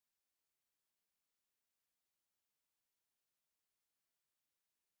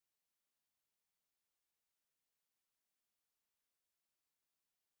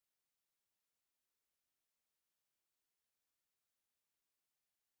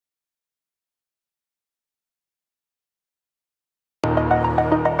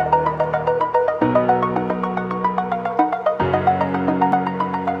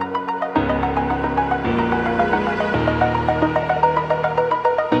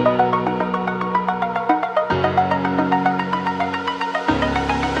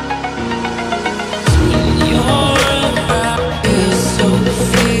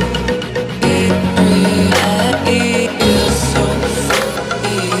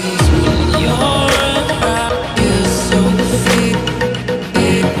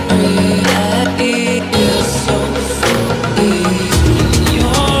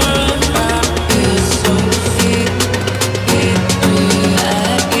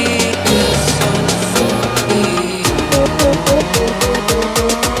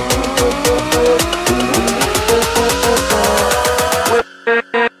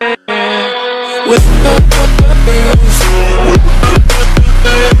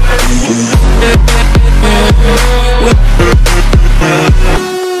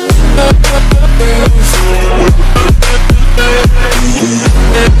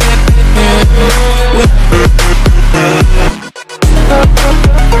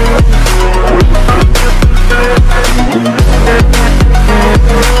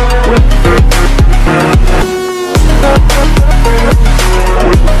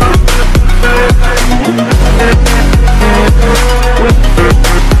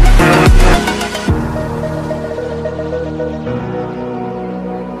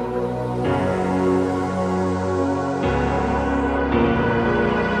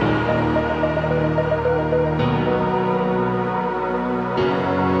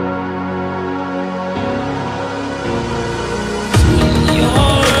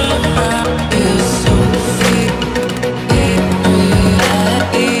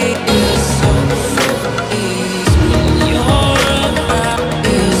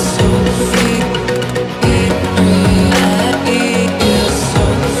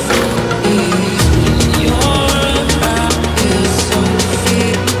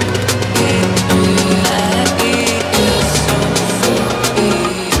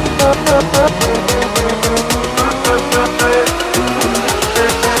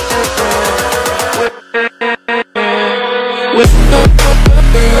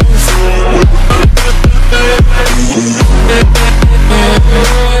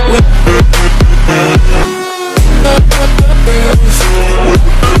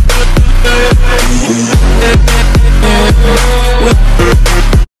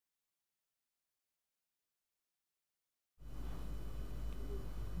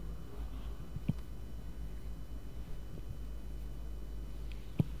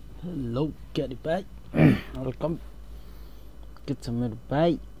Hello, get it back. Welcome. Get some of it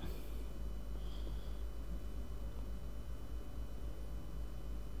back.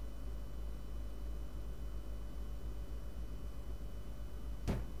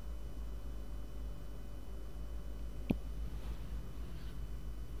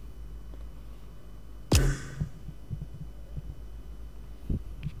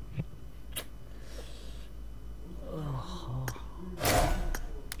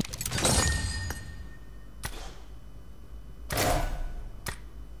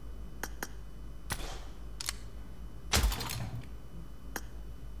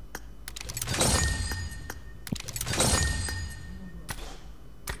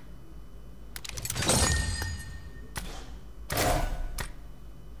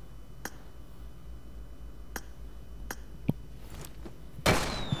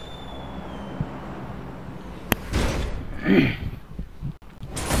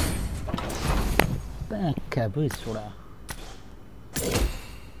 Kabus sudah.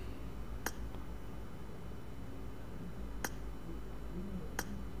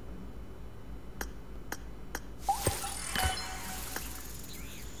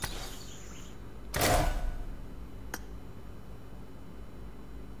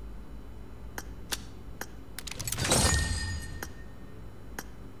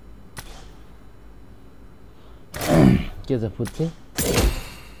 के छ foot चाहिँ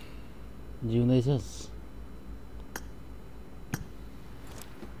जिउँदैछस्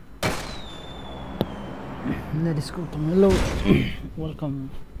Let us go to hello.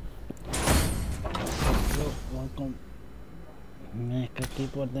 Welcome. Hello, welcome. मैं कटी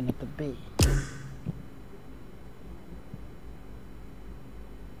पर्दैन त बे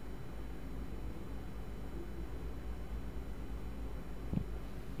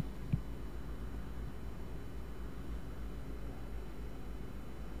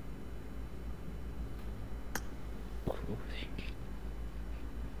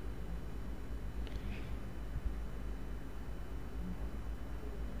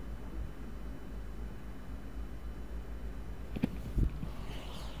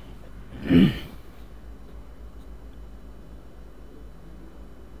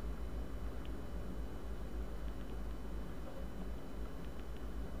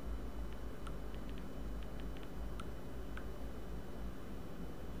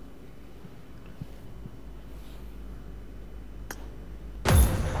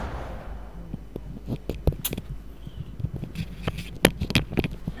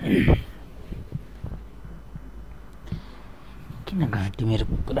किन घाँटी मेरो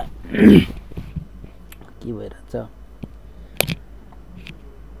पुरा के भइरहेछ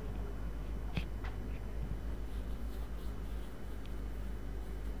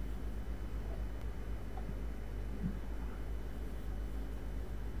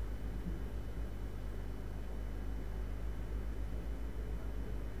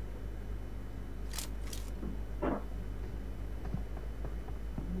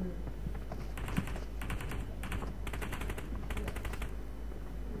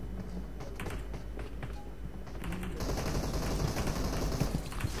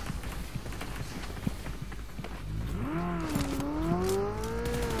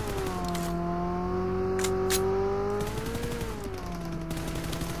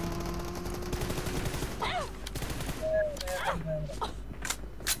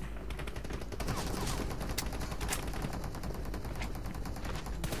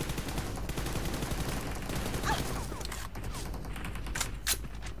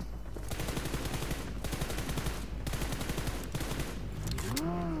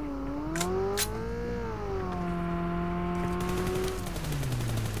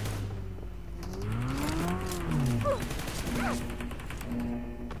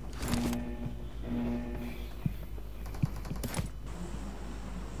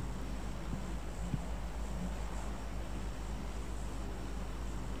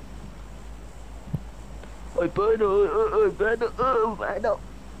Ôi bơi rồi, ơi bơi được, phải đâu.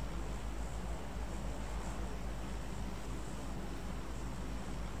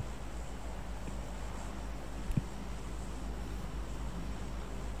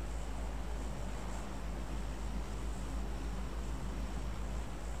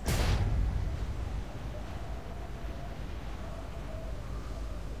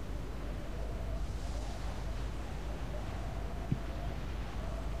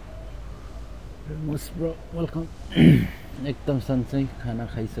 Most bro, welcome. एकदम सन्चै खाना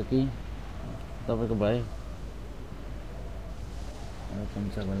खाइसके तपाईको भयो वेलकम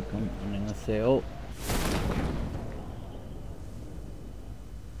छ वेलकम annyeonghaseyo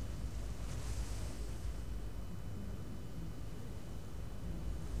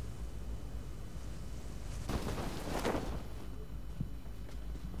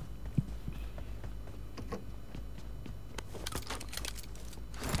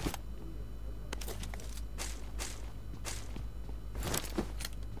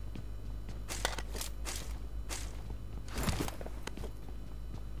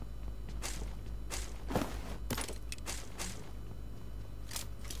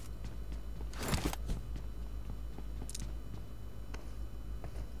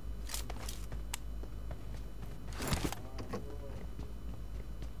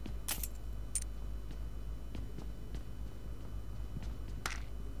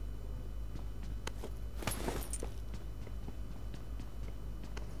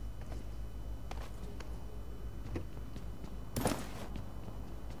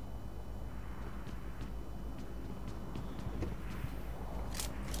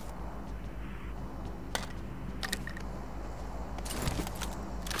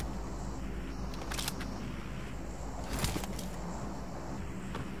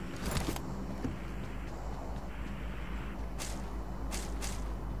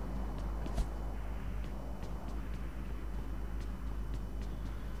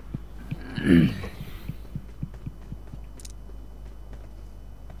नंबर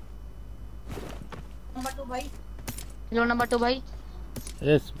 2 भाई, हेलो नंबर 2 भाई।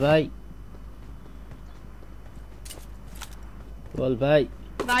 यस भाई, बोल भाई।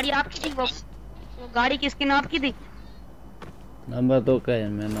 गाड़ी आपकी थी वो गाड़ी किसकी नाम आपकी थी? नंबर 2 का है,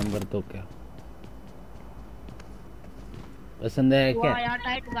 मैं नंबर 2 क्या पसंद है क्या? वाह यार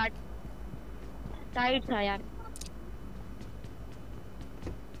टाइट गाड़ी, टाइट था यार।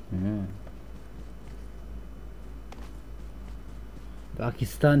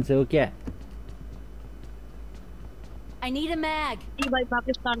 पाकिस्तान से हो क्या? I need a mag. जी भाई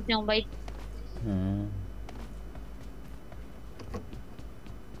पाकिस्तान से हूँ भाई। हाँ।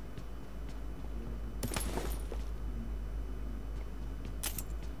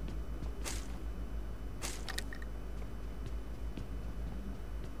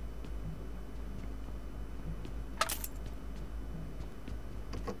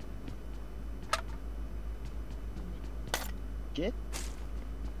 के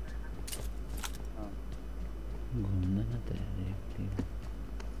घूमना ना तैयार है।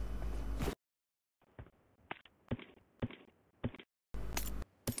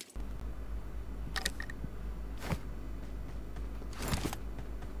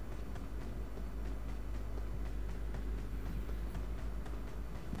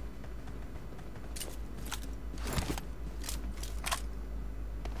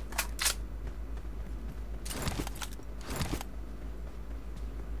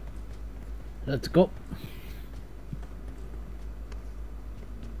 Let's go.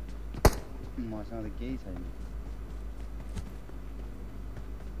 मसँग त केही छैन।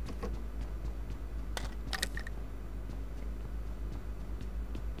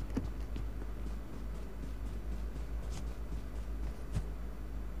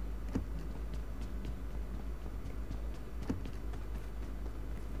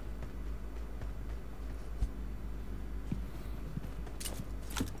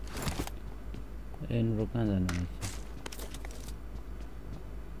 इन ब्रो कहाँ जाना है?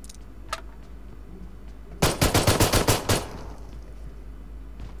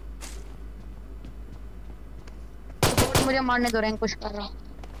 मुझे मारने दो, रैंक पुश कर रहा हूँ।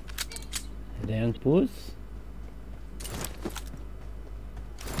 Rank push?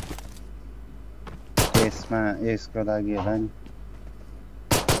 यसमा यसको लागि होला नि।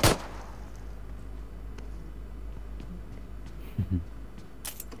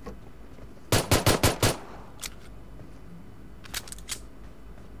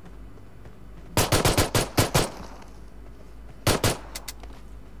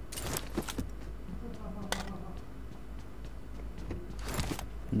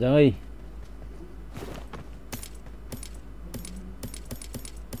 जाई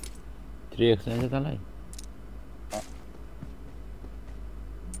थ्री एक्स चाहिन्छ तँलाई?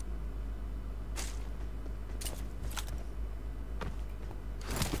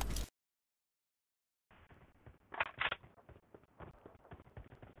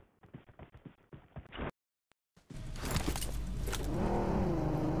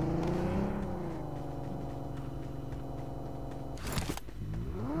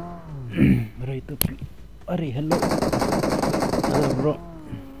 अरे हेलो ब्रो,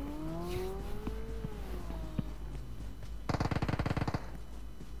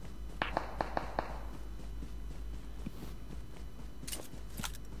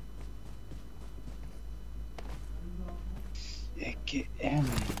 AKM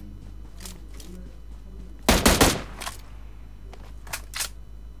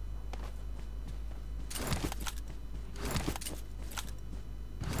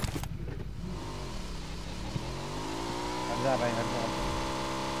हट भाई हट जा।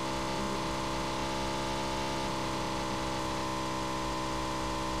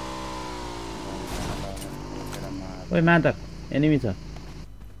 ओए माता एनिमी छ।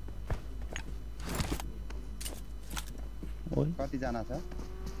 ओए कति जना छ?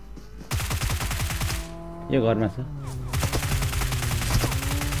 यो घरमा छ।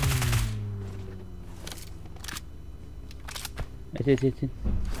 एकछिन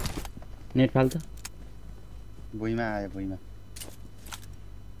नेट फाल्छ। भुइँमा आयो, भुइँमा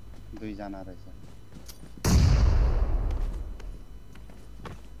 2 जना रहेछ।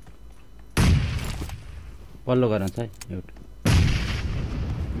 पल्लो घरमा छ है एउटा।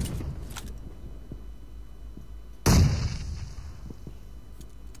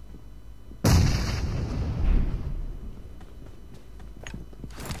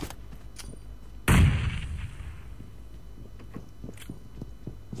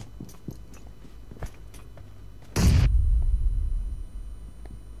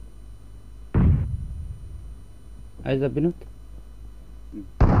 आइज विनोद।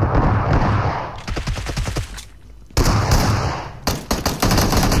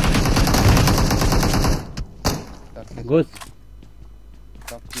 गोस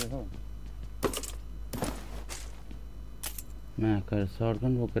सक्यो हो माकर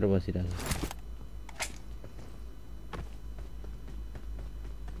सर्टगन बोकेर बसिरहेको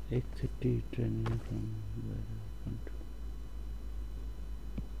एकचोटि ट्रेनिङ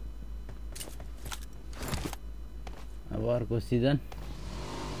अब अर्को सिजन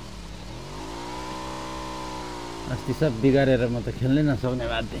अस्ति सब बिगारेर म त खेल्नै नसक्ने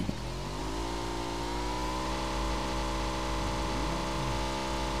बात थिएँ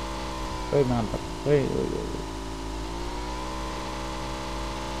ओइ माता ओइ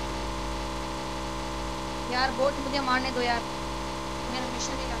यार बोट मुझे मारने दो यार मेरा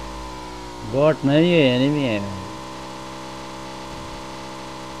मिशन नहीं लगा बोट नहीं है एनिमी है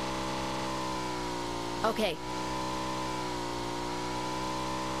Okay.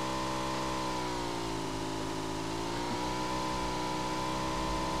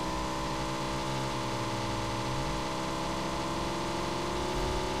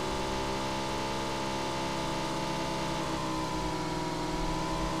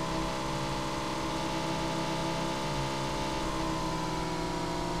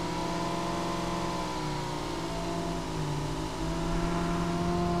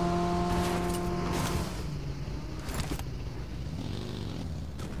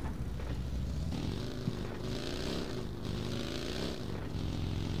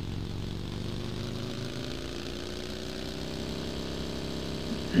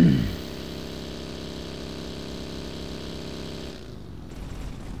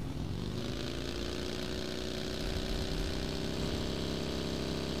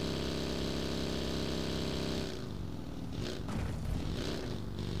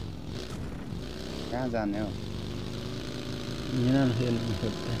 कहाँ जाने हो यहाँ न खेल्नु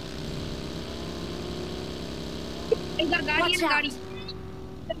सक्छ इधर गाड़ी है Watch ना out. गाड़ी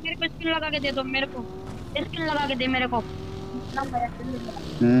मेरे को स्किन लगा के दे दो मेरे को स्किन लगा के दे मेरे को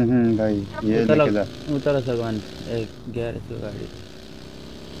भाई ये लेके जा उतर सगवान एक गैरेज को गाड़ी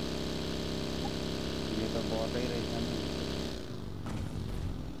ये तो बहुत ही रही है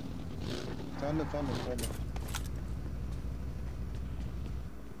चलो चलो चलो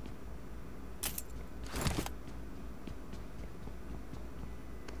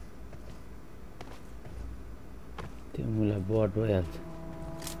त्यो मुला बट भइहाल्छ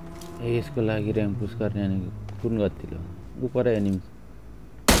यसको लागि र्याङ्क पुश गर्ने अनि कुन गतिलो उपरै एनिमी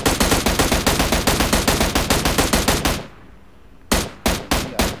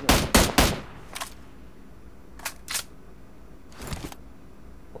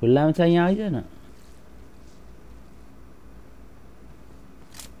खुल्लामा चाहिँ यहाँ आइज न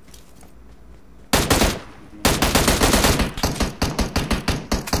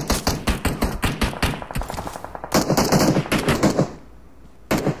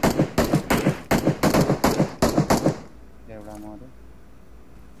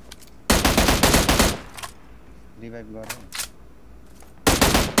रिवाइव गर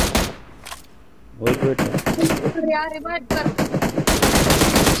वेट यार रिवाइव कर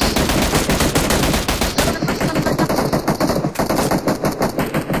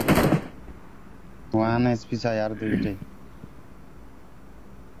वान एचपी छ यार दुईटै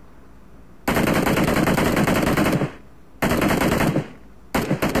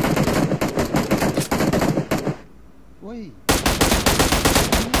ओइ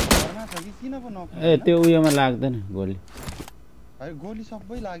घरमा छ कि किन पो नख ए त्यो उयोमा लाग्दैन गोली है गोली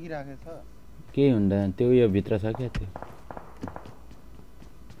सबै लागिराखेछ केही हुँदैन त्यो उयो भित्र छ क्या त्यो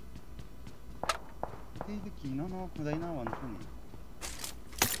त्यही त किन नखुँदैन भन्छु नि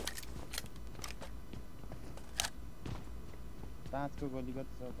पाँचको गोली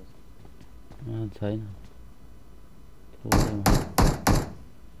कति छ त छैन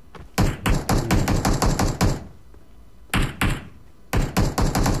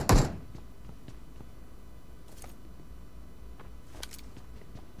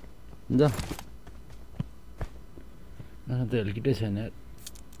जा त हेल्किटै छैन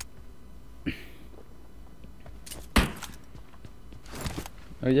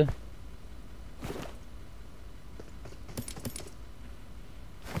आइज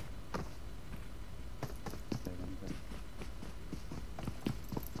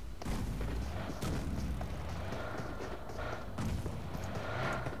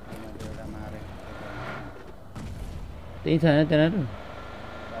त्यही छैन तिनीहरू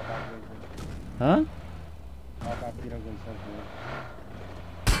अकातिर गइसक्यो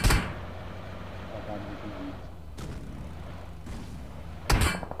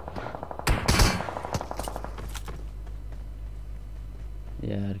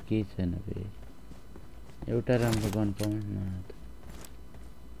यार के छैन बे एउटा राम्रो गन पाउँ न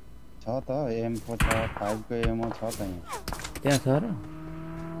छ त M4 छ 5 को एमो छ त यहाँ त्यहाँ छ र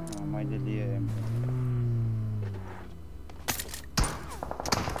मैले लिए M4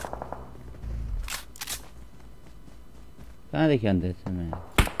 कहाँदेखि आउँदैछ म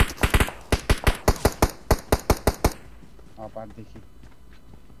अपारदेखि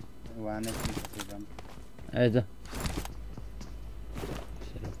वाने सिस्टम आइज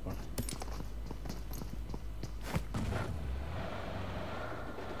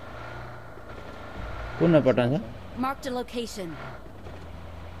कुन पटाउँछ Marked a location.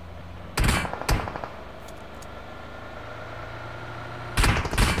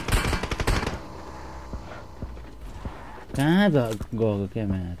 कहाँ गएको क्या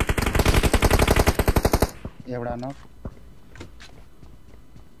म्याच एउटा नक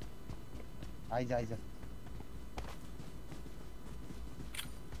आइज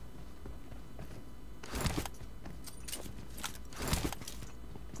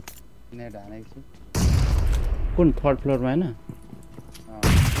नेट हानेको छु कुन थर्ड फ्लोरमा हैन नेट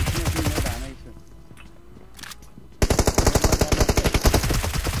हानेको छु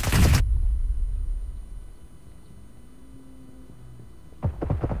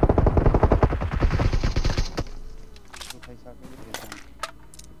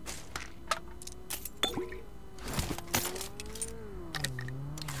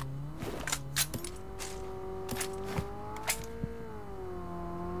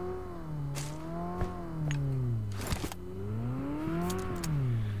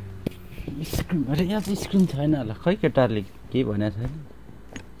अरे यहाँ त स्क्रिन छैन होला खै केटाहरूले केही भनेको छैन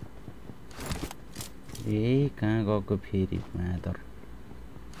ए कहाँ गएको फेरि मादर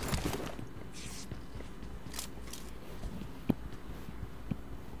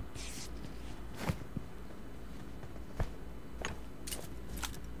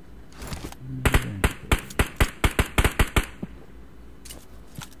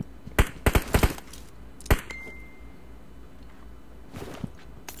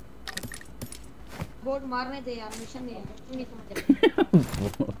बोट मारने दे यार मिशन नहीं है तू नहीं समझ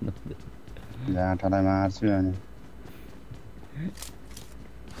जहाँ ठाडा मार्छु अनि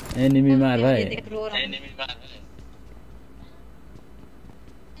एनिमी मार भाई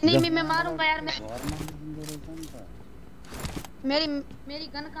एनिमी मैं मारूंगा यार मैं मेरी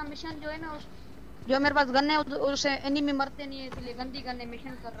गन का मिशन जो है ना जो मेरे पास गन है उससे एनिमी मरते नहीं है इसलिए गंदी गन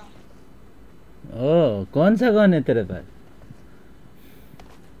मिशन कर रहा हूं ओ कौन सा गन है तेरे पास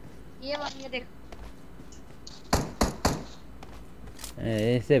ये वाला ये देख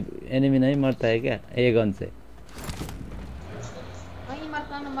ऐसे एनिमी नहीं मरता है क्या ये गन से नहीं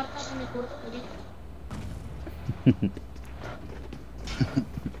मरता ना मरता तो नहीं छोड़ता थोड़ी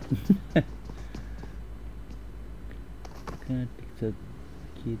कहाँ टिक्छ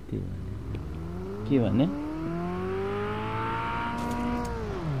के भने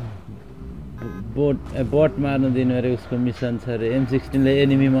बट मार्नु दिनु अरे उसको मिसन छ अरे M16 ले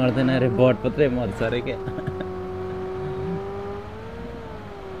एनिमी मर्दैन अरे बट मात्रै मर्छ अरे क्या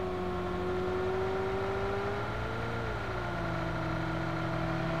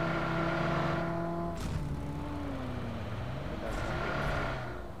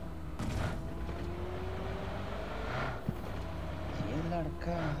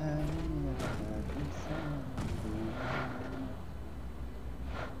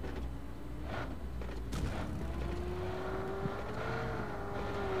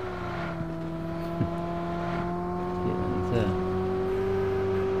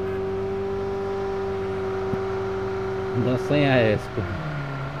दसैँ आयो यसको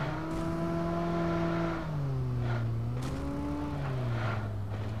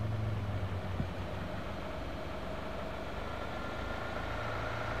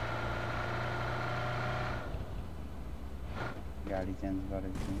गाडी चेन्ज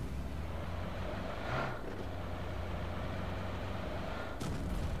गरेको छु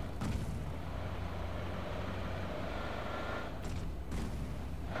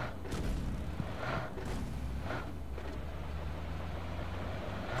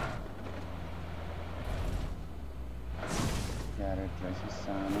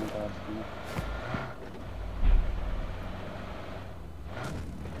सानो गर्छु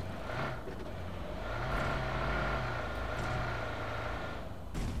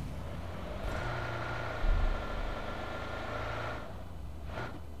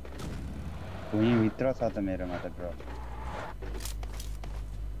कोही भित्र छ त मेरोमा त ड्रप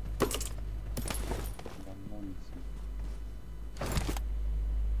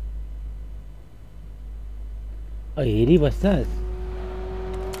हेरी बस्छस्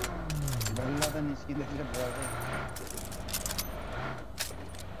बल्ल त निस्किँदैछ ड्रप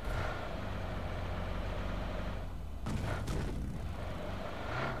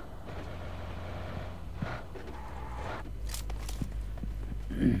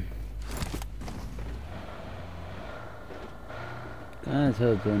कहाँ छ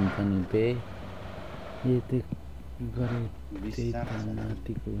जोन पनि बे यति गरे त्यही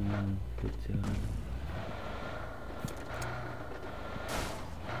नातिको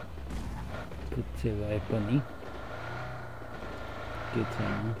पुग्छ भए पनि के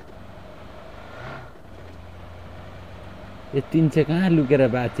छैन यो 300 कहाँ लुकेर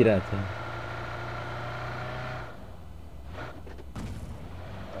बाँचिरहेछ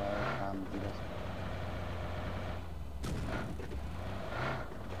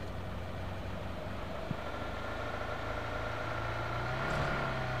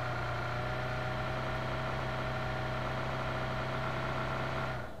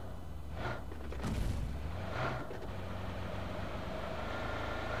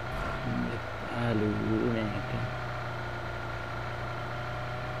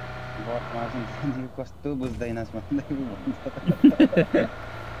कस्तो बुझ्दैनस् भन्दै भन्छ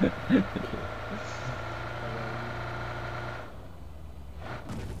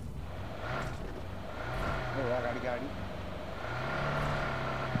ओ अगाडि गाडी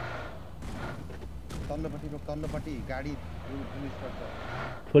तल्लोपट्टि गाडी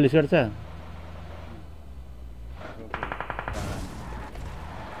पुलिस गर्छ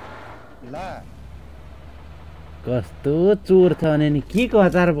ला कस्तो चोर छ भने नि के को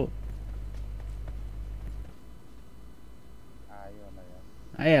हतार भो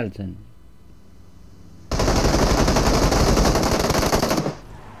आइहाल्छ नि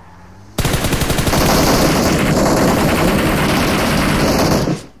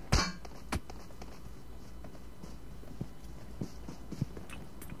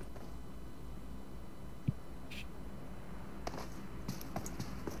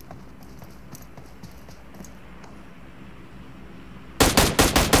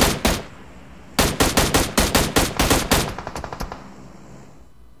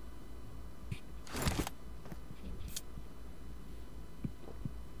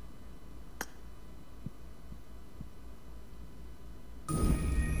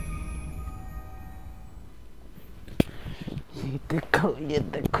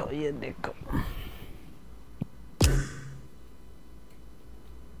ये देखो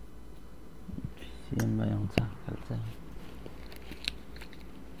सीएम भाई आउँछ खाल्छ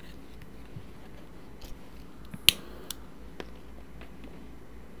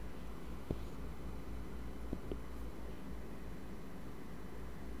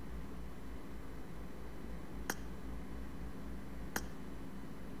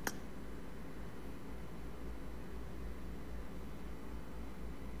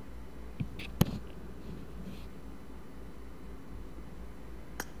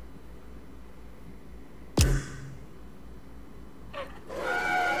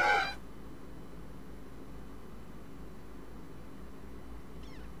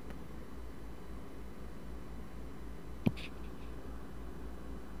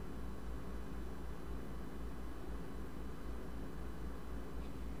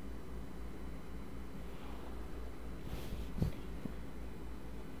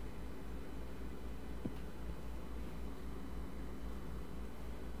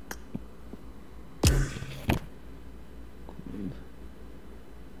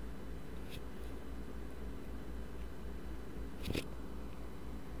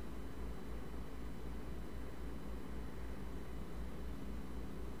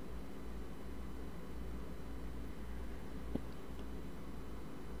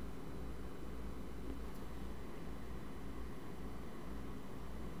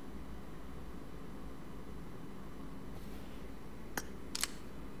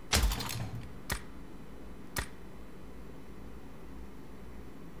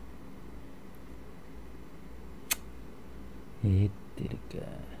तिर्का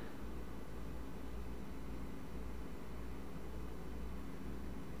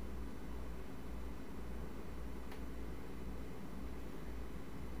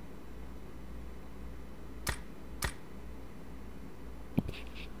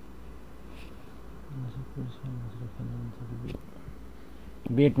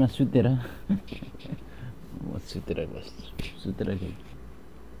बेडमा सुतेर म सुतेर बस्छु सुतेर के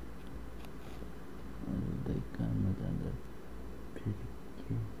काममा जाँदा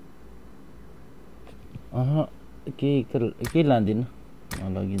केही लाँदिनँ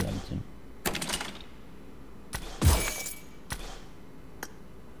लगिजान्छु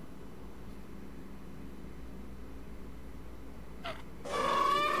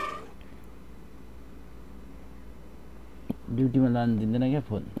ड्युटीमा लानु दिँदैन क्या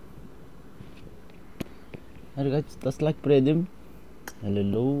फोन अरे गाइस 10 लाख पुऱ्याइदिउँ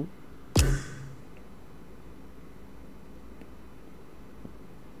हेलो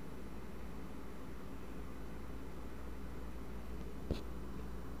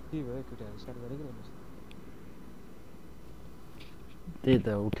के भयो केटाहरु स्टार्ट गरेको भन्नुस् त्यही त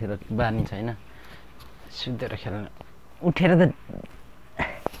उठेर बानी छैन सुतेर खेल्न उठेर त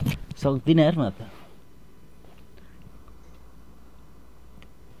सक्दिन यार म त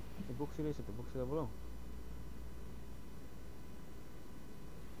बोक्सी रहेछ त बोक्सी त बोलाऊ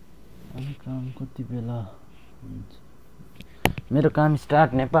अनि काम कति बेला हुन्छ मेरो काम स्टार्ट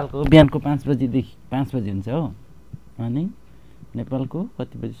नेपालको बिहानको 5 बजेदेखि 5 बजे हुन्छ हो अनि नेपालको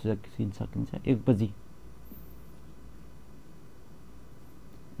कति बजे सकिन्छ 1 बजे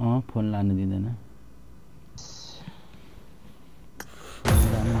फोन लानु दिँदैन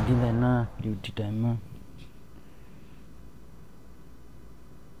ड्युटी टाइममा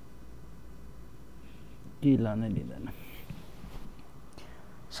के लानु दिँदैन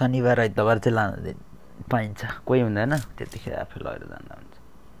शनिबार आइतबार चाहिँ लानु पाइन्छ कोही हुँदैन त्यतिखेर आफै लगेर जाँदा हुन्छ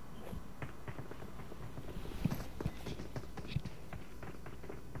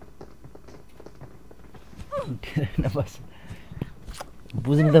बस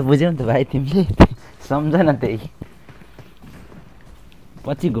बुझ्नु त बुझ्यौ नि त भाइ तिमीले सम्झ न त्यही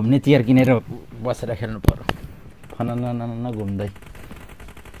पछि घुम्ने चेयर किनेर बसेर खेल्नु पर्यो फनन घुम्दै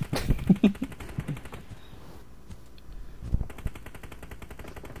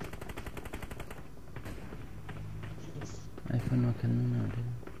आइफोनमा खेल्नु न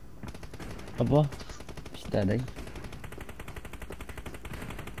अब बिस्तारै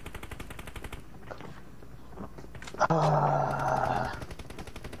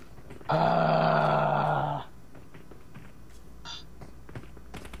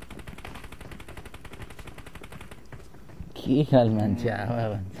के खाल मान्छे आवा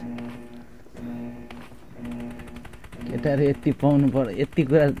भन्छ केटाहरू यति पाउनु पर्यो यति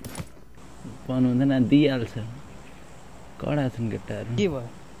कुरा पाउनु हुँदैन दिइहाल्छ कडा छन् केटाहरू के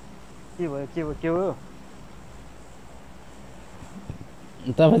भयो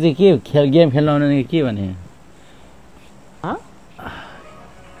तपाईँ चाहिँ के गेम खेल्न आउनु नि के भने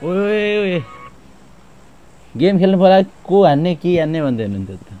ओए गेम खेल्नु पर्दा को हान्ने के हान्ने भन्दै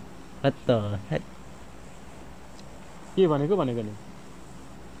हुनुहुन्थ्यो त कत्त के भनेको नि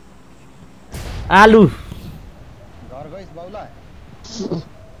आलु घर गइस बाउला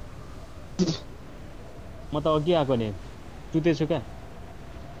म त अघि आएको नि सुतेछु क्या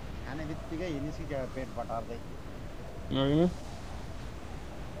खाने बित्तिकै निस्कियो पेट बटार्दै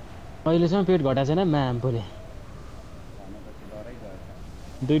अहिलेसम्म पेट घटाएको छैन म्यामले भनेपछि डरै गयो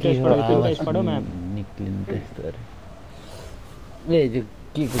दुईटा स्पट हो म्याम निक्लिनु त्यस्तो अरे ए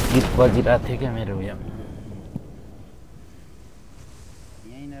के को गीत बजिरहेको थियो क्या मेरो उयो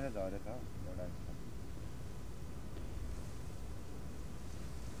यहीँनिर झरेछ एउटा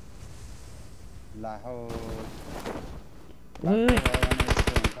लाहो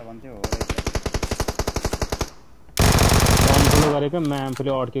भन्थ्यो हो फलो गरेको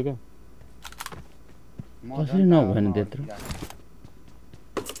म्यामले अड्क्यो क्या कसरी नभएन त्यत्रो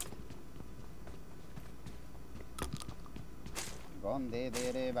गन दे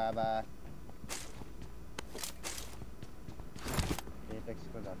रे बाबा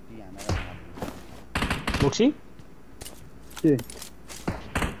एटेक्सको झट्टी हानेर बोक्सी के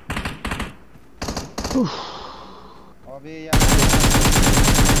अबे यार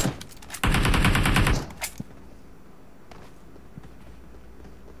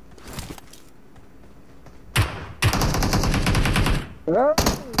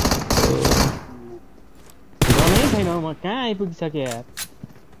गनै छैन म कहाँ आइपुगिसकेँ यार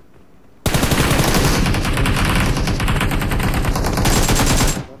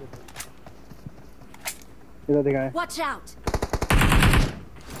इधर दिखाए Watch out!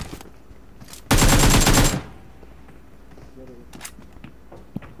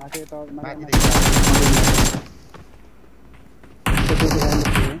 आके तो माथि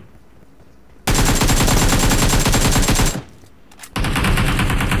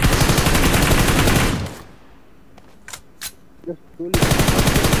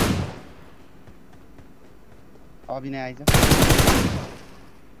अभिनय आइछ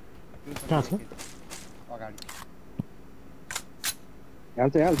कहाँ छ अगाडि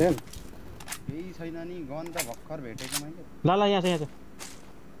हाल्छ केही छैन नि गन त भर्खर भेटेको मैले ल यहाँ छ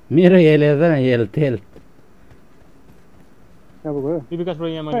मेरो हेलेर त हेल तेल अब गयो विकास ब्रो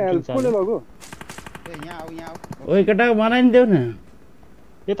यहाँ कुले लगो ए यहाँ आऊ ओइ केटा बनाइ देऊ न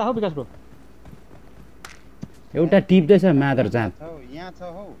यता हो विकास ब्रो एउटा टिप्दैछ मादर जात यहाँ छ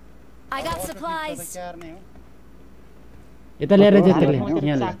हौ I got supplies. क्यार्ने हो यता ल्याएर चाहिँ किन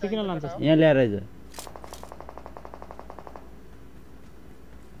यहाँ लान्छस् यहाँ ल्याएर चाहिँ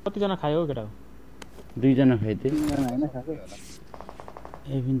कतिजना खायो केटा 2 जना खाइथे हैन खाएको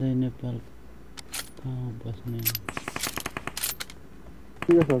एभिन्दै नेपाल कहाँ बस्ने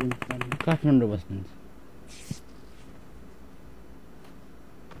विकास हजुर काठमाडौँ बस्नुहुन्छ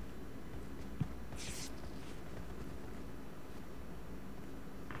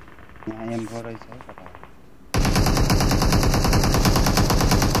यहाँ M4 रहेछ है कता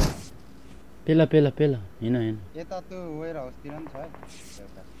पेला पेला पेला हिँड हिँड यता त्यो वेयर हाउसतिर नि छ है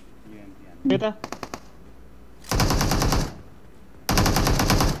एउटा UMP यता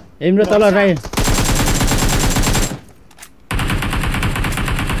एम्रो तल राई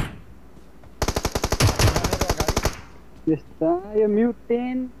यस्ता यो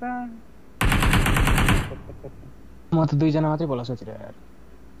म्युटेन्ट त म त दुई जना मात्रै बोला सोचिरहेको यार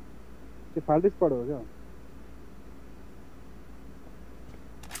त्यो फाल्टु स्पट हो क्या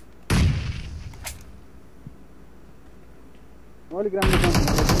अलिक राम्रो काम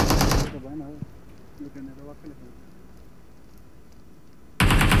भएन हो म्युटेन्ट वाक्कै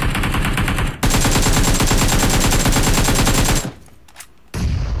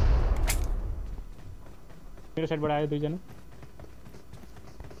मेरो साइडबाट आयो दुई जना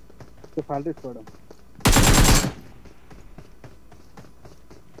त्यो फाल्टु स्पट हो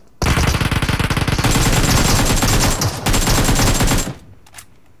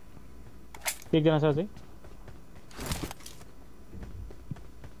एकजना छ चाहिँ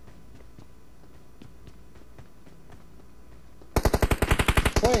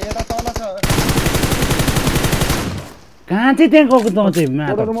ओइ यता तल छ कहाँ चाहिँ त्यहाँ गएको त चाहिँ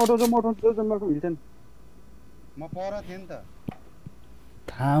मात्र मोटो हिल्छन् म पर थिएँ नि त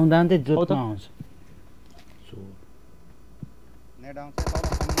थाहा हुँदा चाहिँ जोतमा आउँछ नेट आउँछ तल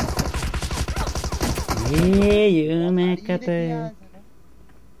ए यो मेका त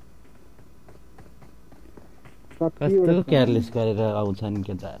कस्तो केयरलेस गरेर आउँछन्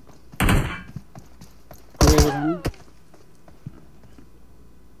के त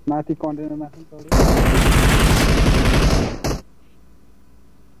माथि कन्टेनर माथि चढ्यो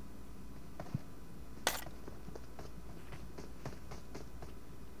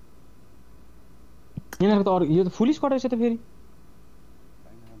यिनीहरु त अरु यो त फुल स्क्वाड रहेछ त फेरि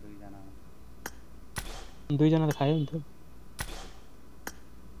दुई जना त खायो नि त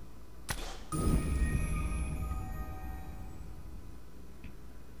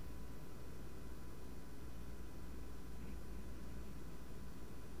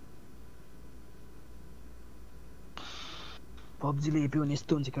पब्जीले एपी भने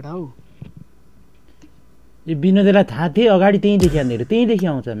यस्तो हुन्छ केटा हौ यो विनोदलाई थाहा थियो अगाडि त्यहीँदेखि हान्दिएर त्यहीँदेखि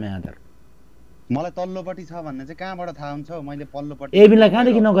आउँछ म्यादर मलाई तल्लोपट्टि छ भन्ने चाहिँ कहाँबाट थाहा हुन्छ मैले पल्लोपट्टि ए बिनलाई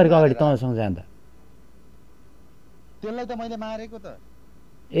कहाँदेखि नगरेको अगाडि तँसँग जाँदा त्यसलाई त मैले मारेको त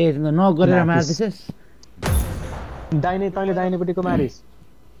ए नक गरेर मार्दैछस् दाहिने तैले दाहिनेपट्टिको मारिस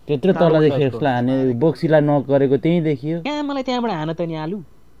त्यत्रो तलदेखि यसलाई हाने बोक्सीलाई नक गरेको त्यहीँ देखियो कहाँ मलाई त्यहाँबाट हान त नि आलु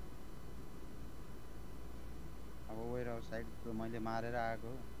अब वेयर हाउस साइड मैले मारेर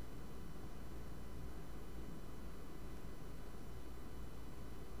आएको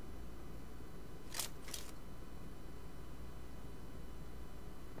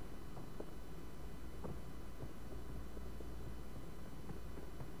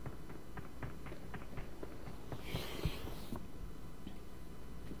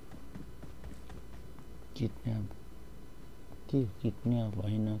किडन्याप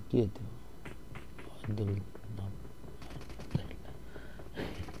होइन के थियो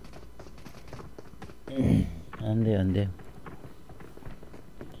हान्दै हान्दै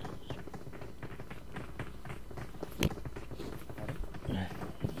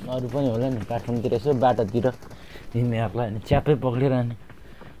अरू पनि होला नि काठमाडौँतिर यसो बाटोतिर हिँड्नेहरूलाई नि च्यापै पक्रिरहने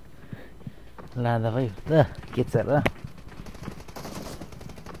लाँदा भयो त के छ र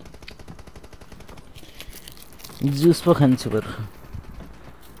जुस पो खान्छु बरु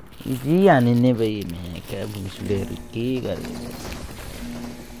जी हानिने भाइ क्या भुसुलेहरू के गरे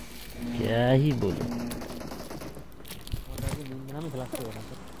क्या ही बोलो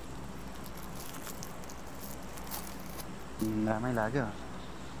रामै लाग्यो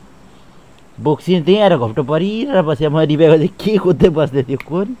बोक्सी त्यहीँ आएर घप्टो परिरहेर बस्यो म रिभाइको चाहिँ के खोज्दै बस्दै थियो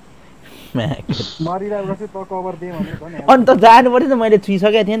कोन अन्त जानु पर्यो नि त मैले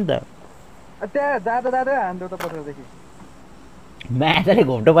छुइसकेको थिएँ नि त त्यहाँ जाँदा जाँदै हान्थ्यो त पछाडिदेखि माछाले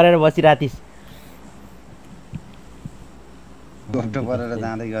घोप्टो परेर बसिरहेको थिइस् घोप्टो परेर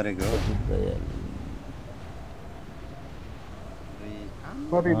जाँदै गरेको हो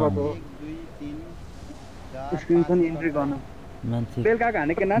कति बज्यो स्क्रिन पनि इन्ट्री गर्न मान्छे बेलुकाको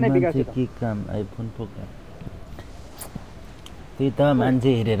हानेको नानी विकास के काम आइफोन बोक्ने त्यही त मान्छे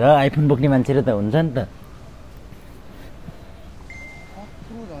हेरेर आइफोन बोक्ने मान्छे त हुन्छ नि त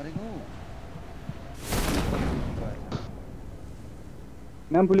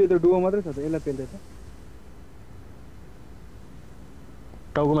नामफुली त डुओ मात्रै छ त यसलाई पेल्दैछ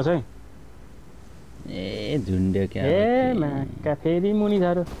टाउकोमा छ है ए झुन्ड्यो क्या ए माका फेरि मुनि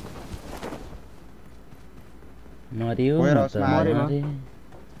झारो मर्यो गएर म त उसमा आयो। मरे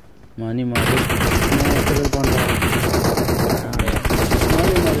मनी मर्यो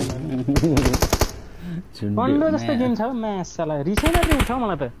कन्डो जस्तो गेम छ म्यासला रिसै मात्रै उठ्छ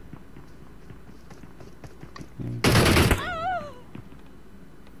मलाई त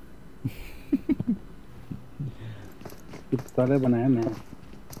तले बनायो मैं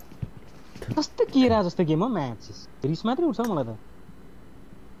कस्तो केरा जस्तो गेम हो म्याच रिस मात्रै उठ्छ मलाई त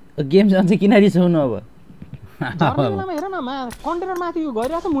गेम चाहिँ किन रिसाउनु अब झर्ने बेलामा हेर न कन्टेनर माथि यो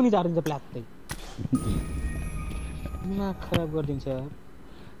गरिरहेको छ मुनि झारिदिन्छ प्लात्तै दिमाग खराब गरिदिन्छ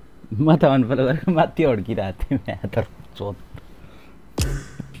म त अनफलो गरेर माथि अड्किरहेको थिएँ म्याथ चोट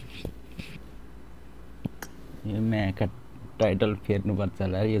यो म्याका टाइटल फेर्नुपर्छ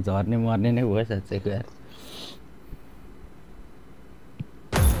होला यो झर्ने मर्ने नै भयो साँच्चैको यार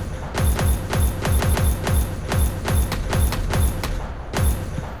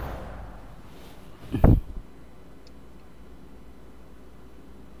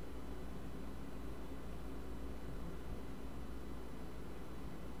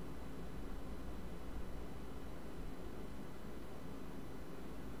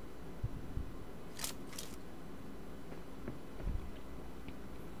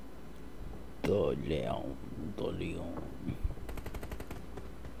Leão.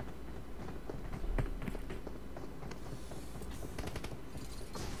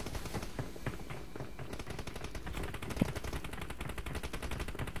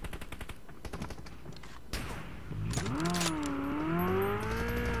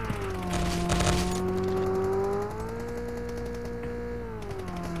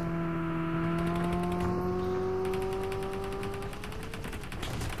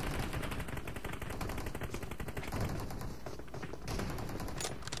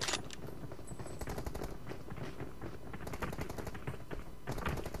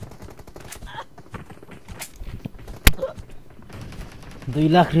 $2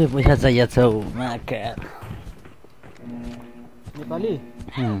 लाख पैसा चाहिएको छ माका नेपाली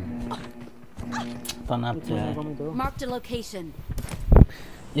तनाव छ Marked a location.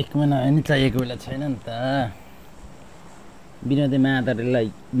 एक महिना पनि चाहिएको बेला छैन नि त विनोदे मातालाई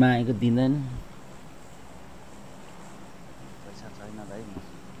मागेको दिँदैन पैसा छैन भाइ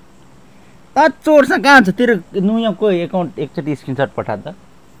त चोरसँग कहाँ छ तेरो नुयको एकाउन्ट एकचोटि स्क्रिनसट पठा त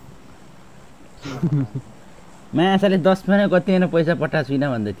मायासाले 10 महिना कति होइन पैसा पठाएको छुइनँ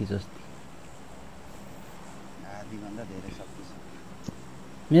भन्दै थिइस् अस्ति आधीभन्दा धेरै सक्छ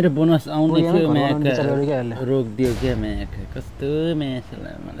मेरो बोनस आउँदै थियो घरमा म्याका विचार गरेकै हाल्यो। रोकिदियो क्या म्याका कस्तो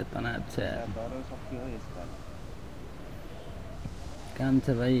म्यासलाई मलाई तनाव छ डरो सक्यो हो यसपालि काम छ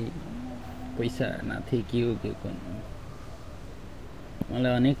भाइ पैसा नाथे के हो के गर्नु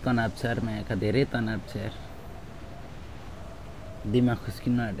मलाई अनेक तनाव छ यार म्याका धेरै तनाव छ यार दिमाग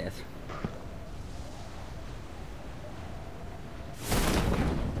खुस्किन आँटेको छ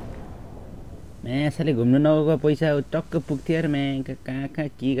म्यासाले घुम्नु नगएको पैसा टक्क पुग्थ्यो यार म्याका कहाँ कहाँ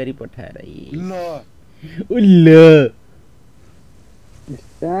के गरी पठाएर ल उल्लो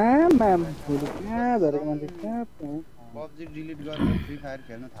मैम कहाँ झरेको मान्छे कहाँ पबजी डिलिट गरेर फ्री फायर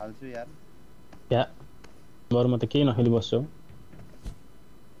खेल्न थाल्छु यार या बरु म त केही नखेली बस्छु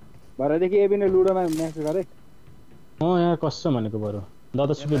भरेदेखि एबिने लुडोमा म्याच गरे यहाँ कस्तो भनेको बरु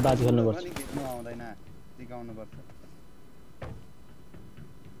ददा सुपे बाजी खेल्नुपर्छ पनि खेल्नु आउँदैन सिकाउनु पर्छ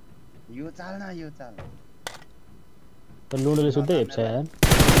यो चाल न यो चाल तर लुडोले सुत्दै हेप्छ यार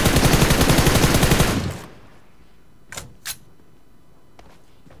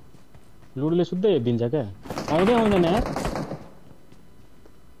लुडोले सुत्दै हेपिदिन्छ क्या आउँदै आउँदैन यार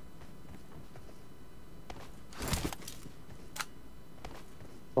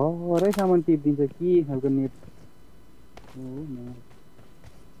भरै सामान टिपिदिन्छ के खालको नेट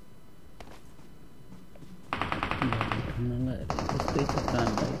त्यस्तै छ काम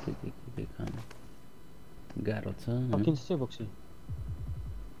के खानु गाह्रो छ सकिन्छ चाहिँ बोक्सी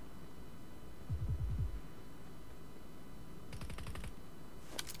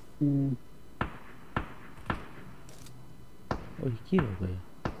ओइ के हो गयो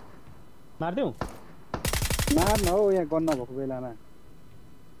मारिदेऊ मार न हौ यहाँ गन्न भएको बेलामा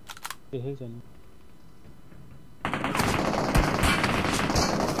देखेको छैन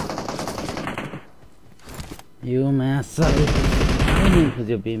यो मासले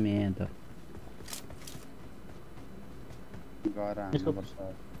खोज्यो बे म्या त गएर हान्नुपर्छ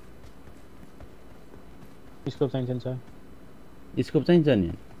स्कोप चाहिन्छ छ स्कोप चाहिन्छ नि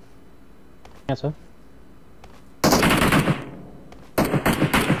यहाँ छ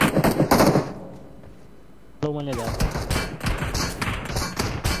लो मैले जा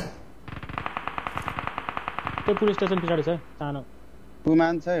त्यो पुलिस स्टेसन पछाडि छ सानो तू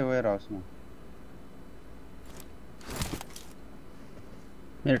मान्छ है वेयर हाउसमा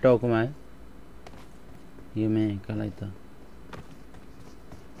मेरो टाउकोमा आयो यो मे कलाई त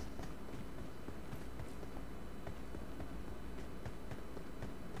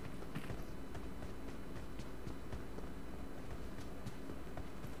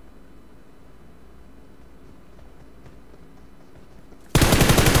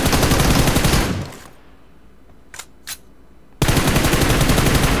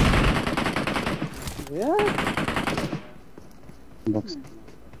बक्स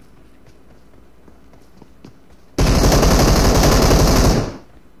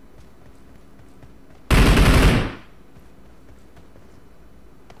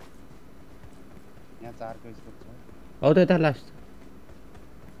यहाँ 4 को स्कोप छ औ त यता लास्ट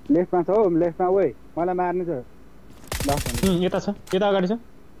लेफ्टमा छ हो लेफ्टमा ओइ मलाई मार्ने छ लास्ट यता छ यता अगाडि छ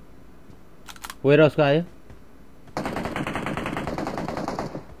वेयर हाउसको आयो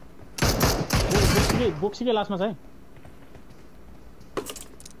बोक्सीकै लास्टमा छ है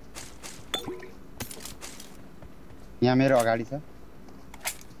यहाँ मेरो अगाडि छ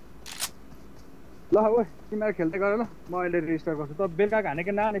ल ओइ तिमीहरु खेल्दै गर ल म अहिले रेजिस्टर गर्छु त बेलुका हाने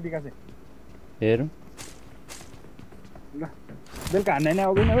कि नहाने विकास हेरौँ ल बेलुका हान्ने नै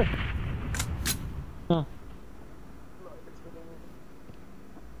आउँदैन ओइ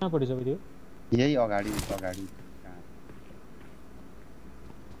कहाँ पढिसक्यो त्यो यही अगाडि अगाडि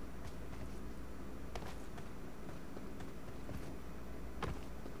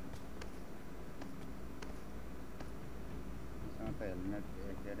हेलमेट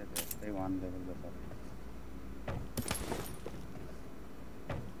एक धेरै 1 लेभल को छ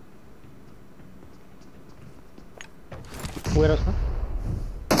वेयर हाउसमा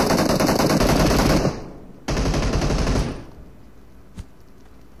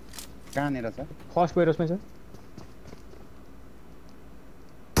कहाँनिर छ फर्स्ट वेयर हाउसमै छ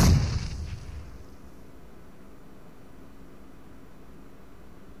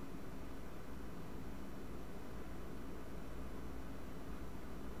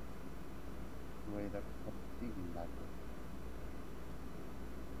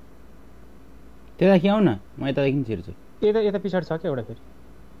त्यता आउ न म यतादेखि छिर्छु यता यता पछाडि छ क्या एउटा फेरि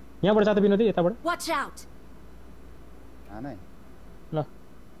यहाँबाट जाँदा बिनोदी यताबाट Watch out! हानै ल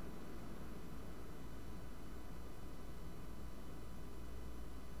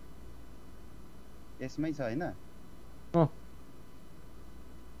यसमै छ हैन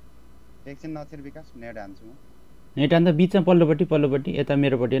एकछिन नछिर विकास नेट हान्छु म नेट हान्दा बिचमा पल्लोपट्टि यता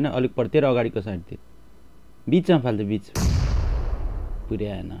मेरोपट्टि हैन अलिक पर तेरो अगाडिको साइडतिर बिचमा फाल्दै बिच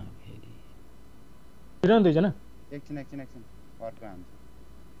पुर्याएन फिर दुईजना एकछिन अर्को हान्छु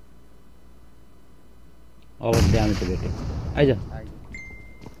अब ड्यामेज त भेट्यो आइज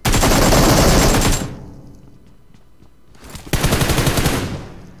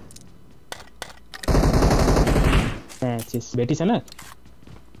म्याचेस भेटी छैन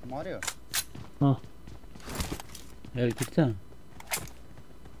मर्यो हेल्थ ठिक छ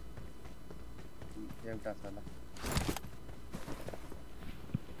एउटा छ ल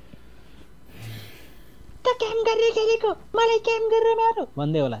त काम गरेर खेलेको मलाई काम गरेर मारो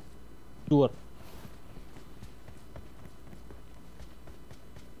भन्दै होला टुवर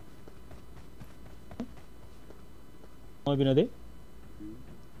म बिनोदी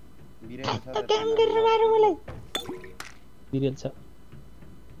बिरेल छ त काम गरेर मारो मलाई बिरेल छ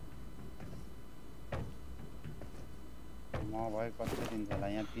म भए कस्तो दिन्छ होला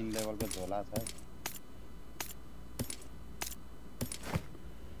यहाँ 3 लेभलको झोला छ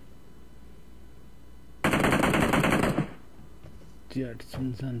Chat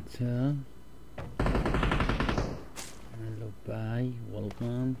sunsan cha. Hello bye,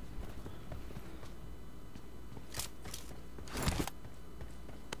 welcome.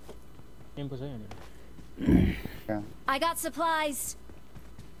 Tempo छ यहाँ I got supplies.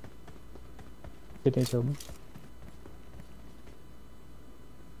 त्यतै छ म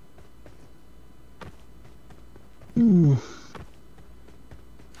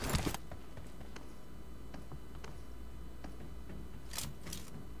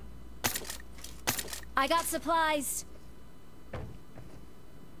I got supplies.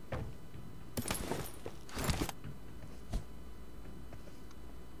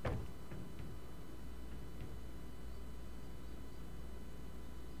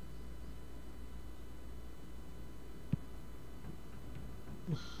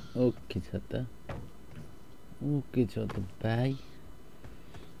 Okay छ त भाइ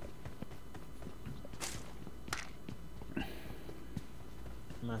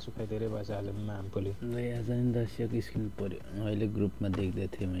मासु खाइ धेरै भएछ आज मामपोले ल आज नि 10 स्किल पर्यो अहिले ग्रुपमा देख्दै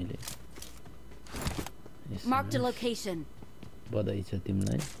थिएँ मैले Marked a location. बधाई छ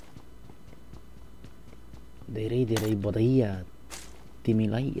तिमीलाई धेरै धेरै बधाई यार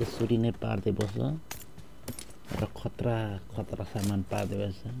तिमीलाई यसरी नै पार्दै बस र खतरा खतरा सामान पार्दै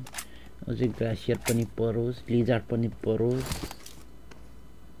बस अझै ग्लासियर पनि परोस् लिजार्ड पनि परोस्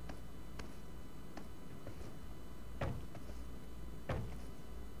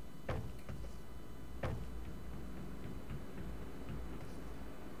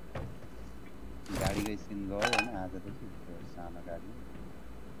गाडी गइसिन गयो हैन आज त सानो गाडी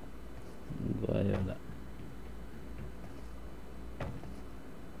गयो होला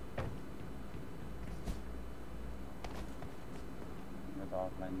म त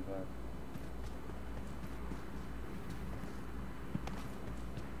अफलाइन गयो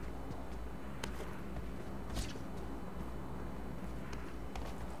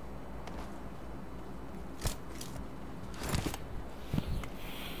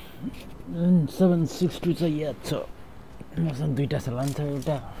N 762 चाहिँ याद छ मसँग दुईटा सलान छ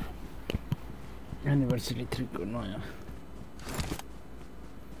एउटा एनिभर्सरी 3 को नयाँ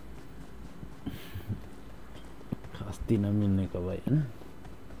खास दिन मिल्नेको भए हैन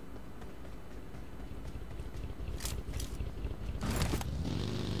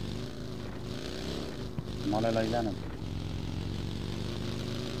मलाई लैजान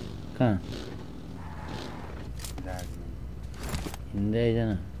कहाँ गाडी हिँड्दै आइज न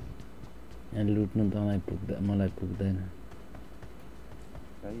यहाँ लुट्नु त मलाई पुग्दैन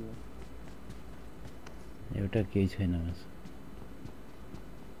सही हो एउटा केही छैन बस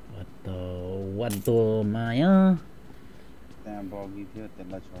वाद्दो माया त्यहाँ बगी थियो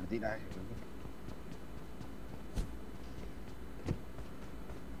त्यसलाई छोडिदिइराखेको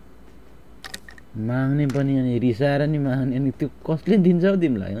माग्ने पनि अनि रिसाएर नि माग्ने अनि त्यो कसले दिन्छ हौ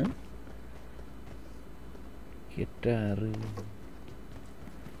तिमीलाई हँ केटाहरू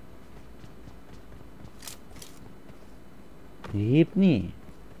हेप्ने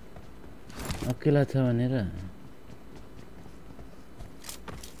अकेला छ भनेर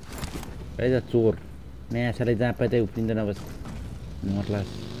चोर म्यासाले जहाँ पाइ त्यही उफ्रिँदैन बस मर्ला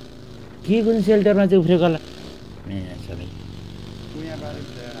के कुन सेल्टरमा चाहिँ उफ्रेको होला म्यासाले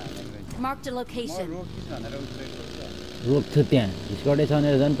Marked a location. रोक्छ त्यहाँ स्कटै छ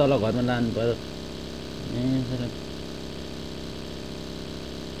भनेर झन् तल घरमा लानु पर्यो म्यासाले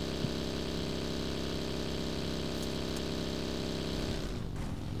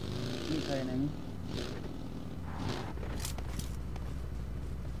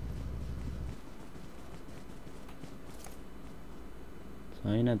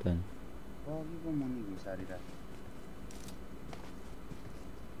छैन त बगीको मुनि घुसारिरहेको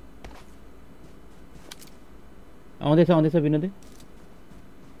आउँदैछ विनोदे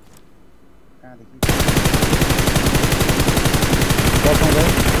कहाँदेखि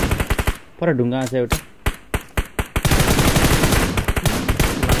पर ढुङ्गा आछ एउटा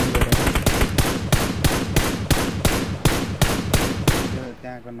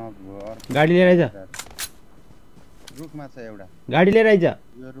त्यहाँको नक भयो अर्को गाडी लिएर आइज रुखमा छ एउटा गाडी लिएर आइज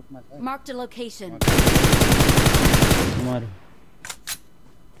यो रुखमा छ Marked a location. मर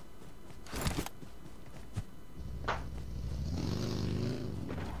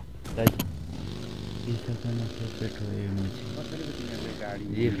कसरी पो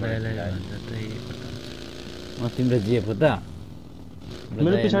तिमीहरूले गाडी तिम्रो जेफ हो त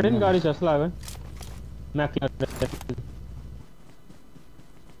मेरो पछाडि नि गाडी छ जस्तो लाग्यो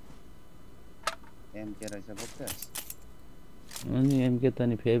एमके रहेछ बोक्छ अनि एमके त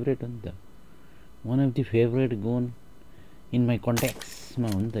नि फेभरेट हो नि त one of the favourite gone in my कन्ट्याक्ट्समा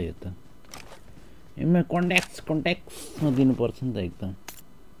हो नि त यो त इन माई कन्ट्याक्ट्समा दिनुपर्छ नि त एकदम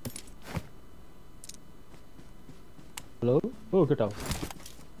हेलो ओ केटा हो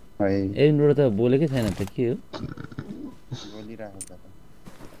है एनबाट त बोलेकै छैन त के हो बोलिरहेको छ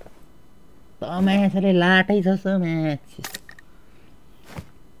त म्याचले लाटै छ स म्याच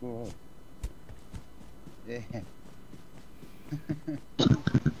को हो ए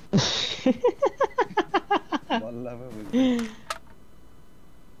बल्ल पो बुझ्यो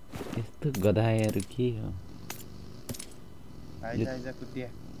यस्तो गधाहरू के हो आइज कुटिया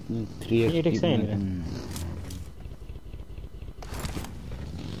 3x छैन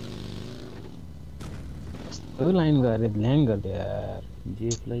लाइन गरेर ल्याङ गर्दै यार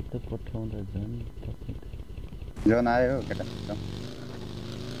जेफलाई त पठाउँदा झन् जोन आयो केटा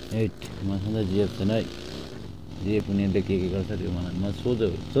एट मसँग त जेफ छैन है जेफ उनीहरूले के गर्छ त्यो मलाई म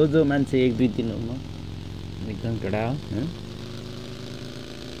सोझो मान्छे 1 2 3 हो म एकदम केटा हो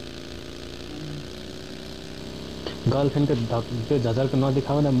गर्लफ्रेन्डको त्यो झझल्को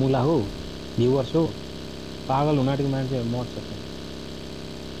नदेखाउ न मुला हो भ्युवर्स हो पागल हुनाटिको मान्छे मर्छ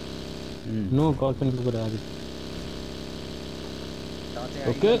नो गर्लफ्रेन्डको कुरा आज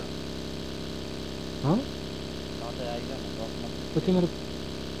ओके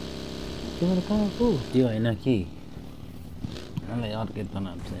तिम्रो कहाँ हो त्यो होइन कि मलाई अर्कै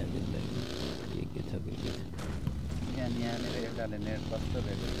तनाव छ जिन्दगी के छ यहाँनिर एउटाले नेट कस्तो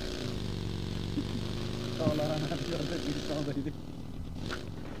भेट्यो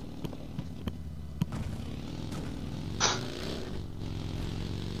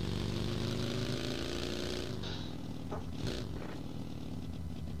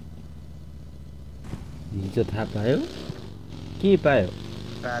हिजो थाहा पायो के पायो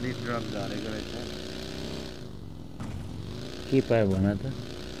पारी ड्रप झरेको रहेछ के पायो भन त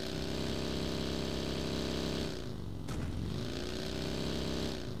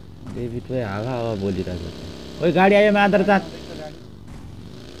डेभिड भाइ हावा हावा बोलिरहेको छ ओइ गाडी आयो मादर तात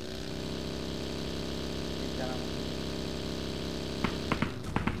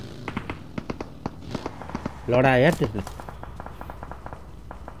लडा यार त्यसले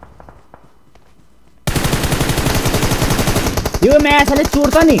यो म्याचले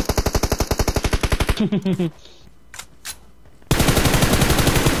चोर्छ नि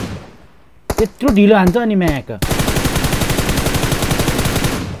त्यत्रो ढिलो हान्छ अनि म्याक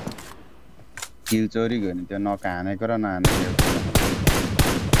किल चोरी गयो नि त्यो नहानेको र नहानेको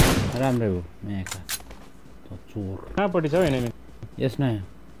राम्रै हो म्याक चोर कहाँपट्टि छ होइन यसमा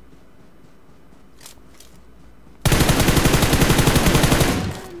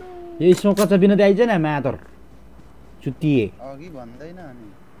यही सोक छ बिना आइज न मातर चुतिए अघि भन्दैन अनि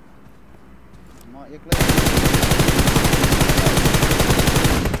म एक्लै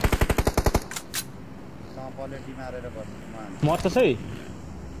सपलेटी मारेर बस्छु म त छै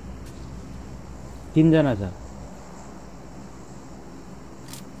 3 जना छ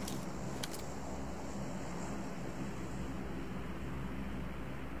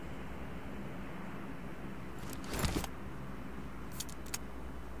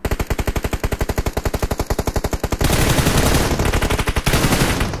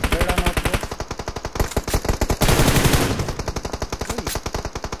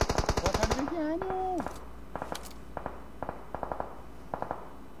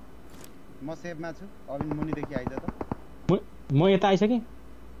म सेभमा छु अबिन मुनिदेखि आइज त म यता आइसकेँ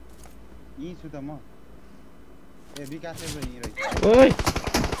यहीँ छु त म ए विकास सेभ यहीँ रहेछ ओइ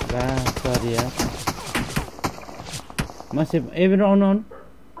ला सरी यार म सेभ एभन आउनु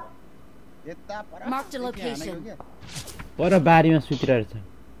यता Marked a location. पर बारीमा सुतिरहेको छ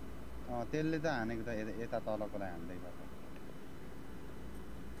त्यसले त हानेको त यता तलकोलाई हान्दै गर्छ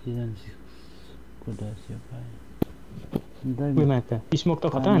सिजन 6 को दस्यो पाए उमा त स्मोक त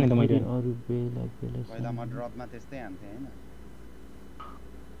खतरा हाने त मैले अरु बेला पहिला म ड्रपमा त्यस्तै हान्थे हैन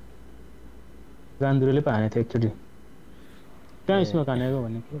गान्दुरेले पो हानेको थियो एकचोटि कहाँ स्मोक हानेको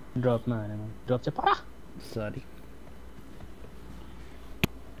भनेको ड्रपमा हानेको ड्रप चाहिँ परा सरी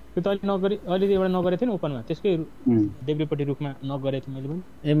त्यो त अलि नगरे अलि एउटा नगरेको थिएँ नि ओपनमा त्यसकै देब्रेपट्टि रुखमा नगरेको थिएँ मैले पनि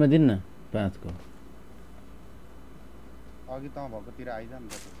एमा दिन न 5 को अघि त भएकोतिर आइज नि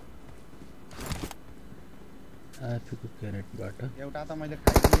त आफूको क्यारेटबाट एउटा त मैले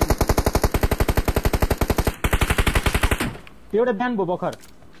खाइदिएँ एउटा बिहान भयो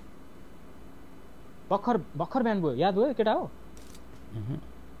भर्खर बिहान भयो याद भयो केटा हो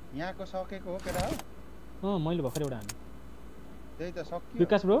यहाँको सकेको हो केटा हो मैले भर्खर एउटा हाने त्यही त सक्यो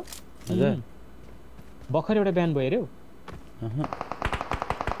विकास ब्रो हजुर भर्खर एउटा बिहान भयो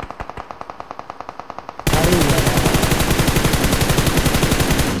अरे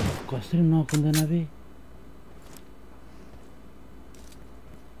कसरी नकुन्दैन बे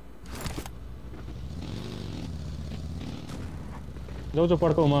जाऊ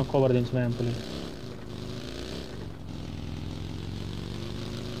पड्काउ म कभर दिन्छु म्यामले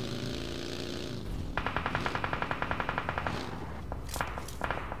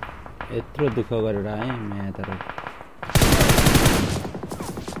यत्रो दुःख गरेर आएँ म्या तर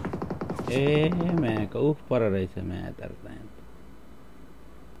ए म्याको उफ पर रहेछ म्या तर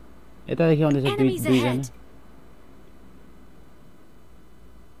यतादेखि आउँदैछ दुईजना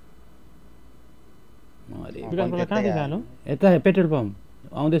यता पेट्रोल पम्प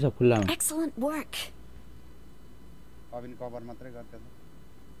आउँदैछ खुल्लामा Excellent work. अबिन कभर मात्रै गर्थ्यो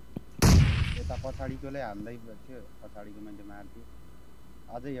यता पछाडिकोले हान्दै थियो पछाडिको मान्छे मार्थ्यो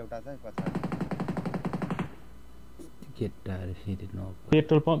अझै एउटा छ पछाडि केटाहरु फेरि न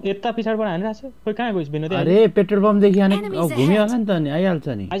पेट्रोल पम्प यता पछाडबाट हानिरहेछ खोइ कहाँ गइस बिनो अरे पेट्रोल पम्प देखि हाने घुमियो होला नि त नि आइहाल्छ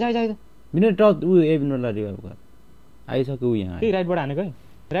नि आइज मिनेट उ एबिनोला रिभाइभ गर आइसक्यो उ यहाँ त्यही राइटबाट हानेको है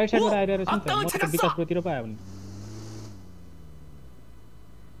राइट साइडबाट आइरहेछ नि त म त विकासतिर पो आयो भने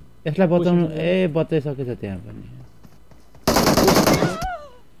यसलाई बचाउनु ए बचाइसकेछ त्यहाँ पनि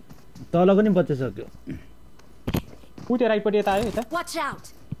तलको नि बचिसक्यो उ त्यो राइटपट्टि यता आयो यता Watch out!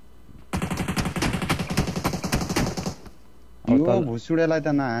 यो भुसुडेलाई त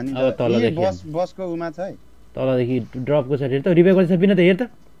नहानी अब तलदेखि बसको उमा छ है तलदेखि ड्रपको साइड हेर त रिभाइभ गर्छ बिना त हेर त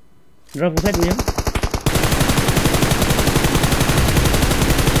ड्रपको साइड उयो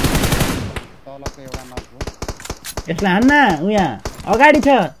तलको एउटा नक हो यसलाई हान्न उहाँ अगाडि छ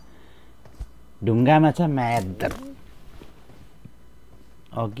ढुङ्गामा छ म्यादर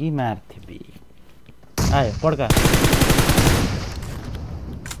अघि मार्थे बे आयो पड्का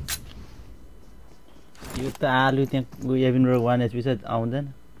यो त आलु त्यहाँ एभिनबाट 1 HP छ आउँदैन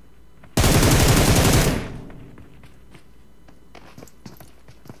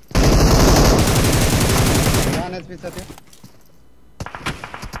 1 HP छ त्यो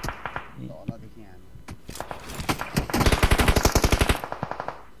तलदेखि हाने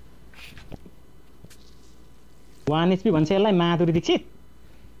 1 HP भन्छ यसलाई माधुरी दीक्षित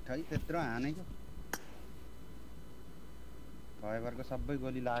खै त्यत्रो हानेको भयभरको सबै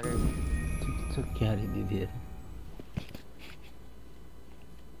गोली लाग्यो क्यारी दिदी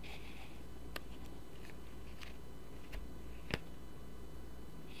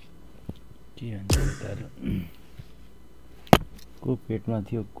के भन्छ को पेटमा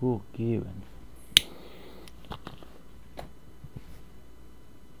थियो को के भन्छ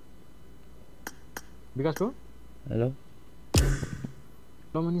विकास ब्रो हेलो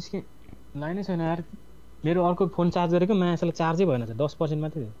ल म निस्के लाइनै छैन यार मेरो अर्को फोन चार्ज गरेको मायासँग चार्जै भएन छ 10%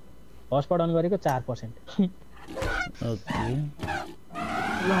 मात्रै थियो हटस्पट अन गरेको 4% ओके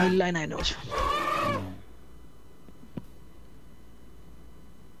ल लाइन आएन छु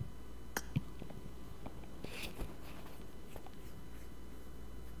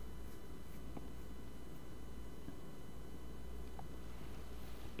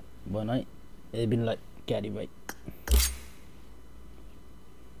बनाई एबिनलाई क्यारी भाइ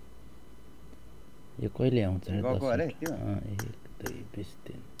यो कहिले आउँछ गएको अरे त्यो 1-2-20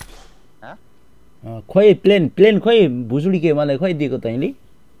 दिन हा खोइ प्लेन खोइ भुसुडी के मलाई खोइ दिएको तैँले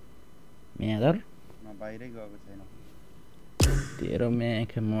म्यादर म बाहिरै गएको छैन तेरो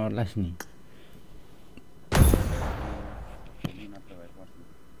म्याखे मर्लास् नि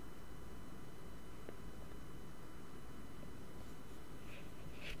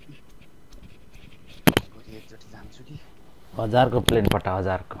जान्छु कि 1000 को प्लेन पटा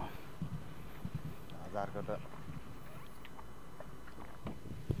 1000 को त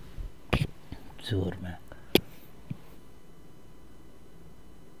जोरमा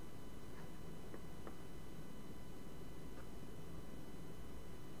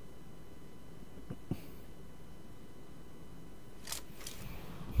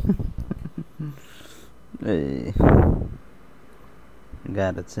ए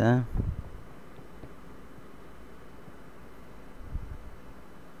गाह्रो छ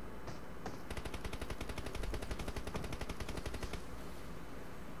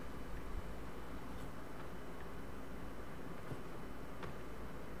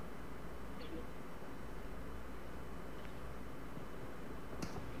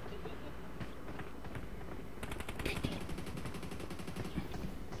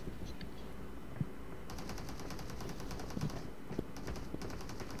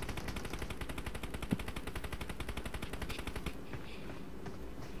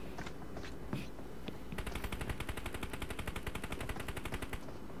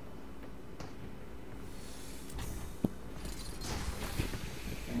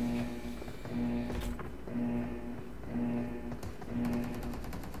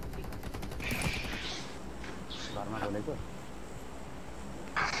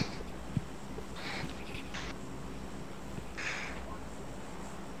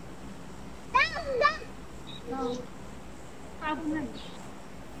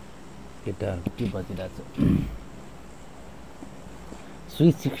केटाहरु के बजिरहेछ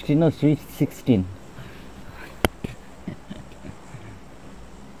स्विच 16 हो स्विच 16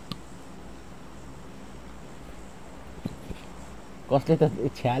 कसले त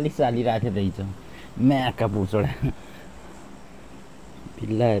 46 हालिरहेको थियो रहेछ म्याका पुछोडा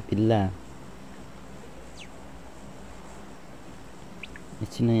पिल्ला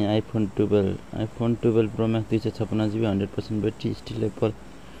एकछिन iPhone 12 pro Max 256 GB 100% battery still Apple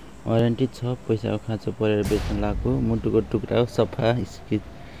warranty छ पैसाको खाँचो परेर बेच्न लाग्यो मुटुको टुक्रा हो सफा स्किट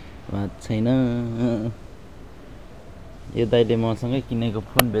बात छैन यो दाइले मसँगै किनेको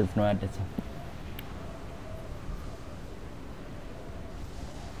फोन बेच्नु आँटेछ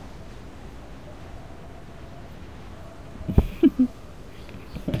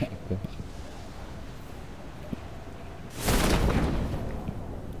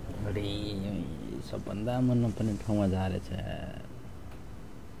सबभन्दा मन नपर्ने ठाउँमा झारेछ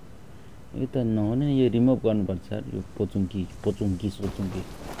यो त नहुने यो रिमुभ गर्नुपर्छ यार यो पोचुङ्की सोचुङ्की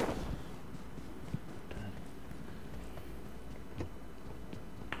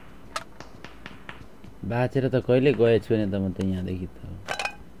बाचेर त कहिले गएछु नि त म त यहाँदेखि त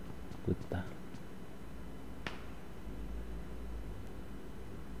कुत्ता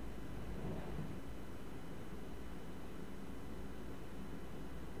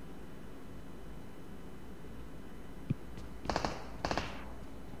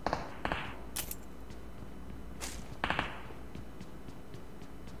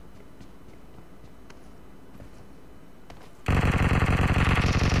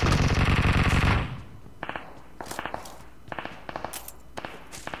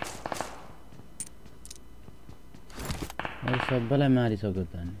सबैलाई मारिसक्यो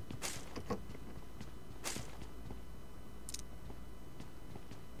त नि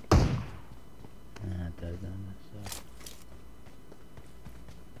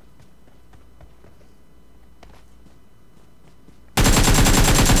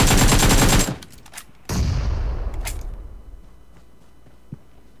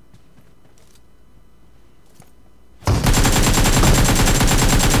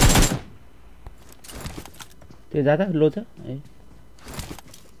त्यो जाँदा लो छ ए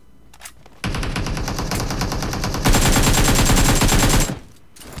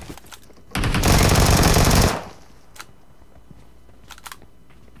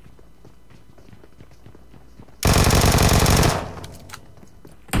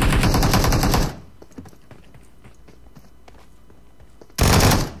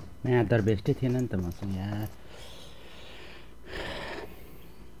यहाँ त बेस्टै थिएन नि त मसँग यार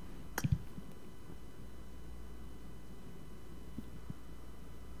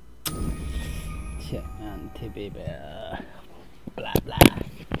baby blah blah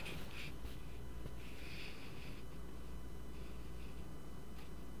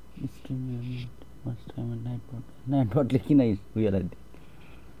first time at night bot लेकिन उयो लाई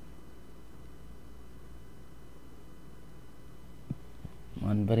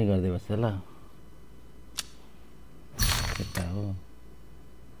मन पनि गर्दै बस्छ ल केटा हो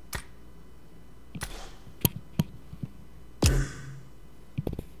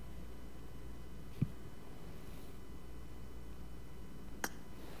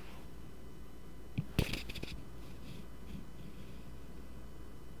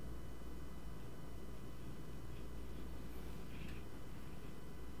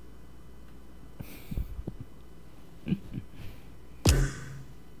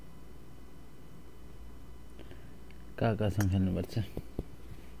कहाँसँग खेल्नुपर्छ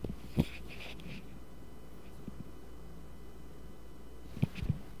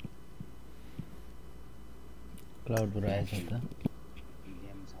क्लाउड पर आएछ त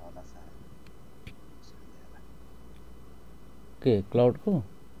गेम छ होला सायद के क्लाउड को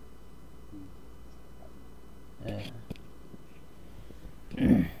ए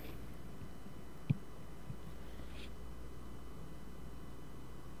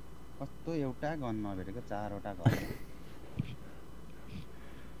कस्तो एउटा गन नभेटेको चारवटा गन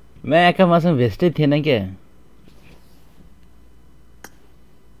मैं आका मसँग भेस्टै थिएन क्या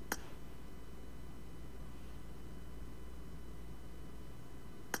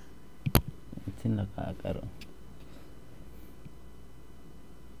एकछिन ल काकारो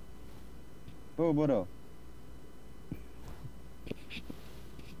ओ बोरो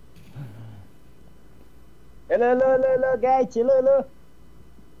hello hello hello hello guys hello hello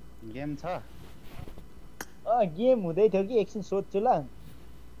game छ गेम हुँदै थियो कि एकछिन सोध्छु ल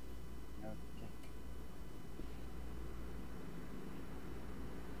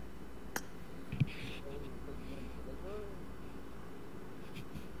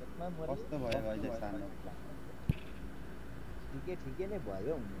कस्तो भयो अहिले सानो ठिकै नै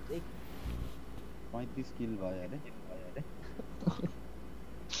भयो हुनु चाहिँ 35 किल भयो अरे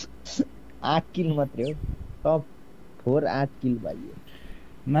 8 किल मात्रै हो टप 4 8 किल भयो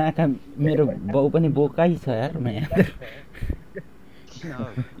माका मेरो बाउ पनि बोकाइ छ यार म यहाँ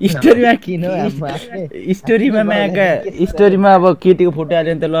स्टोरीमा किन स्टोरीमा माका स्टोरीमा अब केटीको फोटो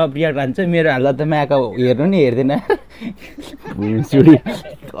हाल्यो भने त लभ रियाक्ट हान्छ मेरो हाल्दा त माका हेर्नु नि हेर्दैन भुँसुडी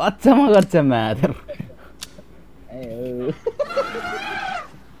कच्चामा गर्छ माधर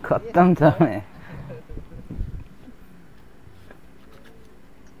खत्तम छ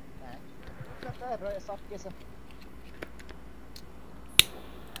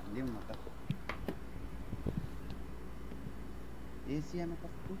एसियामा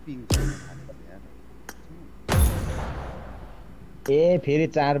कस्तो पिङ छ ए फेरि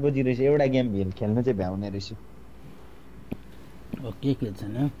 4 बजी रहेछ एउटा गेम खेल्नु चाहिँ भ्याउने रहेछ ओके खेल्छ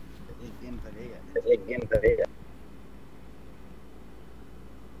न एक गेम त रे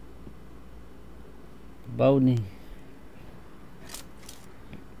बाउनी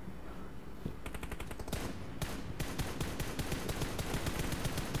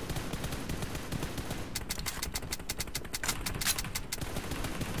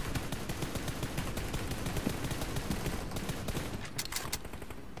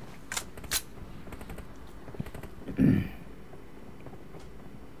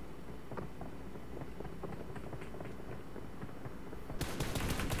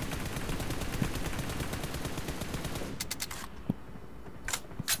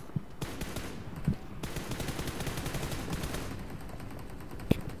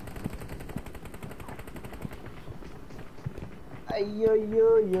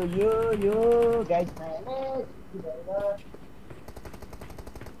यो गाइस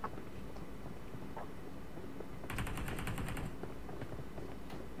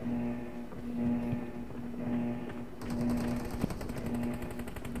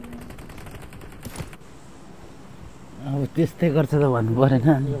अब त्यस्तै गर्छ त भन्नु परेन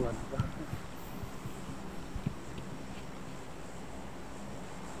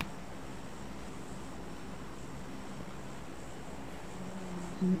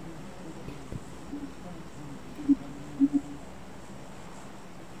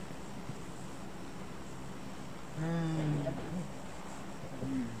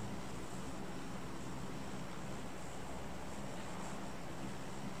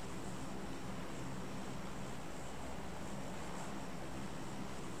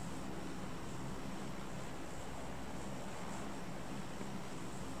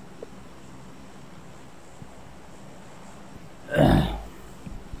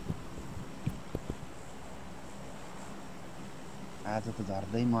आज त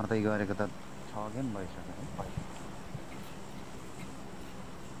झर्दै मर्दै गरेको त 6 गेम भइसक्यो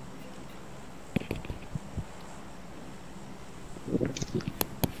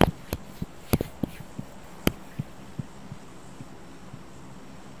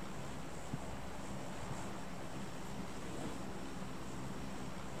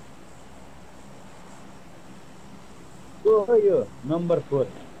है यो नम्बर 4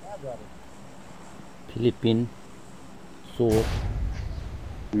 फिलिपिन सोर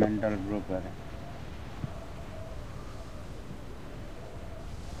मेन्टल ग्रुप गरे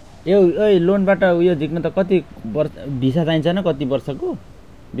ए ओइ लोनबाट उयो झिक्न त कति वर्ष भिसा चाहिन्छ न कति वर्षको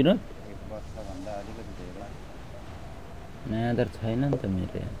विनोद 1 वर्ष भन्दा अलिकति धेरै नयाँ दर छैन नि त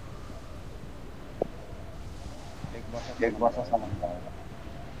मेरो 1 वर्षसम्म भयो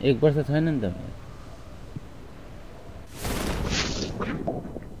 1 वर्ष छैन नि त मेरो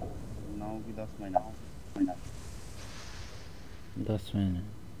 9 कि 10 महिना 10 महिना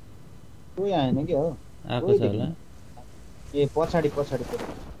कोही आएन के हो आएको छ होला ए पछाडी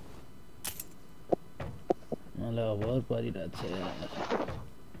मलाई अभर परिरहेछ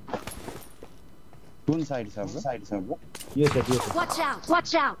कुन साइड छ यो छ Watch out!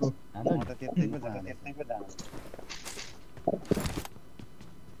 Watch out! म त त्यतैको जाँदै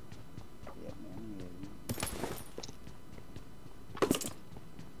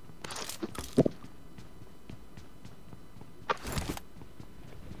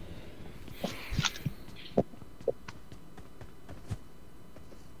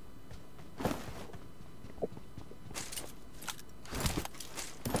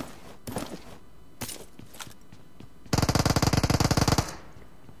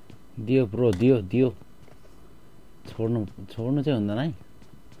दियो ब्रो दियो छोड्नु चाहिँ हुँदैन है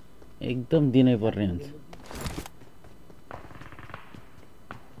एकदम दिनै पर्ने हुन्छ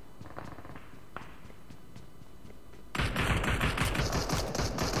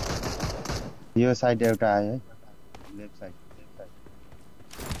यो साइड एउटा आयो है लेफ्ट साइड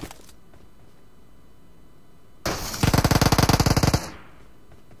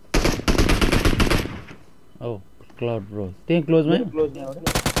ओ क्लाउड ब्रो त्यही क्लोजमै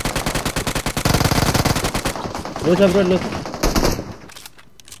लो छ ब्रो लो छ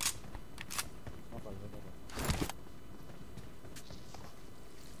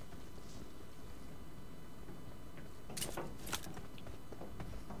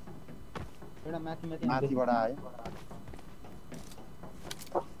एउटा माथिबाट आयो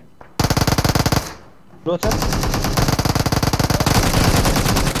लो छ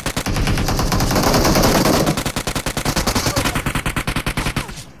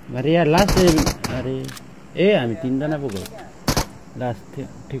अरे यार लास्ट अरे ए हामी 3 जना पो गयो लास्ट थियो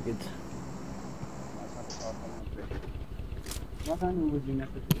ठिकै छ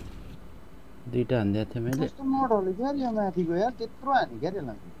दुईटा हान्दिएको थिएँ मैले कस्तो मोडहरु क्या यो माथिको यार त्यत्रो हानि क्या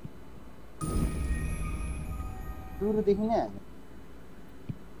त्यसलाई सुरुदेखि नै हाने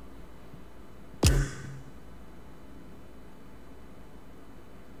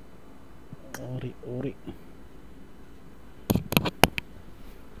ओरे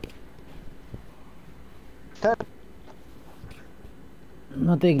सरी म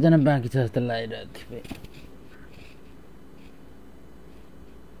त एकजना बाँकी छ जस्तो लागिरहेको थिएँ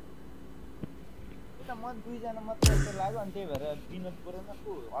म दुईजना मात्रै जस्तो लाग्यो अनि त्यही भएर विनोद परेन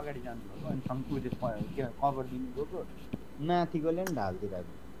को अगाडि जानुभएको अनि शङ्कु त्यो कभर दिनु गएको माथिकोले पनि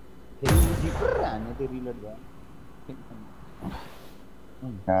ढाल्दिरहेको फेरि जिपो हान्यो त्यो रिलोड भयो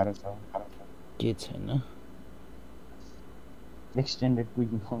गाह्रो छ के छैन एक्सटेन्डेड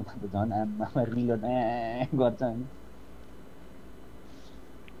क्विक पाउँदा त झन् आमा रिलोड गर्छ अनि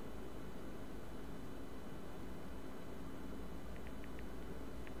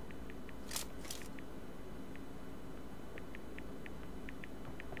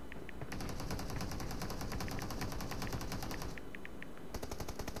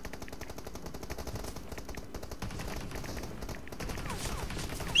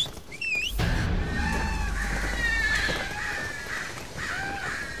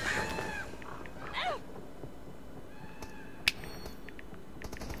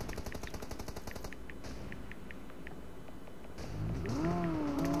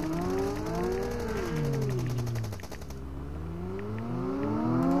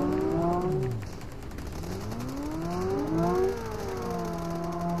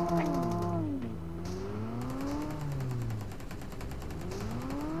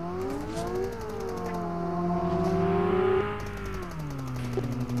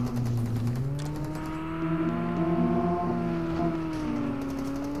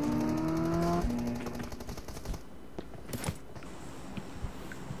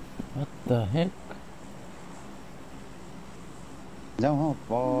the heck? जाउँ हौ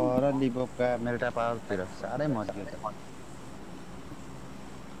पर लिबोका मेल्टा पावरतिर साह्रै मज्जा छ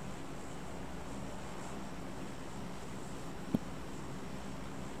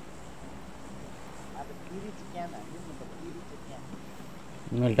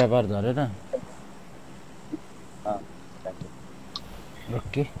मेल्टा पार झरेर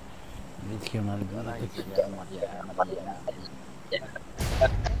ओके देखियो माल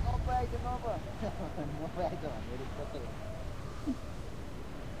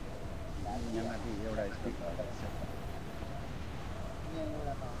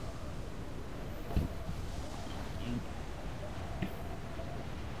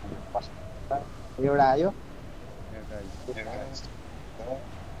एउटा आयो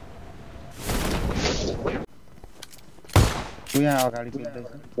यहाँ अगाडि कुद्दैछ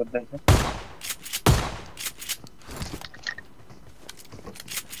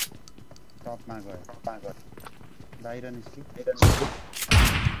टपमा गयो बाहिर निस्क्यो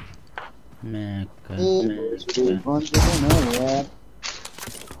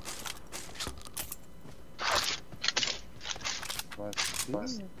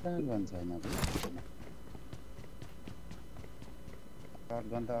गन छैन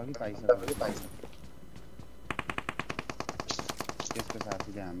गन त अघि पाइसक्यो त्यसको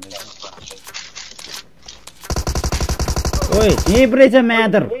साथीले हामीले ओए यही रहेछ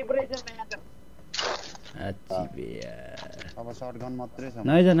म्यादर अच्छी बे यार अब शटगन मात्रै छ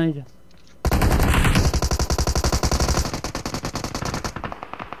नाइज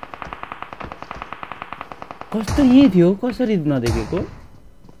कस्तो यही थियो कसरी नदेखेको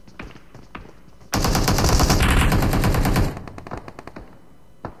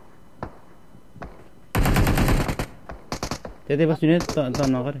त्यतै बस्नु त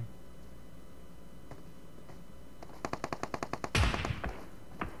नगरे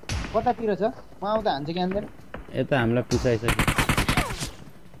कतातिर छ म आउँदा हान्छ कि हान्दैन यता हामीलाई पुछाइसक्यो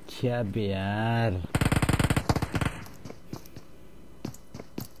छ्या यार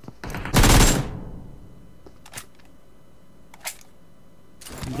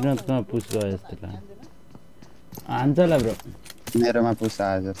विनोद कहाँ पुछ गयो जस्तो लाग्यो हान्छ होला ब्रो मेरोमा पुछ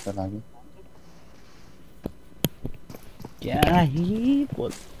आयो जस्तो लाग्यो क्या ही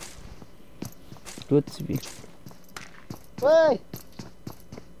बोल कुछ भी ओए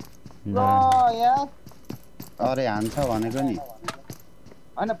ल यार अरे हान्छ भनेको नि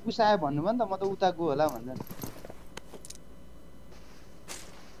हैन पुसायो भन्नु भयो नि त म त उता गयो होला भन्दै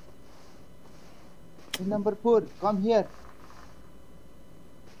नम्बर 4 कम हियर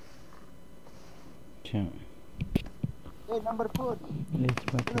अच्छा ए नम्बर 4 लेट्स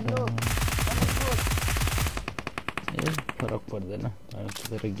बात ए फरक पर्दैन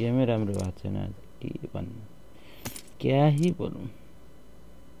तर गेमै राम्रो भएको छैन के भन्नु क्या ही बोलौँ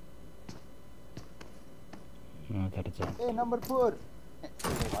ए नम्बर 4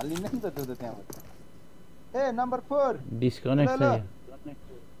 हल्लिन नि त त्यो त त्यहाँबाट ए नम्बर 4 डिस्कनेक्ट छ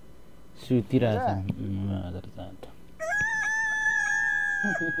सुतिरहेछ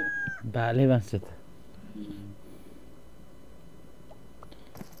भाले बाँच्छ त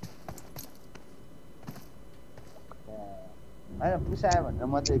होइन पुसायो भनेर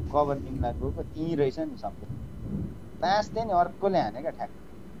म चाहिँ कभर दिनलाई गएको त्यहीँ रहेछ नि सबै नाच्थेँ नि अर्कोले हानेको ठ्याक्क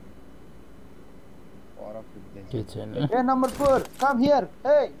के छैन ए नम्बर 4 कम हियर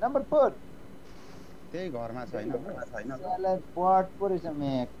हे नम्बर 4 त्यही घरमा छैन साला पट परेछ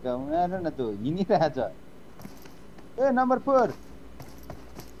मेक उनीहरु न त हिँडिरहेछ ए नम्बर 4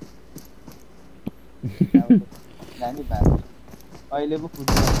 नानी बात अहिले पो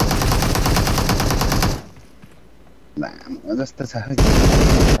फुट्छ लामो जस्तो छ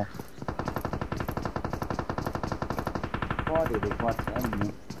पढेर पर्छ नि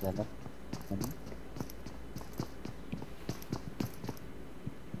ज्यादा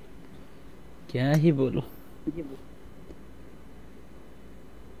क्या ही बोलो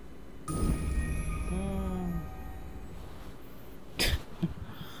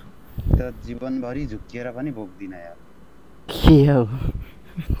त जीवनभरि झुक्किएर पनि बोक्दिन यार के हो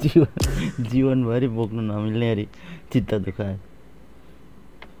जीवनभरि बोक्नु नमिल्ने अरे चित्त दुखायो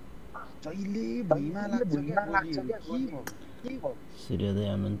जहिले भुइँमा लाग्छ क्या सूर्योदय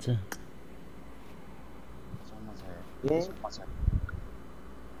हुनुहुन्छ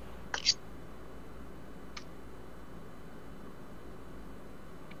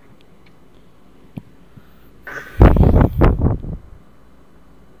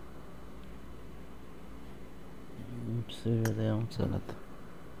सूर्योदय आउँछ होला त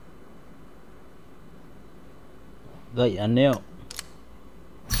दाइ हान्ने हो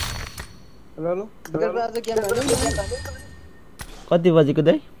हेलो कति बजेको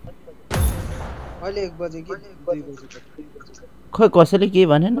दाइ अहिले 1 बजे कि 2 बजे खै कसैले के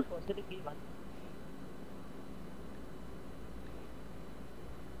भनेन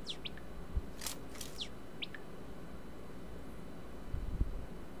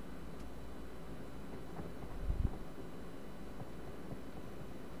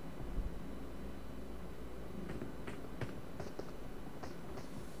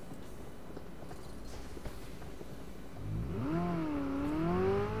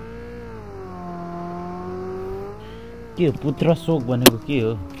के हो पुत्र शोक भनेको के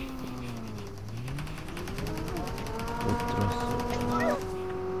हो पुत्र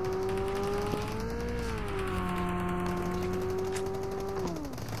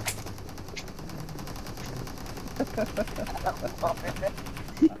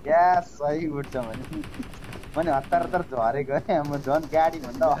क्या सही उठ्छ भने मैले हतार हतार झरेको है म झन् गाडी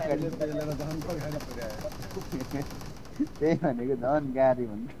भन्दा अगाडि त्यही भनेको झन् गाडी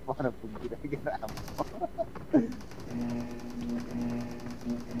भन्दा पर पुगिरहेको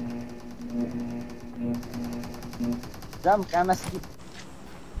जाम कामासी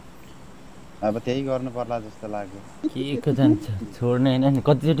अब त्यही गर्नु पर्ला जस्तो लाग्यो के को जान्छ छोड्ने हैन नि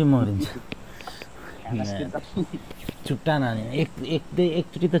कतिचोटि मरिन्छ चुट्टा नानी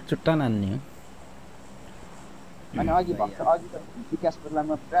एकचोटि त चुट्टा नान्ने हो अनि अघि भन्छ अघि त विकास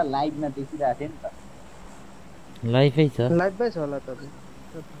प्रोग्राममा पुरा लाइभमा देखिरहेको थिएँ नि त लाइफै छ लाइभमै छ होला तपाईँ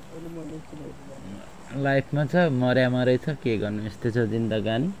अहिले म देखिरहेको लाइफमा छ मरै छ के गर्नु यस्तै छ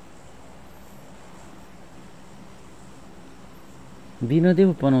जिन्दगानी विनोदे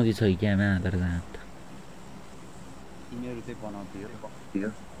पो पनाउँदै छ क्यामा आधार जाँत तिमीहरू चाहिँ बनाउँथ्यो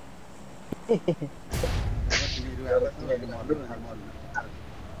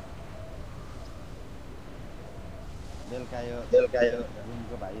बेलुका यो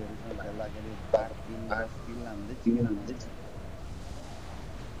रुमको भाइहरूसँग खेल्दाखेरि 8-3-10 किल हान्दै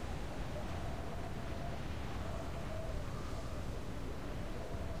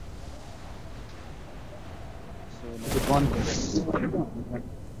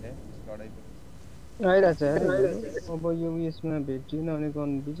आइरहेछ अब यो उयसमा भेटिएन भने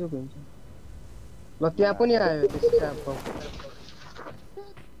गर्नु बिजोक हुन्छ ल त्यहाँ पनि आयो त्यसको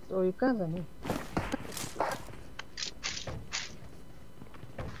यो कहाँ जाने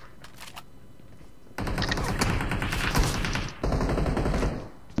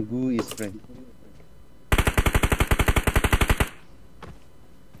गु स्प्रे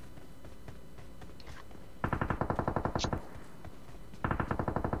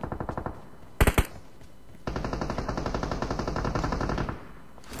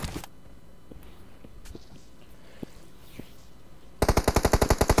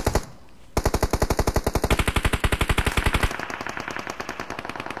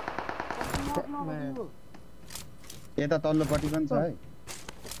यता तल्लोपट्टि पनि छ है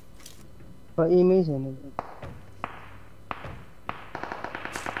एमै छैन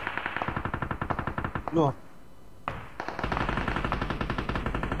ल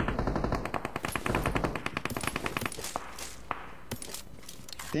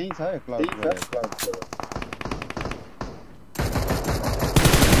त्यही छ है क्लाउड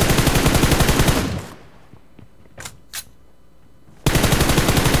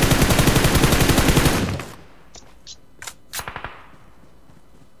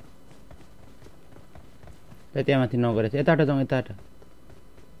त्यहाँ माथि नगरेछ यताबाट जाउँ यताबाट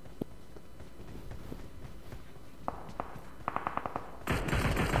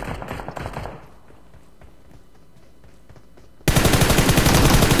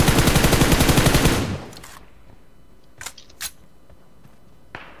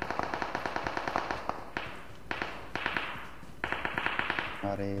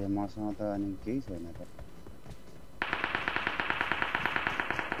अरे मसँग त अनि केही छैन त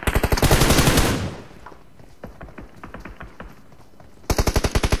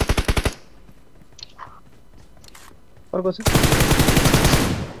अर्को छ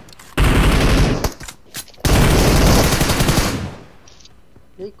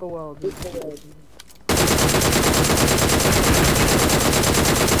यही कौवा हो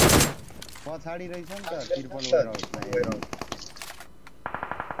पछाडि रहेछ नि त तिर्पल वेयरहाउसमा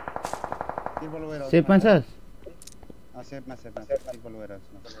तिर्पल वेयरहाउस सेफमा छस् सेफमा तिर्पल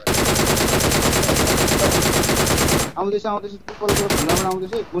वेयरहाउसमा आउँदैछ तिर्पलको खुल्लाबाट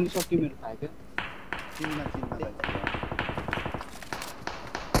आउँदैछ गोली सक्यो मेरो थाहा क्या चिनमा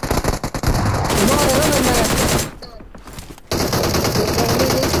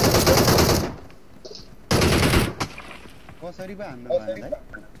कसरी पो हान्नु भएन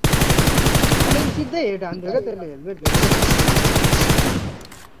सिधै हेड हान्थ्यो क्या त्यसले हेलमेट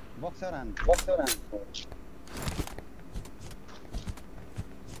बक्सर हान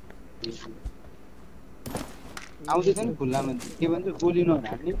आउँदैछ नि खुल्लामा के भन्छ गोली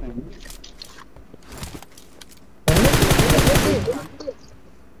नहान्ने पाइने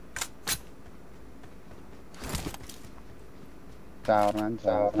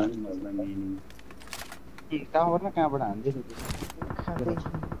टावरमा कहाँबाट हान्दै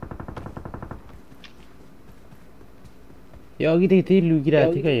यो अघिदेखि त्यही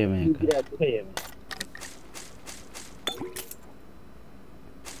लुकिरहेको थियो क्या यो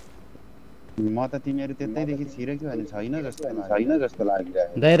म त तिमीहरू त्यतैदेखि छिरेको भने छैन जस्तो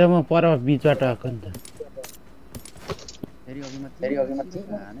लागिरहेको दाइरामा पर बिचबाट आएको नि त फेरि अघि मात्रै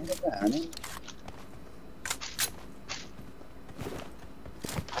हाने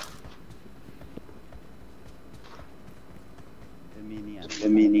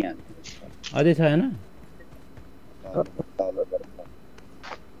मिनी अझै छैन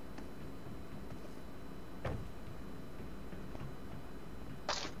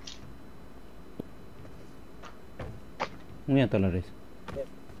यहाँ तल रहेछ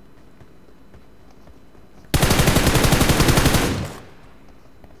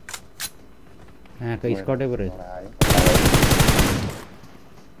यहाँको स्कटै पो रहेछ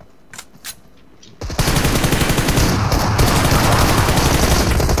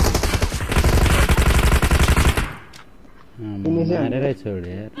मारेरै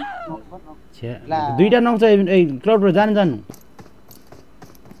छोड्यो यार दुईटा नौछ क्लाउडबाट जानु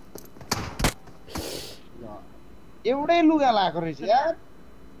एउटै लुगा लाएको रहेछ यार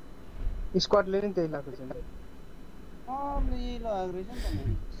स्क्वाडले नि त्यही लगाएको छैन यही लगाएको रहेछ नि त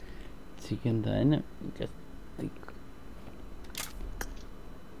चिकन त होइन एउटा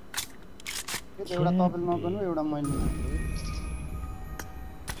तपाईँले नगर्नु एउटा मैले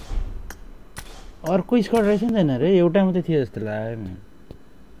अर्को स्क्वाड रहेछ नि त रे एउटा मात्रै थियो जस्तो लाग्यो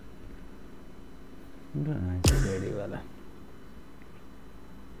गाडीवाला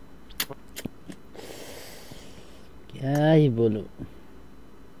क्या ही बोलूं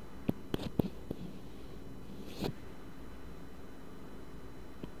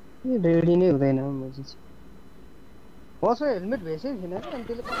ये रेडी नै हुँदैन मजी बस हेलमेट भेसै थिएन नि अनि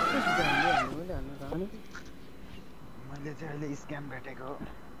त्यसले कस्तो सिधा हान्यो मैले हान्नु थाहा मैले चाहिँ अहिले स्क्याम भेटेको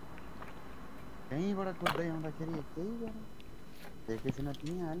यहीँबाट कुद्दै आउँदाखेरि एकैबाट एकैछिन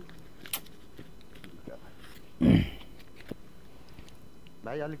तिमी हाल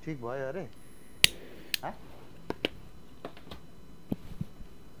भाइ अलिक ठिक भयो अरे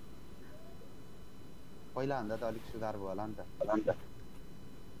पहिला भन्दा त अलिक सुधार भयो होला नि त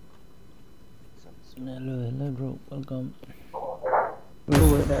Hello bro, welcome.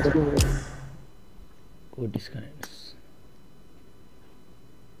 Go disconnect.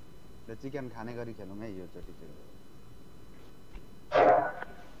 ल चिकन खाने गरी खेलौँ है यो चोटि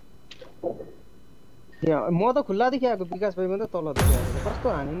चाहिँ म त खुल्लादेखि आएको विकास भाइ मात्रै तल देखि आएको कस्तो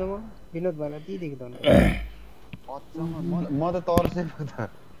हानिन म विनोद भाइलाई त्यहीदेखि त म त तर्सेको त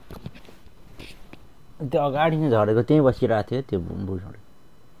त्यो अगाडि नै झरेको त्यहीँ बसिरहेको थियो त्यो बुढो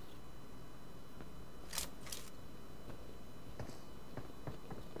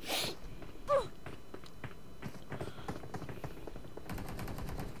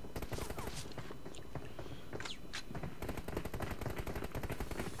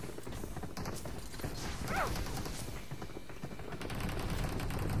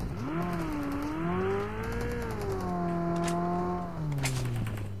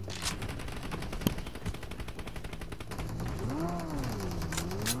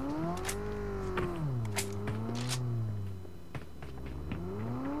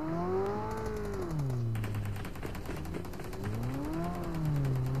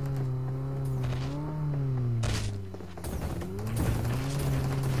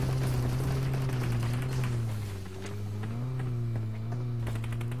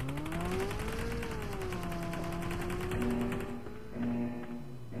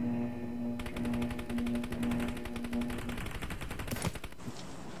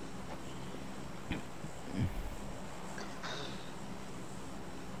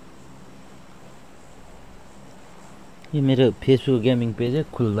यो मेरो फेसबुक गेमिङ पेज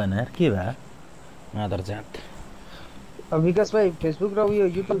खुल्दैन यार के भयो मादर जात अब विकास भाइ फेसबुक र उयो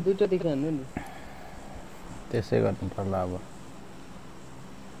युट्युब दुईटा देखि हान्नु नि त्यसै गर्नु पर्ला अब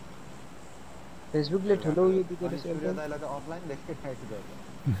फेसबुकले ठुलो उयो दिएको रहेछ सूर्य दाइलाई त अफलाइन देख्दै खाइदियो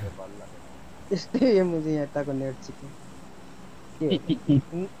यस्तै मुझे यहाँ ताको नेट चिक्यो के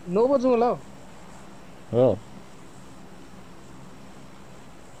 9 बज्नु ल हो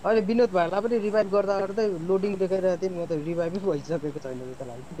अहिले विनोद भाइलाई पनि रिभाइभ गर्दा गर्दै लोडिङ देखाइरहेको थिएँ म त रिभाइभै भइसकेको छैन जस्तो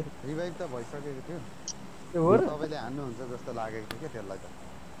लाग्यो रिभाइभ त भइसकेको थियो त्यो हो र तपाईले हान्नुहुन्छ जस्तो लागेको थियो के त्यसलाई त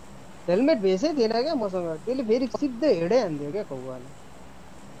हेलमेट भेसै थिएन क्या मसँग त्यसले फेरि सिधै हेडै हान्दियो क्या कौवाले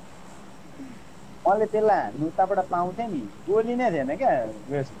मैले त्यसलाई हान्नु उताबाट पाउँथेँ नि गोली नै थिएन क्या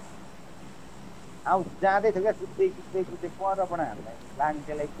वेस्ट आउ जाँदै थियो क्या कुद्दै परबाट हान्दै लाग्ने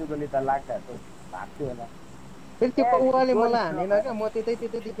त्यसलाई एक गोली त लाग्दा भाग्थ्यो होला फेरि त्यो कौवाले मलाई हानेन क्या म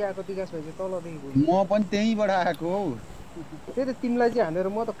त्यतैदेखि आएको विकास भाइ चाहिँ तलदेखि म पनि त्यहीँबाट आएको हौ त्यही त तिमीलाई चाहिँ हानेर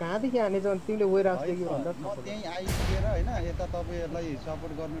म त कहाँदेखि हानेछ भने तिमीले वेयरहाउसदेखि भन्दा म त्यहीँ आइपुगेर होइन यता तपाईँहरूलाई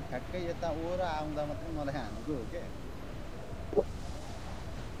सपोर्ट गर्नु ठ्याक्कै यता ओर आउँदा मात्रै मलाई हानेको हो क्या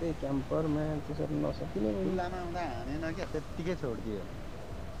त्यही क्याम्परमा त्यसरी नसकिने खुल्लामा आउँदा हानेन क्या त्यत्तिकै छोडिदियो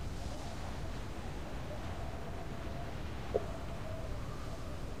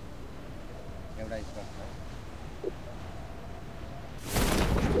एउटा स्पट छ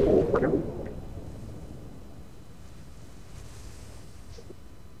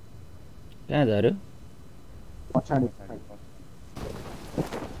कहाँ झऱ्यो पछाडि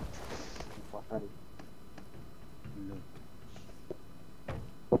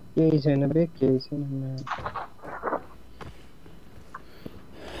केही छैन बे केही छैन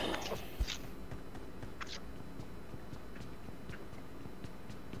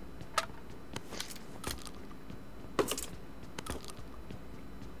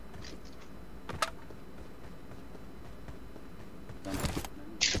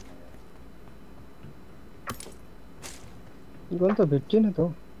गन त भेटिएन त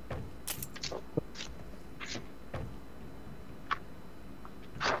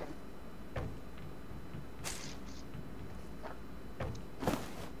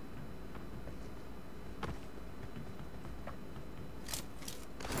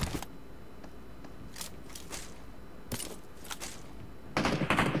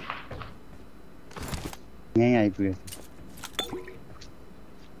यहीँ आइपुगेछ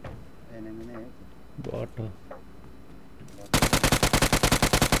बट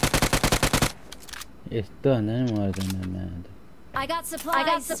यस्तो भन्दा नि मर्दैन I got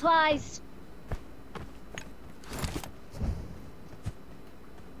supplies.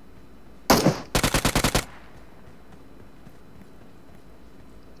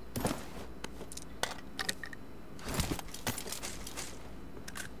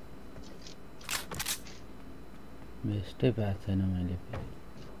 बेस्टै भएको छैन मैले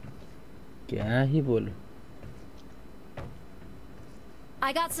क्या ही बोलूं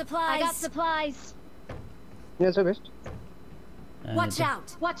I got supplies. यहाँ छ बेस्ट Watch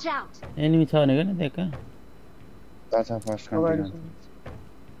out. एनिमी छ भनेको नि त्यहाँ अच्छा फर्स्ट अगाडि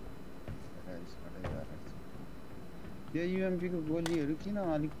यो युएमपी को गोलीहरू किन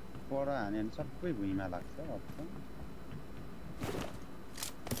अलिक पर हाने भने सबै भुइँमा लाग्छ अप्सन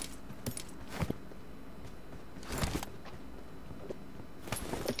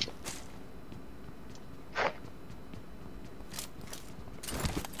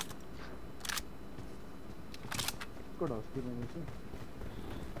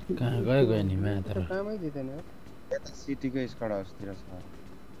कहाँ गयो नि मात्र कामै दिँदैन यता सिटीको स्क्वाड हाउसतिर छ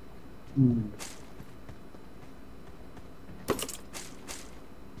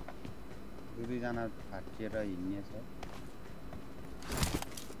दुईजना फाटिएर हिँड्ने छ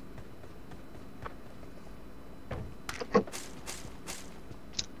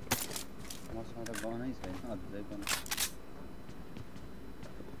मसँग त गनै छैन अझै पनि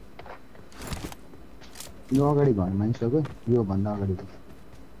यो अगाडि घर मानिसको यो भन्दा अगाडि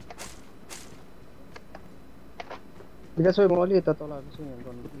विकास भाइ म अलि यता तल आएको छु यहाँ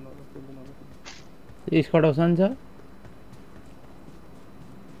गर्नु स्क्वाड हाउस छ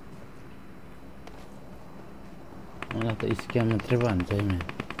मलाई त स्क्याम मात्रै भन्छ है म्या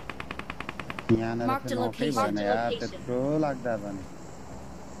यहाँनिर चाहिँ नकै भएन यार त्यत्रो लाग्दा पनि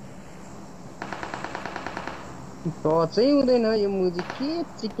त चाहिँ हुँदैन यो मुजी के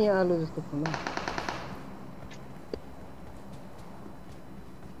चिके आलु जस्तो खानु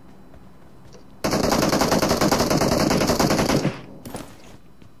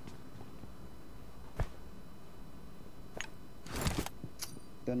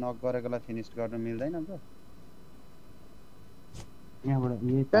त्यो नक गरेकोलाई फिनिश गर्न मिल्दैन त यहाँबाट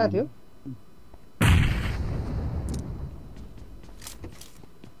कहाँ थियो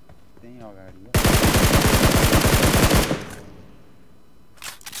अगाडि हो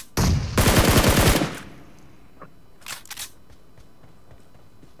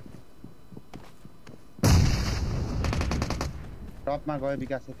टपमा गयो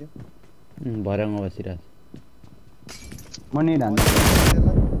विकास थियो भरङ बसिरा मनी धान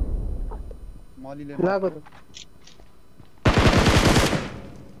मलीले लागो त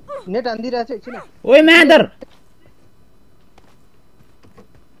नेट हान्दिरहेछ एकछिन ओइ मादर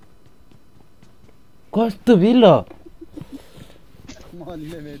कस्तो बिल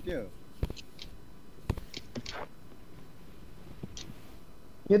मलीले भेट्यो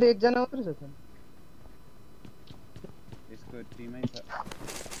यो त एकजना मात्र छ त यसको टिमै छ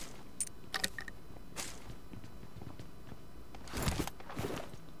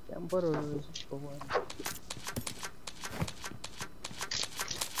क्याम्परहरु रहेछ भगवान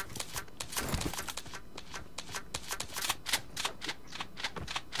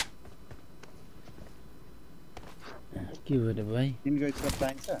के भयो रे भाइ तिनको स्कोर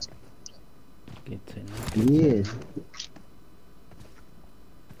चाहिन्छ के छैन यस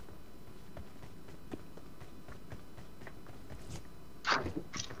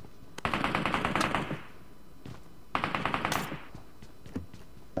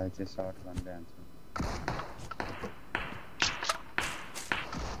चाहिँ सर्ट भन्दै आन्छु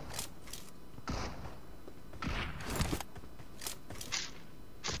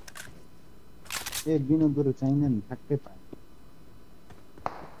ए विनोद बरु चाहिँदैन नि ठ्याक्कै पाए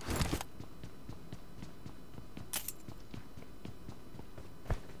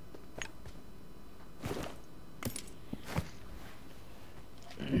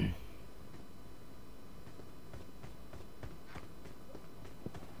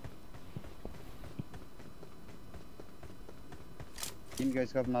तिनको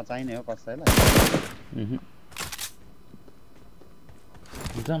स्कोप नचाहिने हो कसैलाई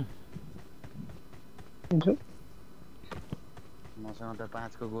जाम हुन्छ मसँग त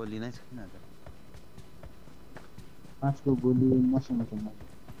 5 को गोली नै छैन त 5 को गोली मसँग छैन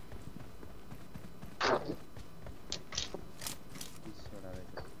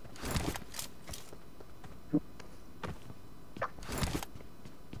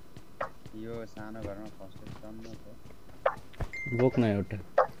यो सानो घरमा फर्स्ट सम्म छ बोक्न एउटा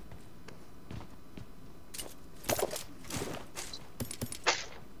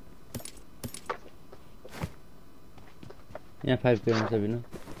यहाँ 5 के हुन्छ बिनु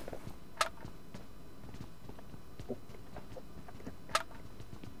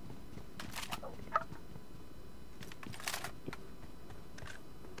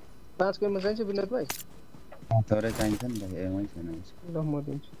 5 को चाहिन्छ विनोद भाइ थोरै चाहिन्छ नि त एमै छैन ल म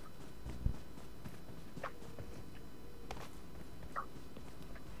दिन्छु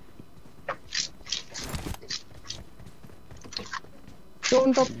टोन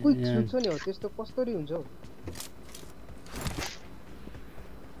त क्विक छुट्छ नि हो त्यस्तो कसरी हुन्छ हौ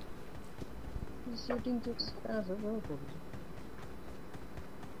सेटिङ चाहिँ कहाँ छ हौ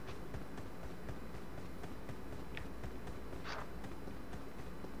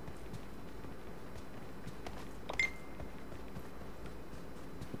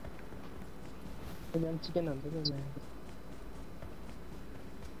चिकन हाल्छ क्या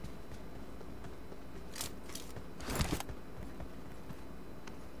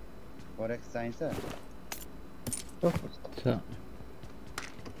फोरेक्स चाहिन्छ छ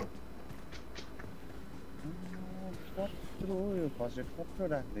कत्रो यो फर्स्ट एड कत्रो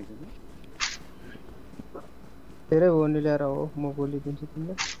राख्दैछु नि धेरै हो नि ल्याएर हो म गोली दिन्छु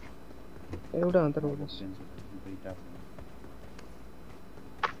तिमीलाई एउटा अन्तर हुँदैछ दुईटा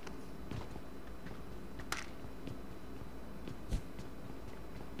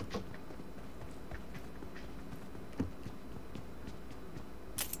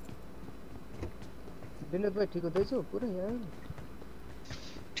विनोद भाइ ठिक हुँदैछ पुरै यहाँ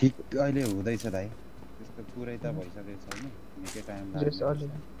ठिक अहिले हुँदैछ दाइ त्यस्तो पुरै त भइसकेको छैन निकै टाइम लाग्छ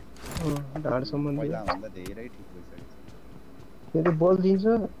ढाडसम्म पहिला भन्दा धेरै ठिक भइसकेको छ फेरि बल दिन्छ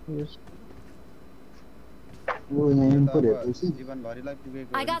ओ यहाँ इम्पोर्ट हेर्दैछु जीवनभरिलाई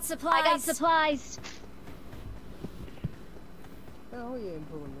पुगेको I got supplies. कहाँ हो यो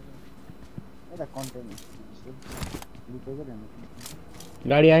इन्फो भन्ने एउटा कन्टेन्ट लुटेको रहेन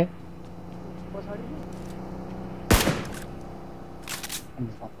गाडी आयो पछाडि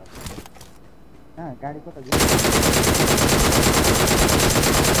गाडी कता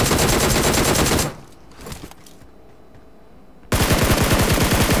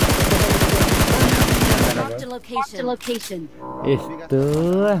Marked a location. यस्तो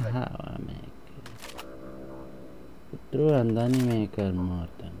हावामा यत्रो हान्दा नि मेकर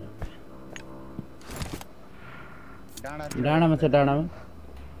मर्दैन डाँडामा छ डाँडामा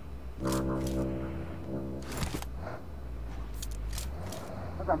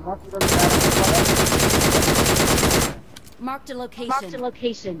Marked a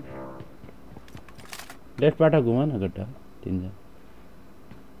location. लेफ्ट बाट घुमा न गट्टा तीनजना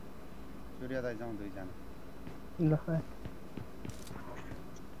सूर्य दाइ जाउँ दुईजना ल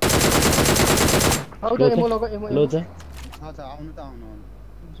आउट एमो लगा एमो लो त आउनु त आउनु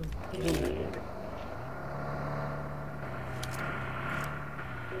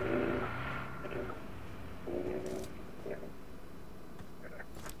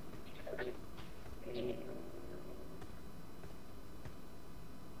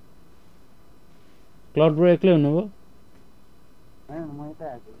क्लाउड ब्रो एक्लै हुनुभयो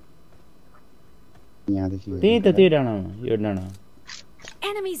यहाँदेखि त्यही त त्यही डाँडामा यो डाँडा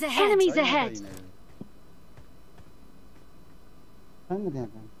Enemies ahead.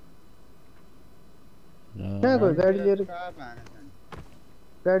 कहाँ गयो गाडी लिएर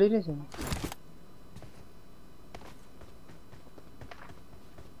गाडी नै छैन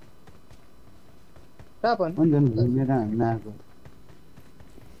कहाँ पनि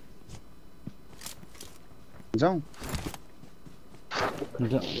जाउँ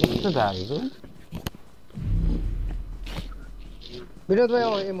कस्तो धाएको विनोद भाइ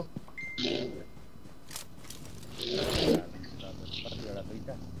आऊ एमो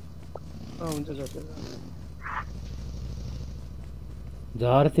हुन्छ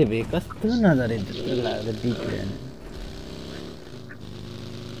झर्थे भए कस्तो नझरे जस्तो लाग्यो दिक्दैन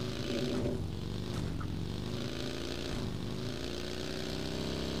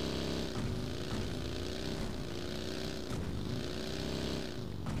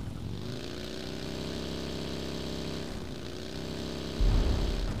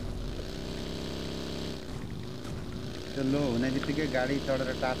लो हुने बित्तिकै गाडी चढेर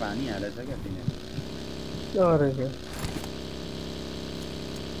टाप हानिहालेछ क्या तिनीहरू अरे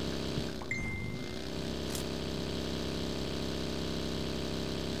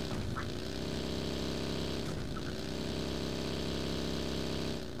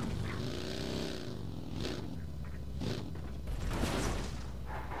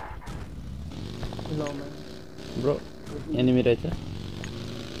ब्रो एनिमी रहेछ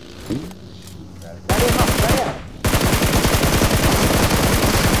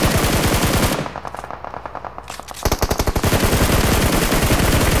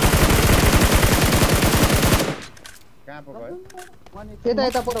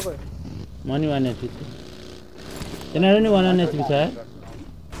यता पर गयो मनी वान एचपी तिनीहरू नि वान एचपी छ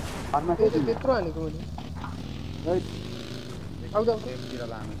त्यत्रो हानेको मैले आउँदा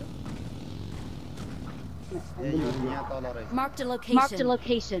Marked a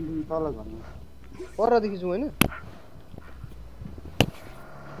location. परदेखि जाउँ होइन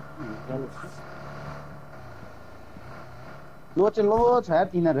लो चाहिँ लो छ यार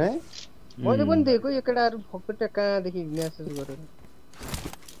तिनीहरू है मैले पनि दिएको यो केटाहरू फकटे कहाँदेखि मेसेज गरेर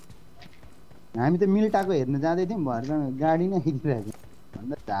हामी त मिल्टाको हेर्न जाँदै थियौँ भएर गाडी नै आइदिरहेको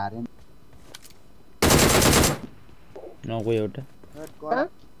भन्दा झारेन नगयो एउटा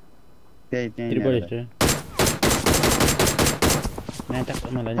त्यही ट्रिपल स्टार नाटक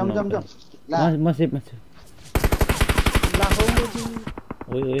मलाई म सेफमा छु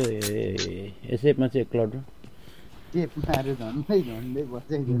ओइ ओइ सेफमा चाहिँ क्लाउड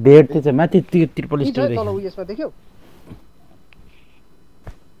डेट चाहिँ माथि ट्रिपल स्टार तल उयसमा देख्यौ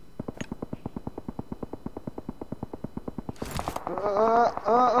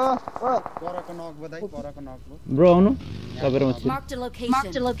ब्रो आउनु तपाईहरुमा छु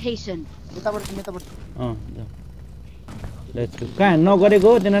Marked a location. Let's go कहाँ नगरेको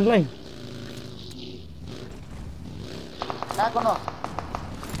हो तिनीहरुलाई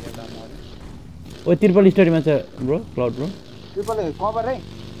ओ ट्रिपल स्टोरीमा छ bro cloud bro triple cover है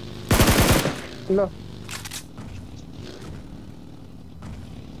ल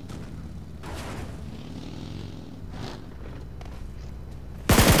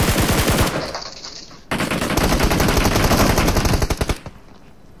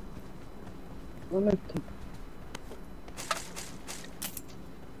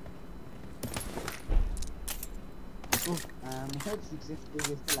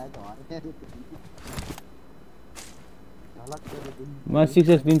म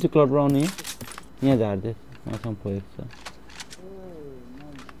 6x दिन्छु क्लाउड ब्रो आउने यहाँ झार्दै मसँग फोएक छ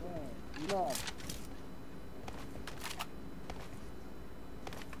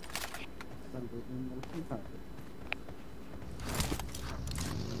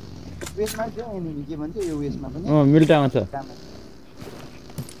वेस्टमा छ एनिमी के भन्छ यो वेस्टमा पनि मिल्टामा छ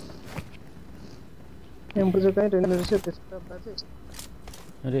टेम्पो चाहिँ कहीँ रहेन रहेछ त्यस्तो बाजे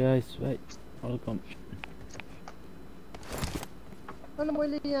अरे आइस भाइ वेलकम अनि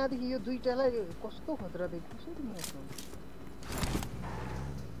मैले यहाँदेखि यो दुईटालाई कस्तो खतरा देख्छु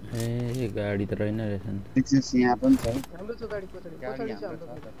ए गाडी त रहेन रहेछ नि 6 यहाँ पनि छ हाम्रो छ गाडी पछाडि गाडी पछाडि छ हाम्रो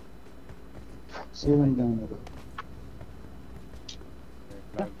हाम्रो छ त 7 गाउँहरु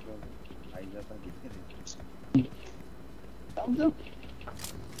आइजा त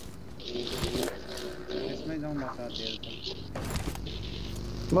त्यसमै जाउँ न त तेल छ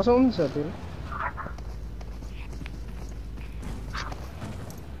मसँग पनि छ त्यो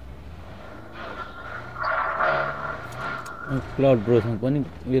क्लाउड ब्रोसँग पनि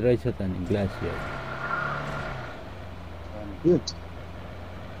उयो रहेछ त नि ग्लासियर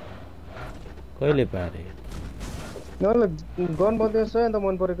कहिले पारे ल गन बन्दैछ नि त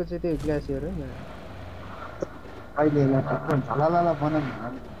मन परेको चाहिँ त्यो ग्लासियर हो नि अहिले झलालाला बनाम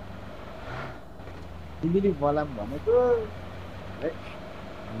तिमीले बलाम भनेको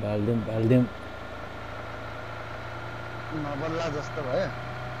बाल्दिउँ नबल्ला जस्तो भयो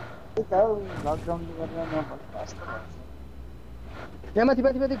लकडाउनले गर्दा नबल्ला जस्तो भयो यहाँ माथि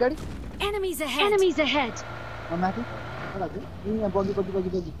गाडी Enemies ahead! Enemies ahead! माथि यहाँ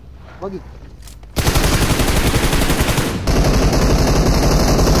बगी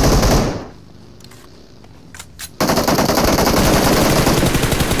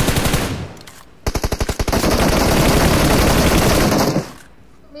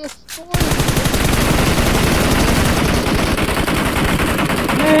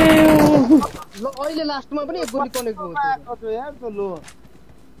ल अहिले लास्टमा पनि एक गोली कनेक्ट भयो यार त लो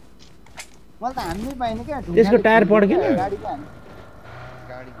मलाई त हान्नै पाइने क्या त्यसको टायर पड्केन गाडी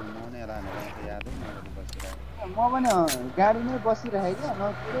घुमाउने लाने त यादै मलाई बसिरहेको म पनि गाडी नै बसिरहेँ क्या न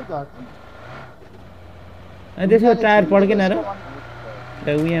पुरै झर्छु त्यसको टायर पड्केन र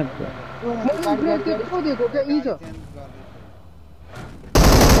उहाँ ब्रेक त्यो को दिएको क्या इ छ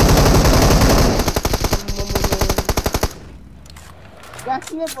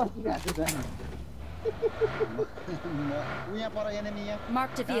गाडीमै बसिरहेको छ उहाँ पर एनिमी यहाँ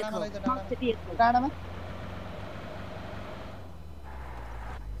Marked a vehicle. Marked a vehicle. टाढामा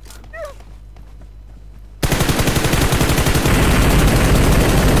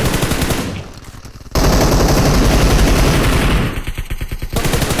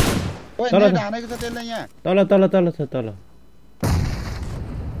ओइ तल नेट हानेको छ त्यसले यहाँ तल छ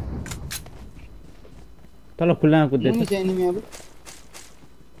तल खुल्लामा कुद्दैछ एनिमी अब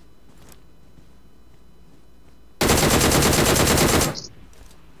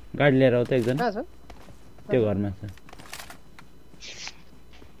गाडी लिएर आऊ त एकजना कहाँ छ त्यो घरमा छ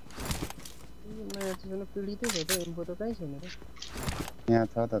नयाँ चाहिँ पीडितै छ त इन्फो त कहीँ छैन र यहाँ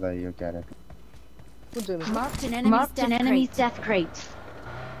छ त यो क्यारेट कुन चाहिँ Marked an enemy's death crate.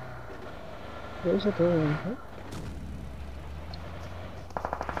 रहेछ त इन्फो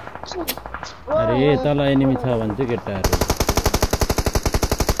अरे तल एनिमी छ भन्छ केटाहरु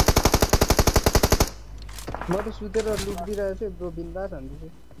म त सुतेर लुट दिइरहेको थिएँ ब्रो बिन्दास हान्दैछु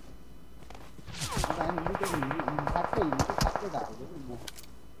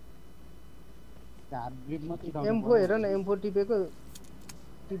M4 हेर न M4 टिपेको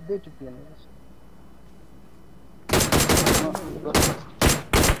टिप्दै टिपिएन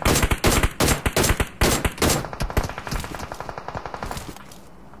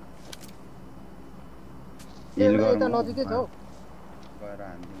यता नजिकै छ हौ गएर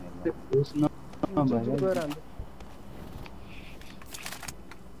हान्दिउँ गएर हान्दै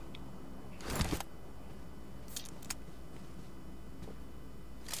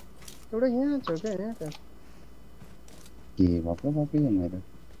एउटा यहाँ छ क्या यहाँ त के भएको मेरो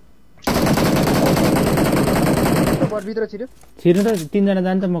घरभित्र छिर्यो छिर्नु त तीनजना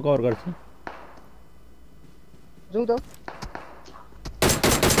जान्छ म कभर गर्छु जाउँ त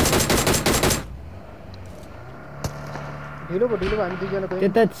ढिलो भयो हामी दुईजना गयौँ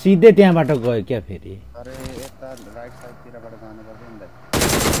त्यता सिधै त्यहाँबाट गयो क्या फेरि अरे यता राइट साइडतिरबाट जानु पर्छ नि त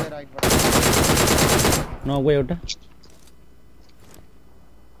राइटबाट नगयो एउटा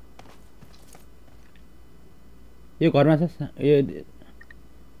यो घरमा छ यो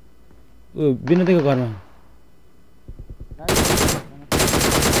विनोदको घरमा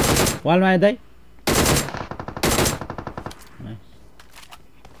वालमा आयो दाइ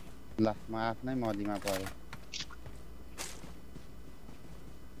ल म आफ्नै मदीमा परेँ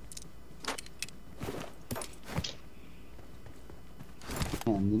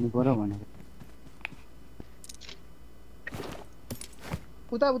हान्दिनु पर्यो भनेर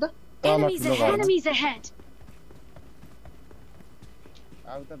उता Enemies ahead.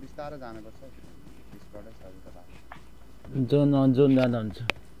 अब त बिस्तारै जानुपर्छ बिचबाटै सजिलो लाग्छ जोन जाँदा हुन्छ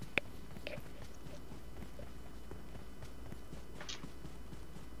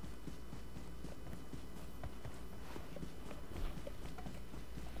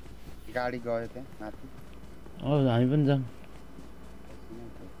गाडी गयो त्यहाँ माथि हामी पनि जाउँ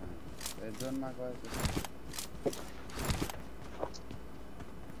जोनमा गयो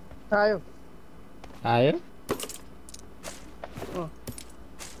आयो आयो अँ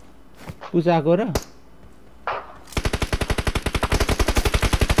पुसाको र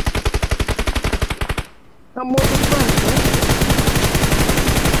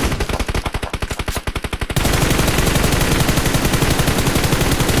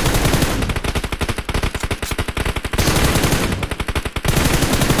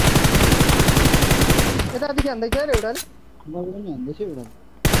यतादेखि हान्दैछ अरे एउटाले मलाई पनि हान्दैछ एउटा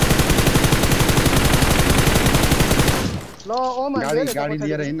ल ओम गाडी गाडी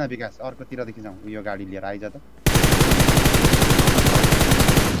लिएर हिँड्न विकास अर्कोतिरदेखि जाउँ यो गाडी लिएर आइज त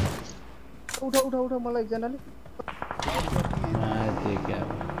उठ उठ उठ मलाई एकजनाले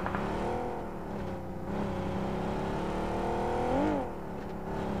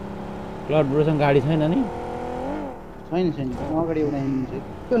क्लाउड ब्रोसँग गाडी छैन नि छैन छैन अगाडि एउटा एनिमी छ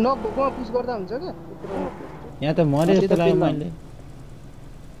त्यो नक भोकमा पुश गर्दा हुन्छ क्या यहाँ त मरे जस्तो लाग्यो मैले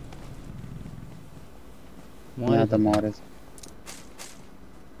यहाँ त मरेछ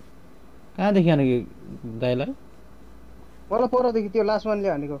कहाँदेखि आने दाइलाई मलाई परदेखि त्यो लास्ट वानले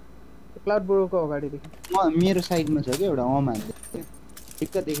हानेको क्लाउड ब्रोको अगाडिदेखि मेरो साइडमा छ क्या एउटा अम हान्दै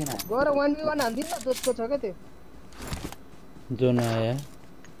ठिक्क देखेन गएर 1v1 हान्दिन न जोसको छ क्या त्यो जोन आया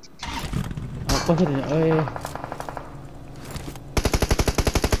कसरी ओए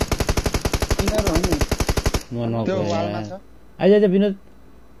त्यो वालमा छ आइज आइज विनोद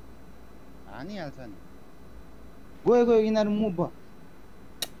हानिहाल्छ नि गयो गयो यिनीहरू मुभ भयो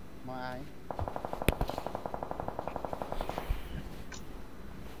म आएँ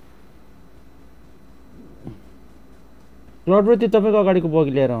क्लाउड ब्रो त्यो तपाईँको अगाडिको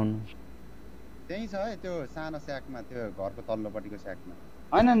बगी लिएर आउनु त्यही छ है त्यो सानो स्याकमा त्यो घरको तल्लोपट्टिको स्याकमा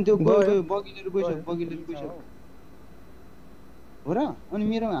होइन नि त्यो गयो बगिलेर गइसक्यो हो र अनि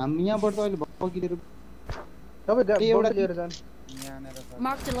मेरो यहाँबाट त अहिले बगिलेर तपाईँ एउटा लिएर जानु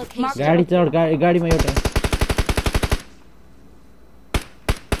गाडी चढ गाडीमा एउटा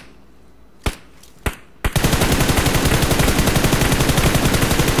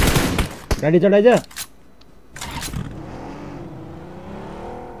गाडी चढाइज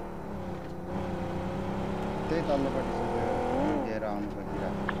त्यही तल्लोपट्टि छ त्यो लिएर आउनु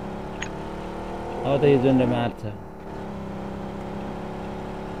खोजिरहेको अब त यो जोनले मार्छ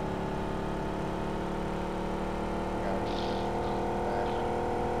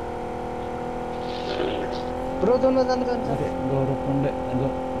ब्रो जोनमा जानु जान्छ गौरव पण्डे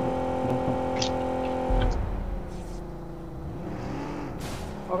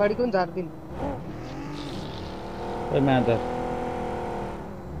अगाडिको पनि झार्दिन ओइ मादर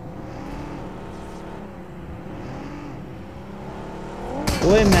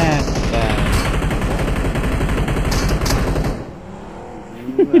ओइ मादर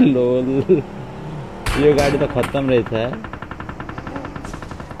लोल यो गाडी त खत्तम रहेछ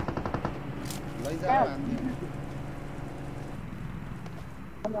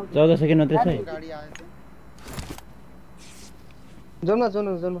 14 सेकेन्ड मात्रै छ गाडी आएछ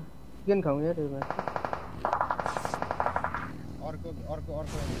जोनमा गेन खाऊ यार अर्को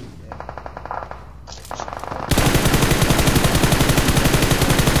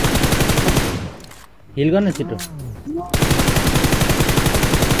हिल गर्न छिटो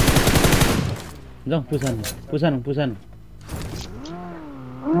जाऊ पुसानु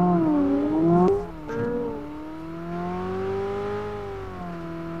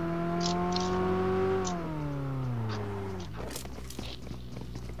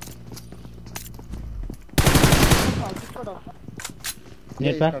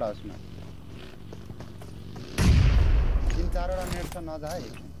नेट पा 3-4 नेट छ नजाए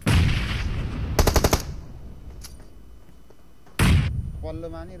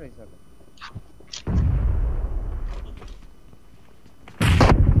पल्लोमा नि रहेछ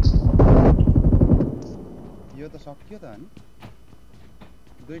यो त सक्यो त अनि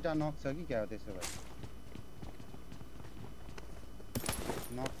दुईटा नक छ कि क्या हो त्यसो भए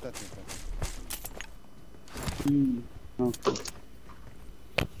नक त थियो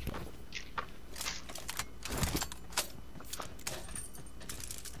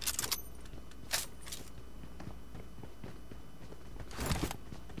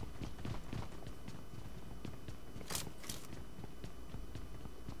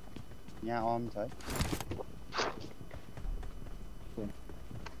यहाँ अन छ है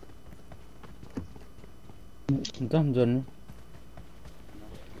जाम जोड्नु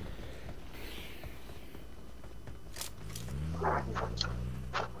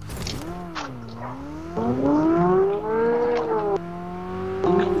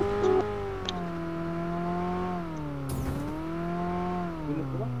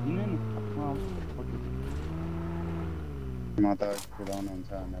म त कुदाउनुहुन्छ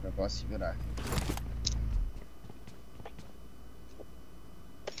भनेर बसेको राखेँ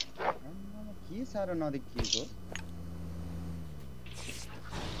के साह्रो नदेखिएको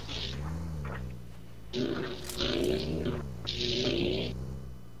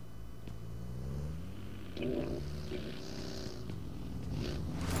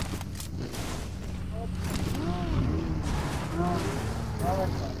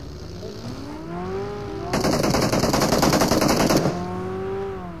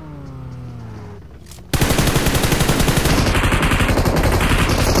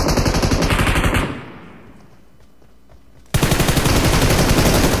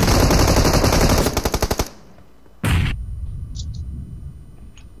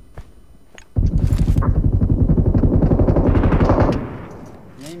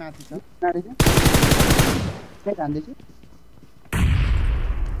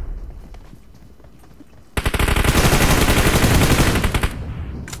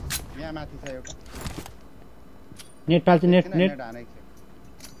यहाँ माथि छ एउटा नेट पाल्छ नेट नेट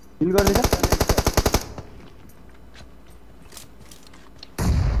हिल गर्दैछ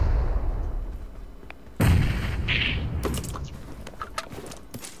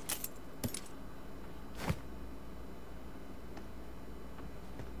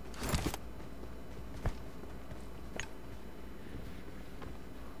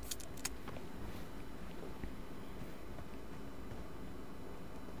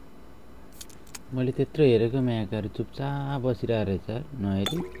मैले त्यत्रो हेरेको म्याकहरु चुपचाप बसिरहेको रहेछ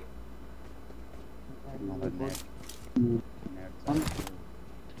नहेरी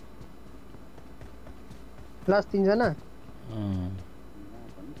लास्ट 3 जना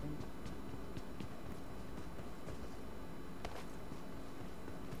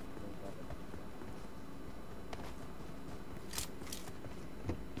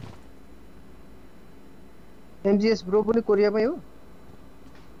MGS ब्रो पनि कोरियामै हो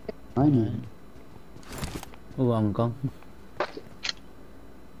हैन ऊ हङकङ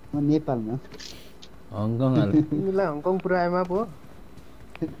म नेपालमा हङकङ हाल तिमीलाई हङकङ पुराएमा पो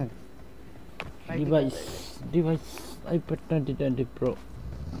डिभाइस iPad 2020 Pro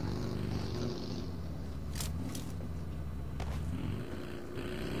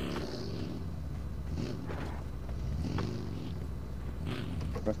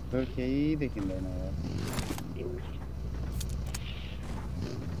कस्तो केही देखिँदैन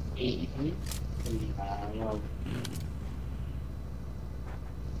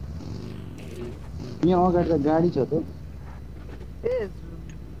यहाँ अगाडि त गाडी छ त ए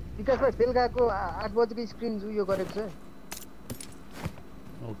विकास भाइ बेलुकाको 8 बजेको स्क्रिन उयो गरेको छ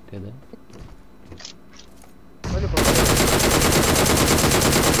ओके दा मैले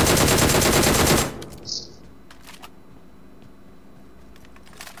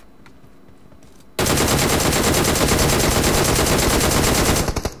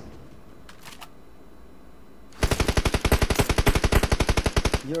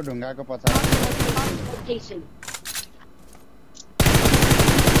यो ढुङ्गाको पछाडि Location.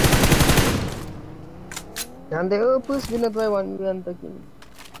 जान्दै हो पुस विनोद भाइ 1v1 त किन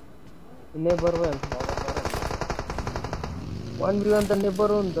नेबर भयो 1v1 त नेबर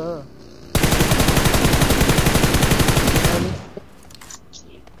हो नि त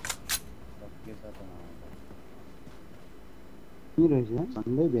के रहेछ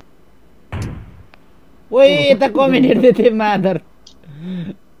भन्दै बे ओए यता कमेन्ट हेर्दै थिए मादर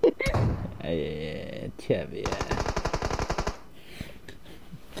ए छ्या बे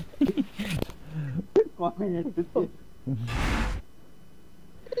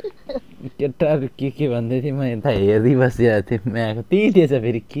केटाहरु के भन्दै थिए म यता हेर्दै बसिरहेको थिएँ म्याको त्यही थिएछ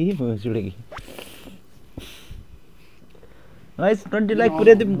फेरि के मुसुडे कि guys 20 like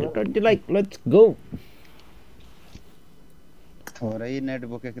पुर्याइदिउँ 20 like let's go थोरै नेट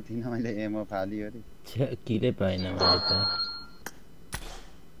बोकेको थिइनँ मैले एमो फालियो रे छ्या किले पाइन मैले त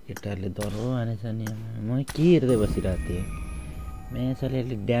केटाहरुले दरो हानेछ नि म के हेर्दै बसिरहेको थिएँ म्याचले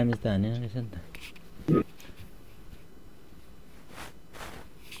अलिक ड्यामेज त हानेन रहेछ नि त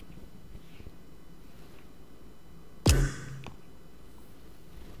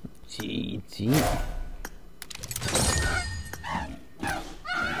जी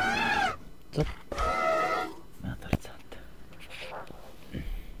चप माथर छत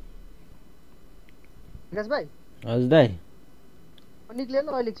विकास भाइ हजुर दाइ निक्ले ल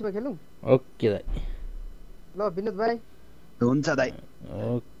अहिले एकछिनमा खेलौँ ओके दाइ ल विनोद भाइ हुन्छ दाइ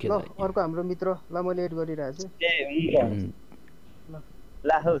ओके ल दाइ अर्को हाम्रो मित्र ल मैले एड गरिरहेको छु ए हुन्छ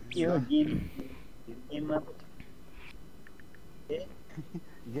ला हो के हो गेममा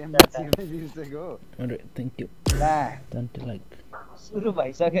गेममा छिर्दै बिर्सेको अरे थ्यांक यू ला 20 लाइक सुरु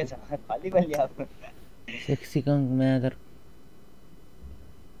भइसकेछ खाली खाली आफ्नो सेक्सी कङ म्यादर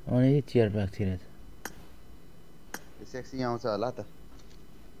अनि चियर पाक छिरेछ सेक्सी आउँछ होला त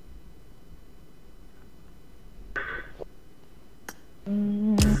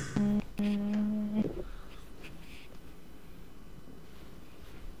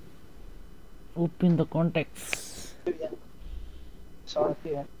ओपन द कन्ट्याक्ट्स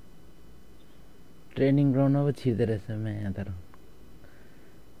ट्रेनिङ ग्राउन्डमा पो छिर्दो रहेछ म्यादर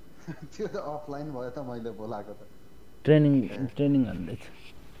त्यो त अफलाइन भयो त मैले बोलाएको त ट्रेनिङ हान्दैछ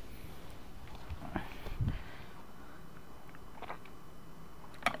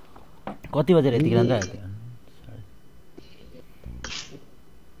कति बजेर यति जान्छ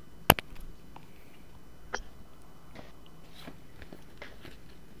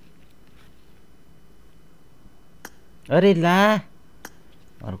अरे ला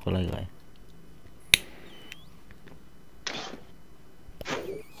अर्कोलाई गयो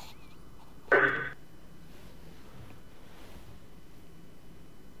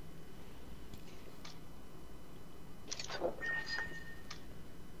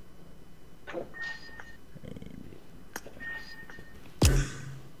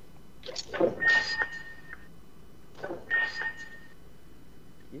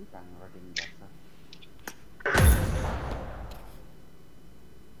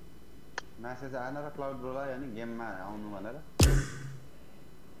मेसेज आएन र क्लाउड ब्रोलाई अनि गेममा आउनु भनेर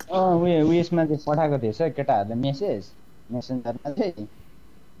उयसमा चाहिँ पठाएको थिएछ केटाहरूले मेसेन्जरमा चाहिँ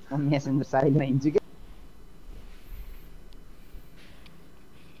म मेसेन्जर साइडमा हिँड्छु कि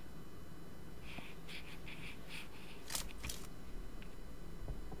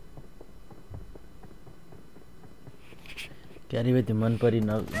क्यारी भाइ त्यो मन परि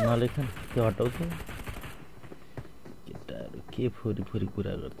नलेख त्यो हटाउँछ केटाहरू के फोरी फोरी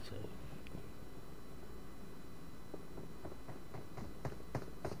कुरा गर्छ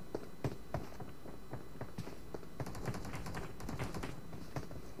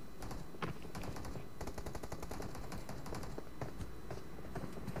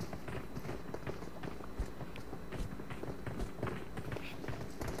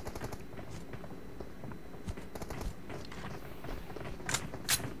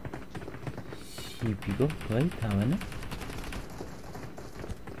सिपीको है थाहा भएन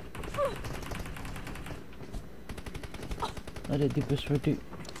अरे दिपेश बेटी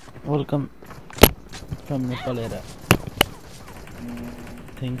welcome from Nepal era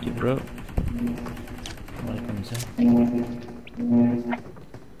thank you bro welcome छ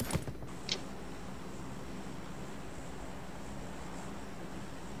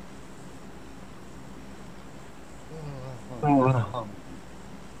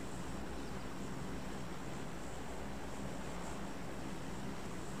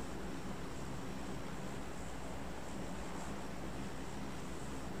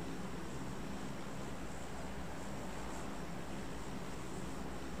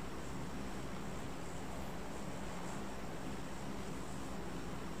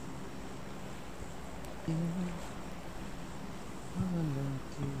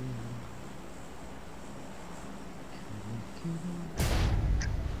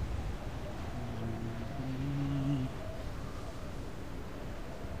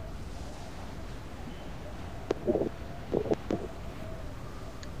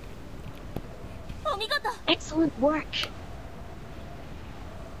Excellent work.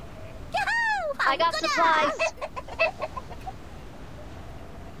 I got supplies.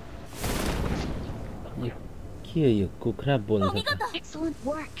 के यो कुखुरा बोल्छ Excellent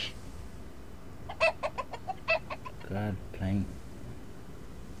work. कार फ्लाइङ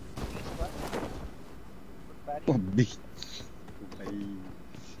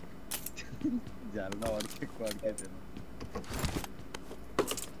झाल्न अड्केको थिएन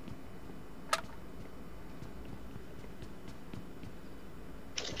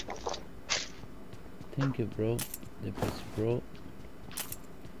Thank you, bro. The best, bro.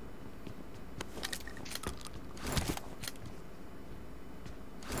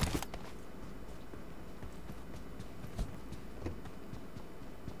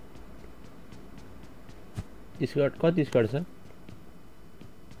 Skirt कति स्कर्ट छ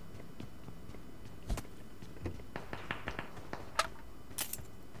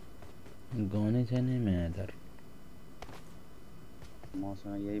गनै छैन म्यादर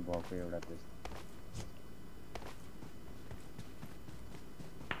मसँग यही भएको एउटा त्यस्तो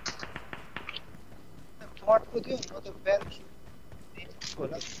What would you know the bell?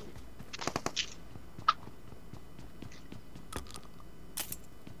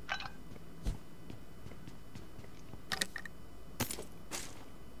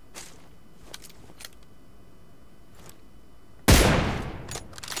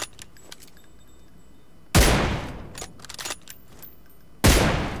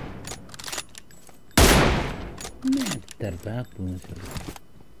 They're back,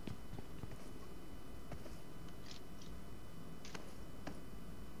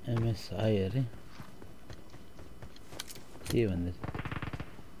 MSI अरे के भन्दैछ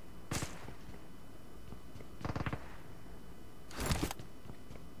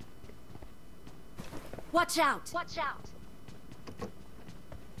Watch out! Watch out!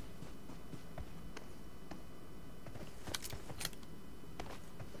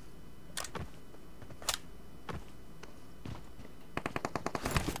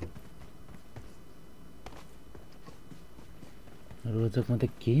 रोजकमा त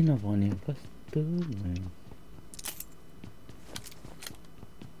केही नपाउने कस्तो भयो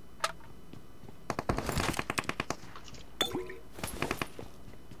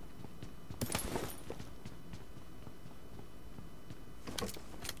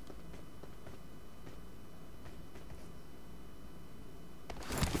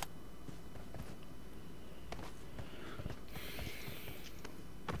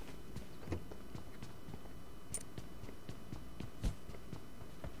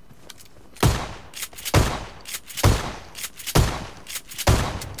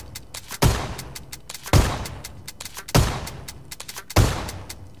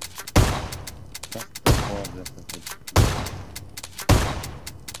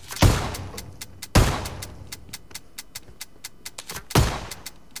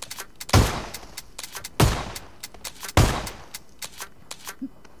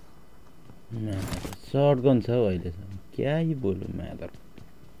शॉटगन छ अहिलेसम्म क्या ही बोलूं मैं त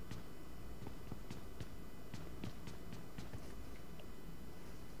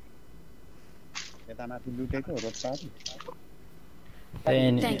यता माथि लुटेको रोप्पा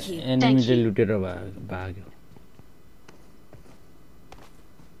एनिमीले लुटेर भाग्यो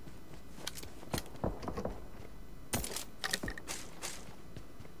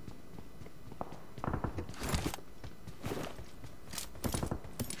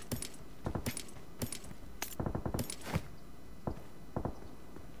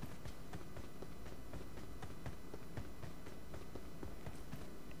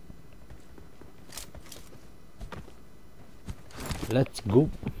Let's go.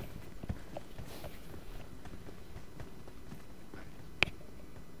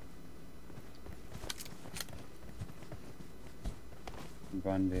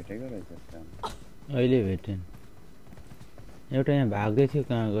 गन भेटेको रहेछ अहिले भेटेन एउटा यहाँ भाग्दै थियो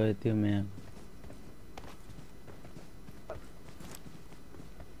कहाँ गयो त्यो म्याम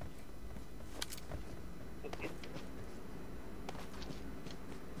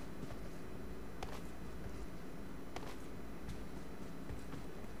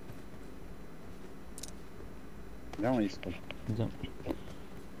जाउँ स्कुल जाउँ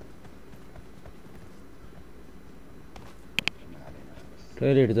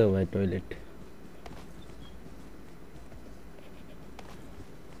टोइलेट जाऊ भाइ टोइलेट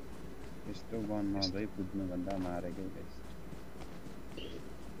यस्तो गन नभई कुद्नुभन्दा मारेकै रहेछ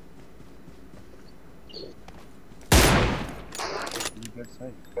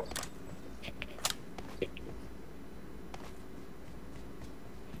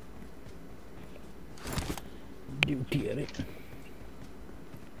ड्यूटी अरे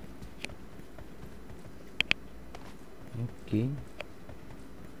ओके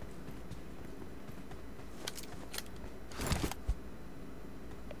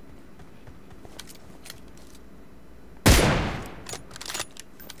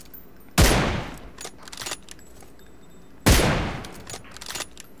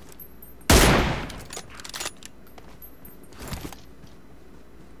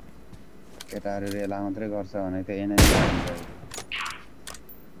केटाहरू रेला मात्रै गर्छ भने त NM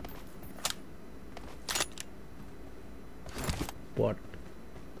What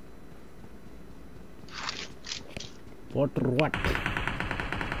what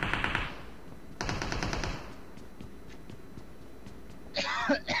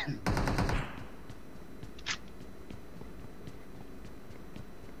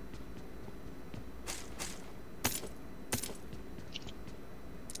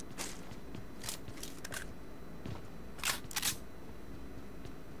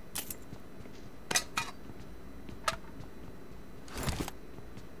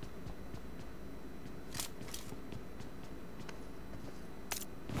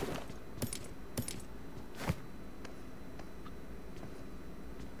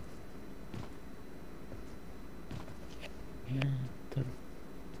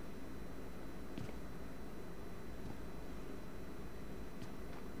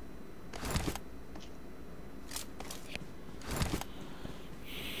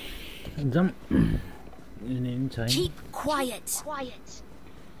jump Keep quiet.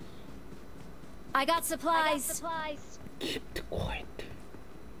 I got supplies. Keep the quiet.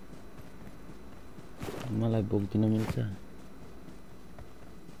 मलाई बोक्दिन मिल्छ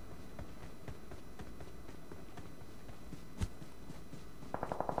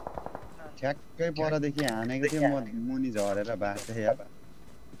ठ्याक्कै परदेखि हानेको थियो म मुनि झरेर बाँचे यार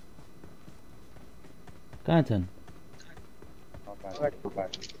कहाँ छन्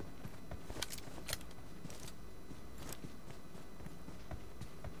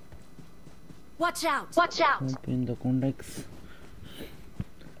Watch out! Watch out! Open the contacts.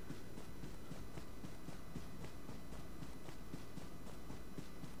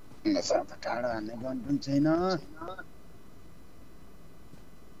 नसामा टाढा हान्ने गन पनि छैन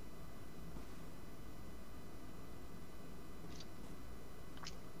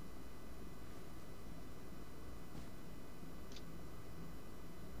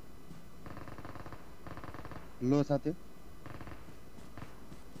लो छ त्यो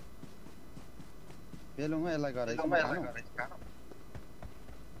पेलुङमा यसलाई गरे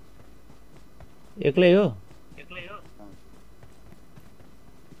एक्लै हो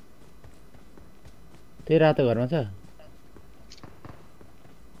त्यही रातो घरमा छ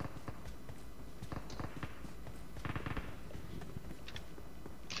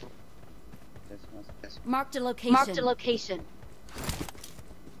Marked a location. Marked a location.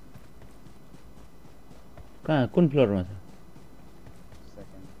 कहाँ कुन फ्लोरमा छ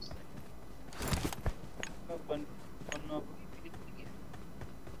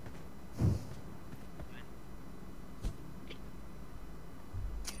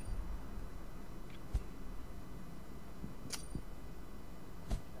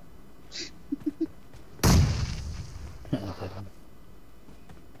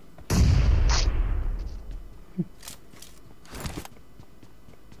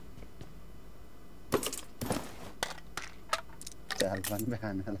Alvan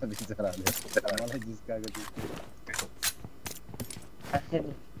behanala bicarale. Malah जिसका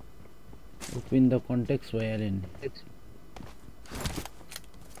Open the context wherein.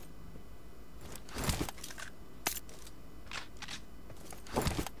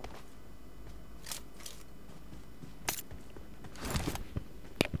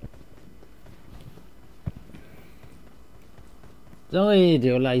 Rồi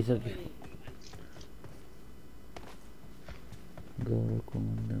điều lại rồi. Gyro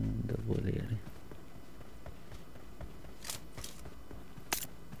commander boleh ya.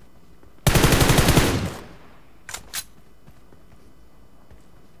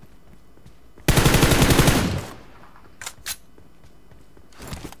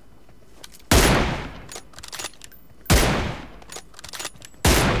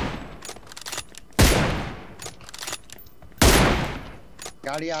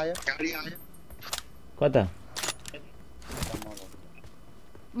 गाडी आयो कता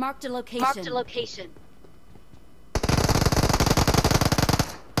Marked a location. Marked a location.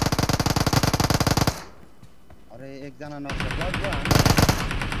 अरे एक जना नक्सर गयो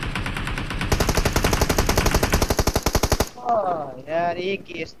यार एक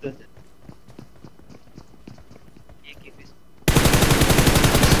यस्तो छ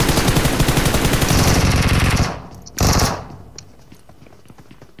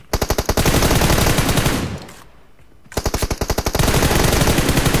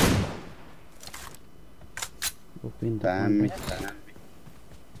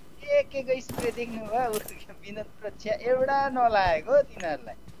एक स्प्रे देख्नु भयो विनोद प्रक्षा एउटा नलागेको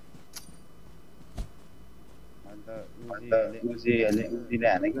तिनीहरुलाई अन्त उजीले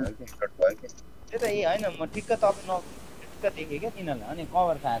हानेको शट भयो के त्यो त ए हैन म ठिक्क तपाईँ ठिक्क देखे क्या तिनीहरुलाई अनि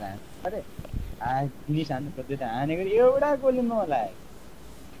कभर खाएर अरे फिनिस हान्नु पर्यो त हानेको एउटा गोली नलागेको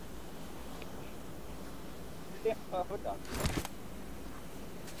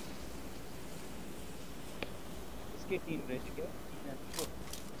इसके टीम रहेछ के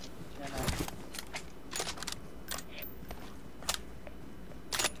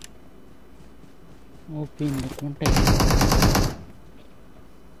Open the context.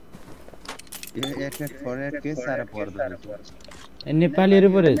 ये एक फॉरवर्ड के सारा पर्दा नेपालीहरु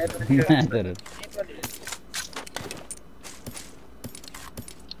पो रहेछ तर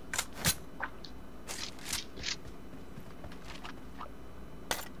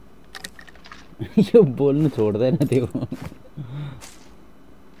यो बोल्नु छोड्दैन त्यो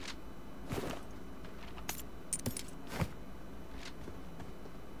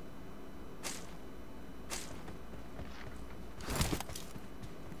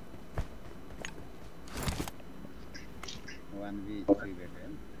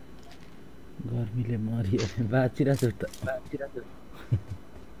गर्मीले मरियो बाचिरहेको छु त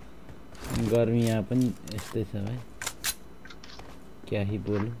गर्मी यहाँ पनि यस्तै छ भाइ क्या ही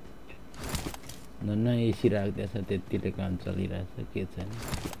बोलूं धन्न एसी राख्दैछ त्यतिले काम चलिरहेछ के छैन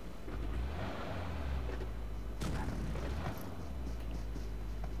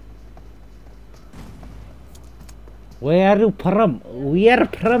Where are you from? We are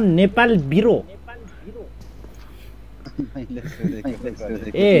from Nepal Bureau.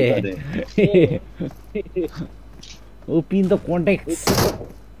 Hey, open the contacts.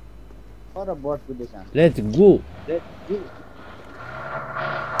 Let's go.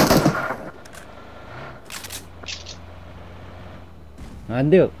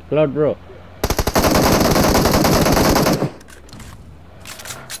 Andeo, Cloud bro.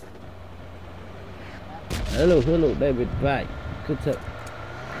 Hello, David. Bye. Good up.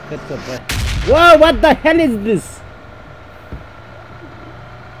 Bye. Whoa, what the hell is this?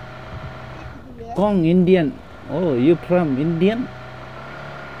 Kong Indian. Oh, you from Indian?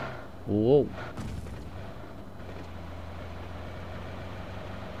 Whoa.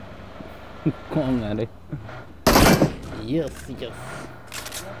 Kong, are Yes.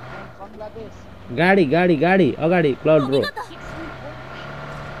 Gadi, agadi, Cloud bro.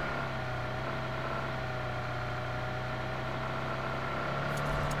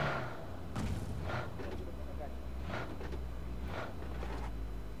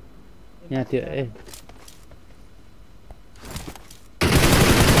 यहाँ थियो ए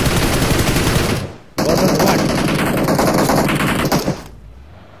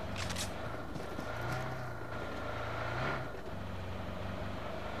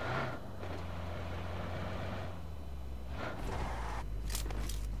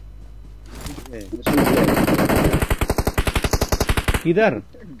किधर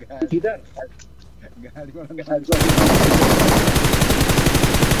गाडी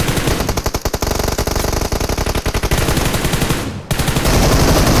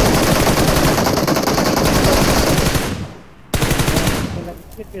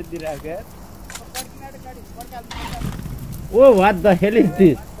Oh, what the hell is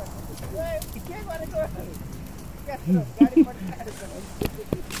this?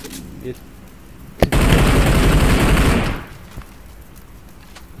 Yes.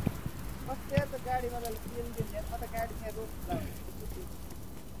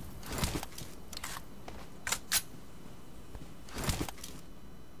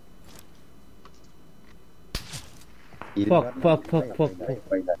 Fuck.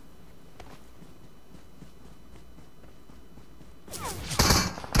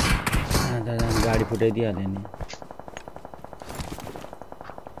 गाडी फुटाइदिइहाल्यो नि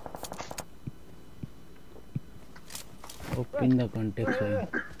open the context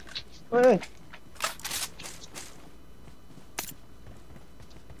ओए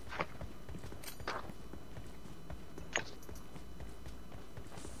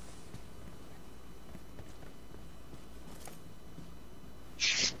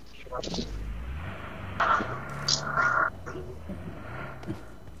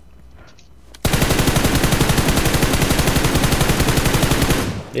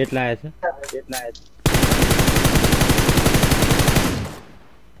at लागेछ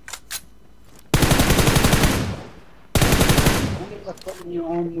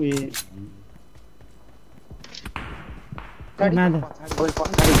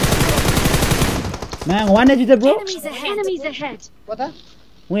Man, one is it, bro? Enemies ahead.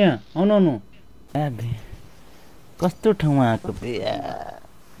 उहाँ आउनु कस्तो ठाउँमा आएको बे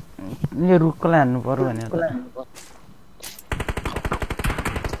यो रुखलाई हान्नु पर्यो भने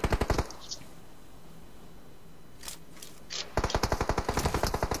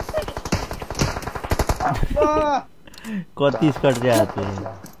कति स्कट जाथे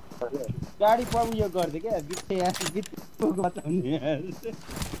गाडी पबु यो गर्थे के बित्ते बित्तेको बताउने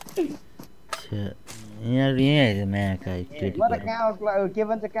यहाँ यही नयाँका एक्टिभिटी म त कहाँ के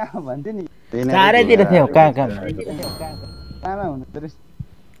भन्छ कहाँ भन्थे नि चारैतिर थियो कहाँ कहाँमा हुनु त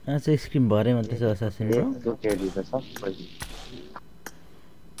अच्छा स्क्रिन भरे मात्रै छ असासिन त्यो केडी त सबै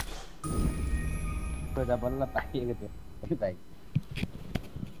खोजा बल्ल पाइएको थियो भाइ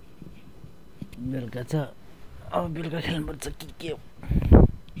बेलुका छ अब बेलुका खेल्नुपर्छ के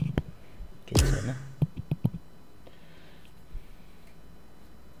छैन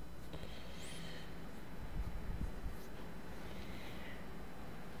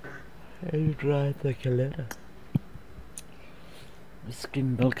त खेलेर स्क्रिन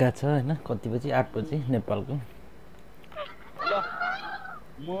बेलुका छ होइन कति बजी 8 बजी नेपालको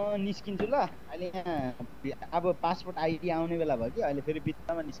म निस्किन्छु ल अहिले यहाँ अब पासपोर्ट आइडी आउने बेला भयो कि अहिले फेरि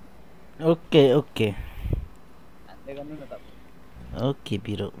बित्तामा निस्किन्छु ओके हान्दै गर्नु न तपाईँ ओके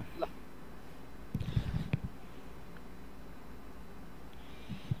बिरो ल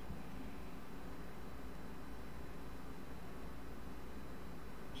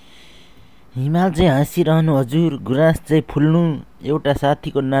हिमाल चाहिँ हाँसिरहनु हजुर, गुराँस चाहिँ फुल्नु, एउटा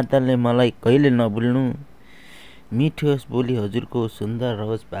साथीको नाताले मलाई कहिले नभुल्नु, मिठो होस् बोली हजुरको, सुन्दर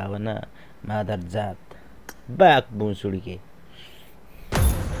रहोस् भावना, मादर जात बाक बुसुडके।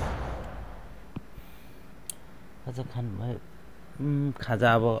 खाजा खानु भयो? खाजा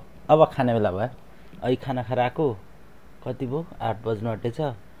अब खाने बेला भयो। अहिले खाना खाएर आएको, कति भयो? 8 बज्नु आँटेछ।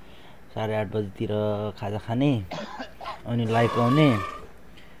 8:30 बजीतिर खाजा खाने, अनि लाइभ आउने,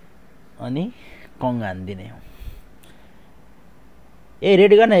 अनि कङ हानिदिने हो। ए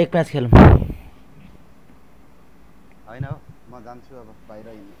रेडी गर्न, एक म्याच खेलौँ। होइन हो, म जान्छु अब बाहिर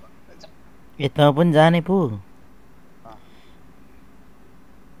हिँड्नु। ए त पनि जाने पो?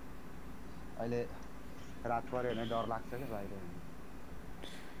 अहिले रात पर्यो भने डर लाग्छ क्या बाहिर हिँड्नु।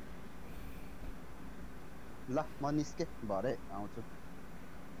 ल म निस्के, भरे आउँछु।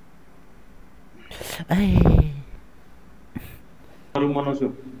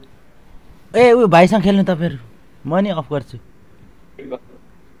 ए ऊ भाइसँग खेल्नु तपाईँहरू, म नि अफ गर्छु।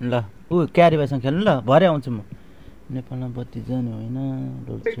 ल ऊ क्यारी भाइसँग खेल्नु ल, भरे आउँछु म। नेपालमा बत्ती जाने होइन,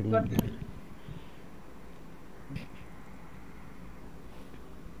 लोड सेडिङ।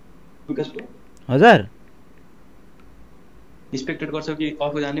 हजुर एक्सपेक्टेड गर्छौ कि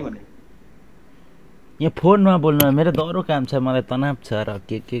अफ जाने भने? यहाँ फोनमा बोल्नु, मेरो दह्रो काम छ, मलाई तनाव छ र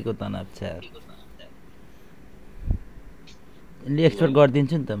के को तनाव छ। यसले एक्सपेक्ट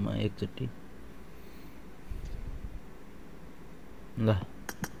गरिदिन्छु नि त म एकचोटि। ल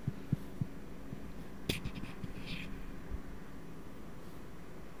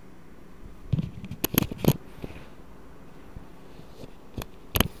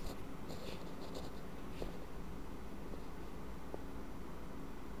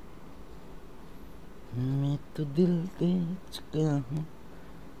मैं तो दिल बेच गया हूँ।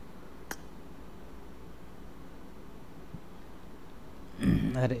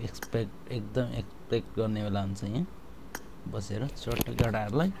 अरे एकदम एक्सपेक्ट गर्ने बेला हुन्छ यहाँ बसेर छोटो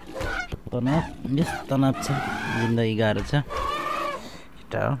केटाहरूलाई तनाव, यस तनाव छ, जिन्दगी गाह्रो छ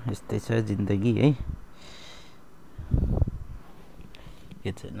केटा हो, यस्तै छ जिन्दगी है।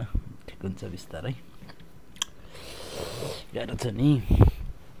 के छैन, ठिक हुन्छ बिस्तारै, गाह्रो छ नि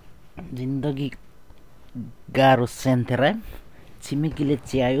जिन्दगी, गाह्रो सेन्थेराम, छिमेकीले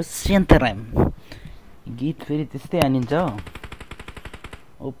च्यायो सेन्थेराम। गीत फेरि त्यस्तै हानिन्छ हो,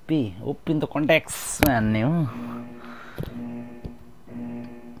 ओपी नि त कन्ट्याक्समा हान्ने हो।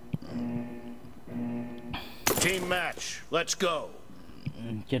 Team match, let's go.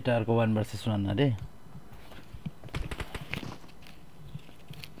 केटाहरूको 1 versus 1 अरे।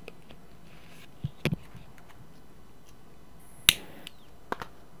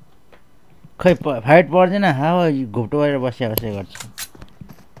 खै फाइट पर्दैन, हावा घुप्टो गरेर बस्या गर्छ।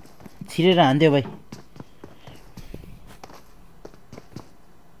 छिरेर हान्दियो भाइ।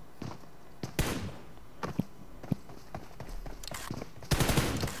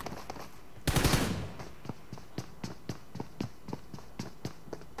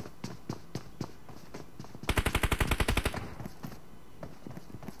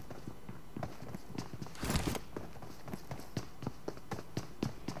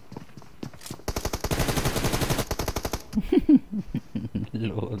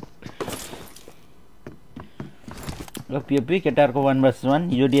 ल पिओपी केटाहरूको 1 versus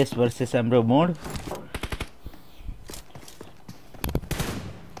 1 UDS versus हाम्रो मोड।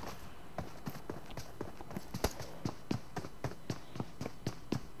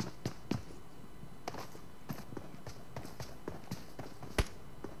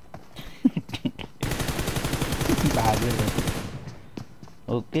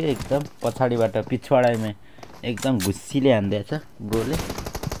 ओके एकदम पछाडिबाट पिछवाडामा एकदम घुस्सीले हान्दैछ ब्रोले।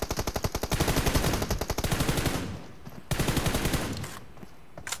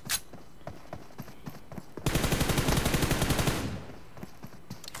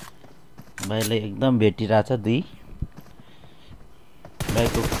 भाइले एकदम भेटिरहेछ दुई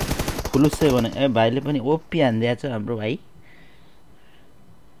भाइको फुलुसै भने। ए भाइले पनि ओपी हान्दिएछ हाम्रो भाइ।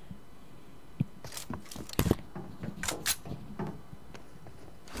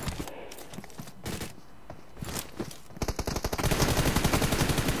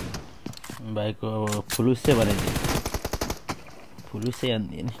 भाइको अब फुलुसै बनाइदियो, फुलुसै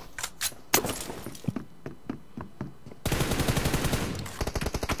हान्दियो नि।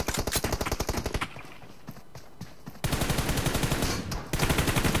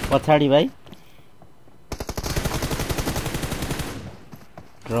 पछाडि भाइ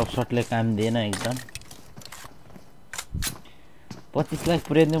ड्रप शटले काम दिएन एकदम। 25 लाख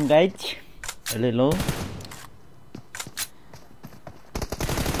पुर्याइदिउँ गाइज। अहिले लो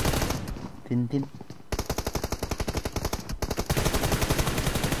 3-3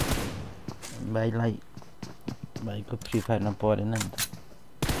 भाइको फ्री फायरमा परेन नि त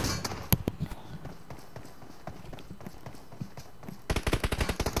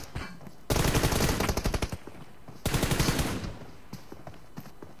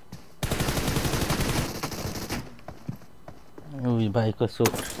भाइको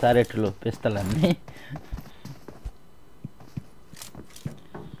सोट साह्रै ठुलो पेस्तल हान्ने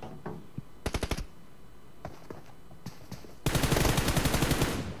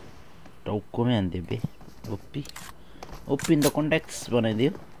टाउकोमै हान्थ्यो बे ओपी इन द कन्ट्याक्ट्स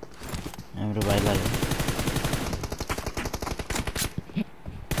बनाइदियो हाम्रो भाइलाई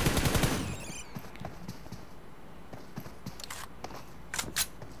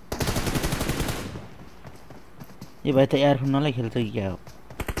यो भाइ त एयरफोन नलाई खेल्छ कि क्या हो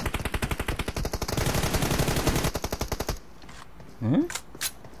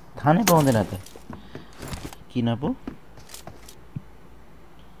थाहा नै पाउँदैन त किन पो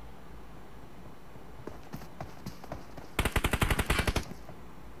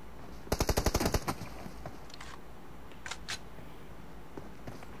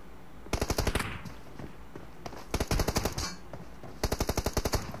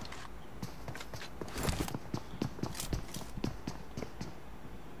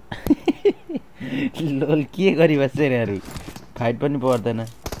लोल के गरिबस्छ यिनीहरू फाइट पनि पर्दैन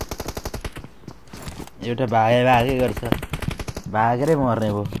एउटा भागै गर्छ भागेरै मर्ने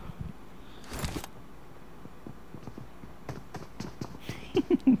भयो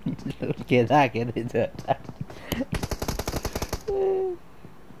खेल्दैछ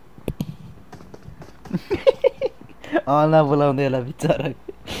अल्ला बोलाउँदै होला बिचरा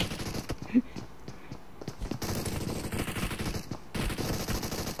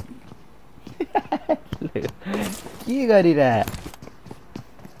के गरिरा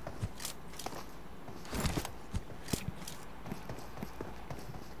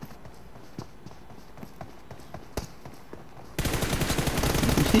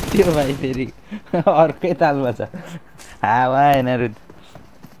त्यो भाइ फेरि अर्कै तालमा छ हावा यिनीहरू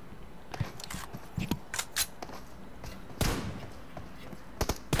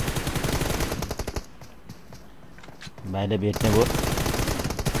भाइले भेट्ने भयो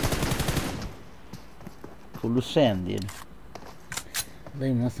फुलुसै हान्दिएन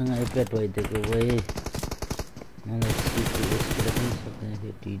दाइ मसँग आइप्याड भइदिएको भए मलाई सिक्किएर पनि सक्दैन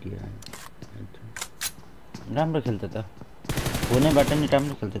थियो टिडी राम्रो खेल्छ त फोनैबाट नि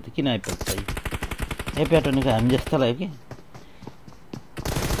राम्रो खेल्छ त किन आइप्याड चाहियो आइप्याड भनेको हामी जस्तोलाई कि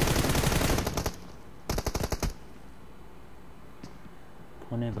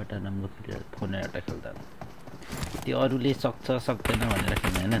फोनैबाट राम्रो खेलेर फोनैबाट खेल्दा त्यो अरूले सक्छ सक्दैन भनेर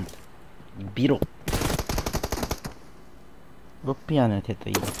खेल्दैन होइन नि बिरो रोपिहाल्ने थियो त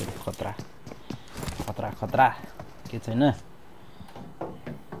यो खतरा खतरा खतरा के छैन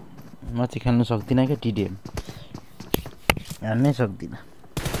म चाहिँ खेल्नु सक्दिनँ क्या टिडिएम हान्नै सक्दिनँ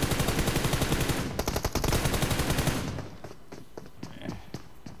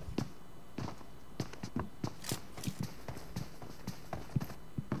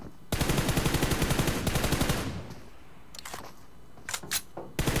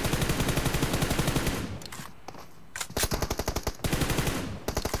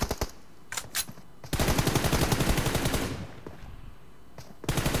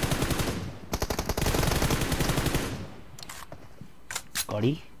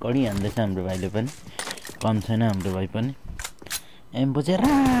कडी हान्दैछ हाम्रो भाइले पनि कम छैन हाम्रो भाइ पनि एम्पो चाहिँ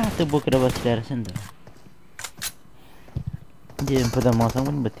रातो बोकेर बसिरहेको रहेछ नि त यो एम्पो त मसँग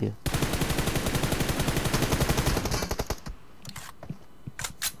पनि थियो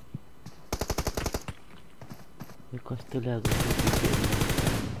यो कस्तो लाग्यो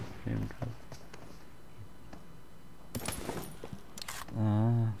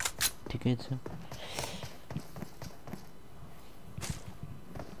ठिकै छ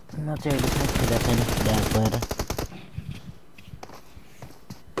म चाहिँ अहिले खेलेको छैन ड्याग भएर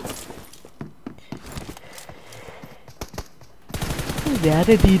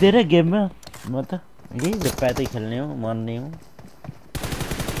ध्यानै दिँदैन गेममा म त यही झुप्पातै खेल्ने हो मर्ने हो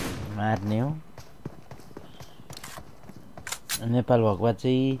मार्ने हो नेपाल भएको भए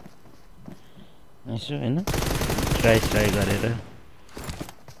चाहिँ यसो होइन ट्राई गरेर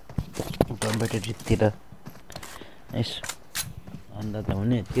कम्पिटेटिभतिर यसो अन्त त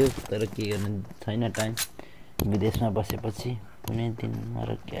हुने थियो तर के गर्नु छैन टाइम विदेशमा बसेपछि कुनै दिन मर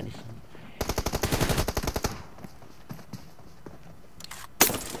क्यारिस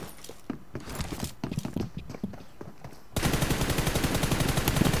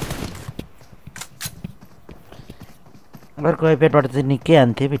अर्को आइप्याडबाट चाहिँ निकै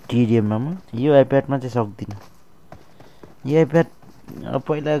हान्थेँ टिडिएममा म यो आइप्याडमा चाहिँ सक्दिनँ यो आइप्याड अब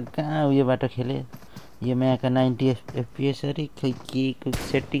पहिला कहाँ उयोबाट खेले यो म्याका 90 FPS अरे खै के को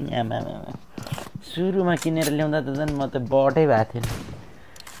सेटिङ आमा सुरुमा किनेर ल्याउँदा त झन् म त बटै भएको थिएन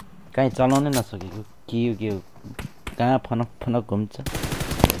कहीँ चलाउनै नसकेको के हो कहाँ फनक फनक घुम्छ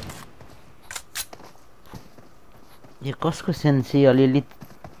यो कसको सेन्सी अलिअलि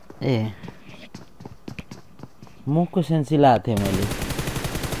ए मुखको सेन्सी लाएको थिएँ मैले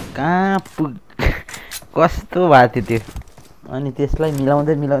कहाँ कस्तो भएको थियो त्यो अनि त्यसलाई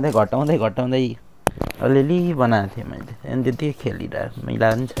मिलाउँदै घटाउँदै अलिअलि बनाएको थिएँ मैले अनि त्यति खेलिरहेको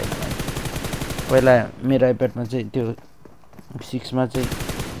मिलाएको पनि छैन मैले पहिला मेरो आइप्याडमा चाहिँ त्यो 6 मा चाहिँ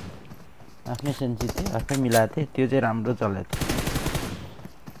आफ्नै सेन्सी थियो आफ्नै मिलाएको थिएँ त्यो चाहिँ राम्रो चलेको थियो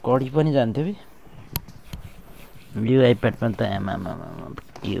कडी पनि जान्थ्यो यो आइप्याडमा त आमामा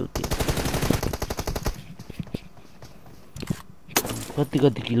के हो त्यो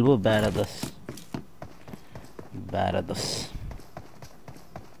कति किल भयो 12-10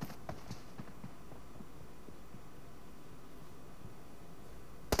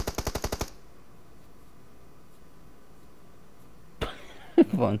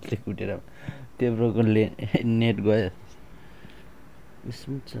 भन्थले कुटेर त्यो ब्रोको नेट गयो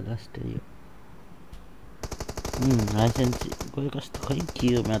स्मुथ छ लास्ट यो हाइसेन्स गयो कस्तो खै के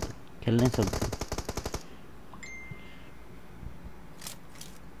हो म त खेल्नै सक्दिनँ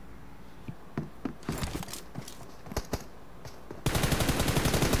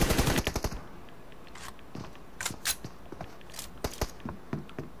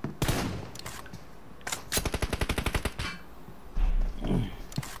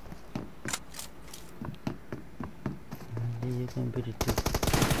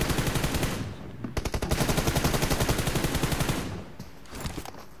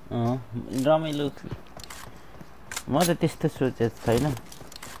रमाइलो म त त्यस्तो सोचेको छैन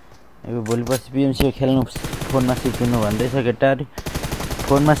अब भोलि पर्सि पिएमसी खेल्नु फोनमा सिफ्ट हुनु भन्दैछ केटाहरू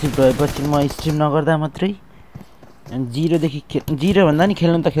फोनमा सिफ्ट भएपछि म स्ट्रिम नगर्दा मात्रै जिरोदेखि जिरो भन्दा नि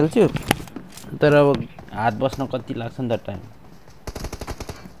खेल्नु त खेल्छु तर अब हात बस्न कति लाग्छ नि त टाइम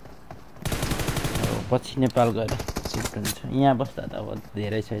पछि नेपाल गएर सिफ्ट हुन्छ यहाँ बस्दा त अब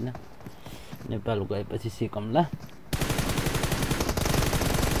धेरै छैन नेपाल गएपछि सिकौँला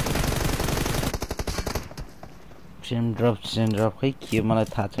सेम ड्रप खै के मलाई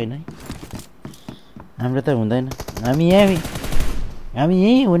थाहा छैन है हाम्रो त हुँदैन हामी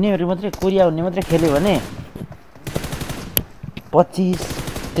यहीँ हुनेहरू मात्रै कोरिया हुने मात्रै खेल्यो भने 25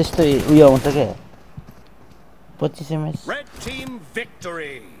 त्यस्तो उयो आउँछ क्या 25 MS Red team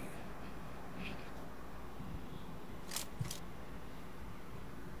victory.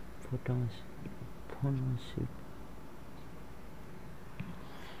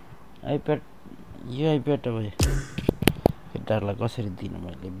 IPad यो आइप्याड अब केटाहरूलाई कसरी दिनु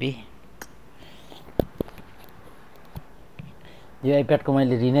मैले बे यो आइप्याडको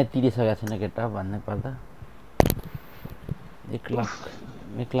मैले ऋणै तिरिसकेको छैन केटा भन्नै पर्दा 1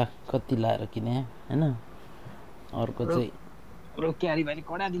 लाख कति लाएर किने हैन अर्को चाहिँ क्यारी भाइले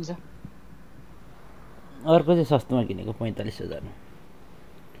कडा दिन्छ अर्को चाहिँ सस्तोमा किनेको 45,000 मा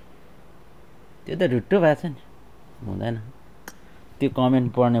त्यो त ढुट्टो भएको छ नि हुँदैन त्यो कमेन्ट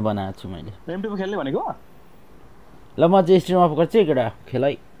पढ्ने बनाएको छु मैले M2 खेल्ने भनेको ल म चाहिँ स्ट्रिम अफ गर्छु है केटा खेल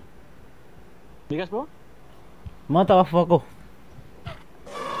है विकास ब्रो म त अफ भएको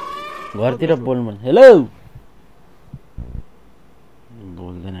घरतिर बोल्नु हेलो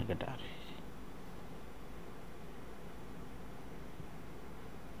बोल्दैन केटा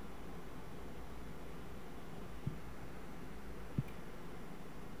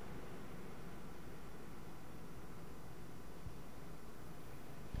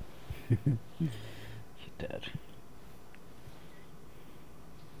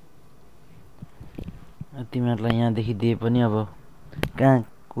तिमीहरूलाई यहाँदेखि दिए पनि अब कहाँ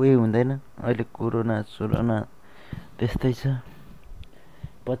कोही हुँदैन अहिले कोरोना सोरोना त्यस्तै छ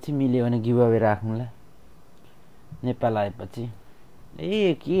पछि मिल्यो भने गिभ अवे राख्नुला नेपाल आएपछि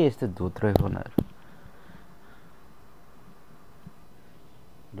ए के यस्तो धोत्रो फोनहरू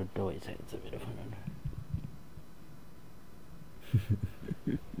डुट्टो भइसकेको छ मेरो फोनहरू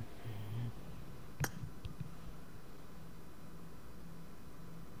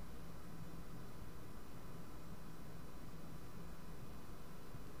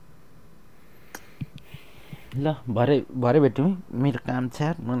ल भरे भेटौँ है मेरो काम छ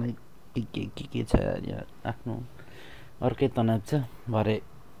यार मलाई के छ यार आफ्नो अर्कै तनाव छ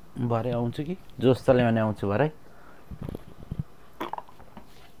भरे आउँछु कि जोस चल्यो भने आउँछु भरे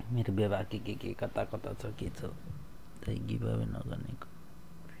मेरो व्यवहार के कता छ के छ त्यही गिभ अवे नगर्नेको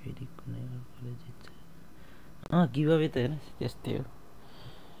फेरि कुनै अर्कोले जित्छ गिभ अवे त हेर्नु त्यस्तै हो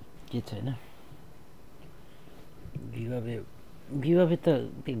के छैन गिभ अवे गिभअवे त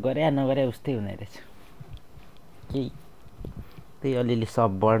त्यो गरे नगरे उस्तै हुने रहेछ केही त्यही अलिअलि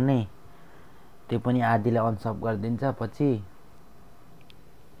सब बढ्ने त्यो पनि आधीले अनसब गरिदिन्छ पछि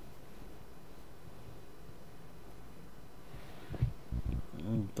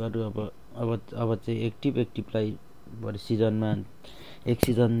तर अब चाहिँ एक्टिभलाई बरु सिजनमा एक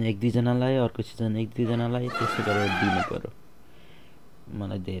सिजन 1-2 जनालाई अर्को सिजन 1-2 जनालाई त्यसै गरेर दिनु पर्यो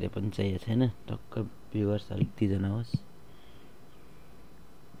मलाई धेरै पनि चाहिएको छैन टक्क भ्युअर्स अलिक 2 जना होस्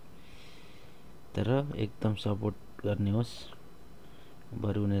तर एकदम सपोर्ट गर्ने होस्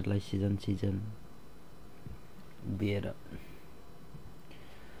बरु उनीहरूलाई सिजन दिएर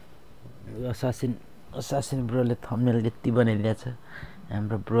असासिन ब्रोले थम्बनेल यति बनाइदिएको छ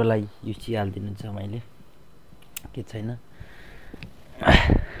हाम्रो ब्रोलाई युसी हालिदिनु छ मैले के छैन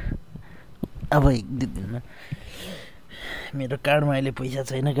अब 1-2 दिनमा मेरो कार्डमा अहिले पैसा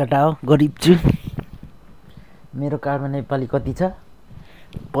छैन केटा हो गरिब छु मेरो कार्डमा नेपाली कति छ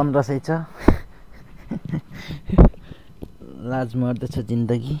 1500 छ लाज मर्दछ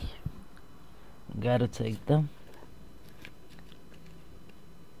जिन्दगी गाह्रो छ एकदम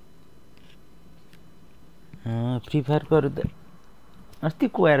फ्री फायरकोहरू त अस्ति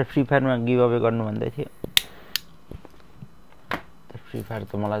को आएर फ्री फायरमा गिभ अवे गर्नु भन्दै थियो फ्री फायर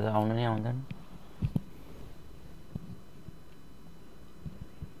त मलाई त आउनु नै आउँदैन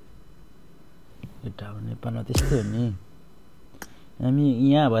केटा हो नेपालमा त्यस्तै हो नि हामी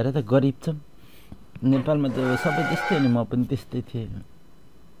यहाँ भएर त गरिब छौँ नेपालमा त सबै त्यस्तै हो नि म पनि त्यस्तै थिएँ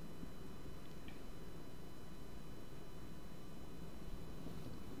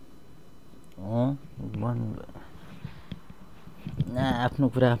आफ्नो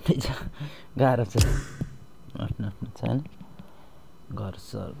कुरा आफ्नै छ गाह्रो छ आफ्नो छ होइन घर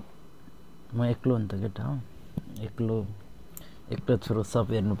सर म एक्लो हो नि त केटा हो एक्लो छोरो सब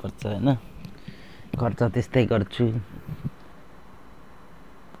हेर्नुपर्छ होइन खर्च त्यस्तै गर्छु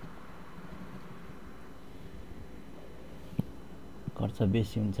खर्च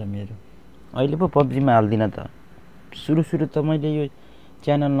बेसी हुन्छ मेरो अहिले पो पब्जीमा हाल्दिनँ त सुरु त मैले यो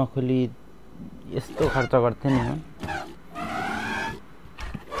च्यानल नखोली यस्तो खर्च गर्थेँ नि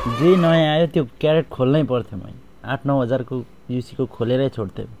जे नयाँ आयो त्यो क्यारेट खोल्नै पर्थ्यो मैले 8-9 हजारको युसीको खोलेरै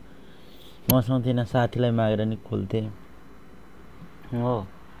छोड्थेँ मसँग थिएन साथीलाई मागेर नि खोल्थेँ हो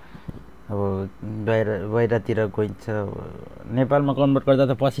अब बाहिरतिर गइन्छ नेपालमा कन्भर्ट गर्दा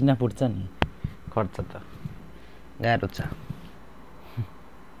त पसिना फुट्छ नि खर्च त गाह्रो छ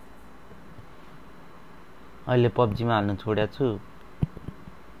अहिले पब्जीमा हाल्नु छोडेको छु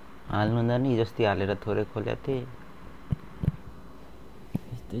हाल्नु हुँदैन हिजोस्ति हालेर थोरै खोलेको थिएँ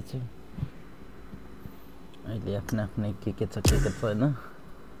त्यस्तै छ अहिले आफ्नै के छ होइन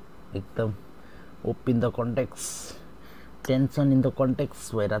एकदम open the contacts tension in the contacts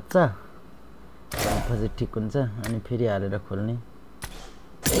भइरहेको छ पछि ठिक हुन्छ अनि फेरि हालेर खोल्ने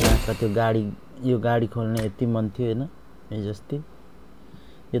त्यो यो गाडी खोल्ने यति मन थियो होइन हिजोस्ति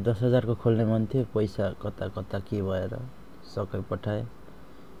यो 10,000 को खोल्ने मन थियो पैसा कता के भएर सकै पठाएँ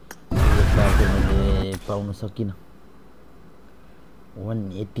मैले पाउन सकिनँ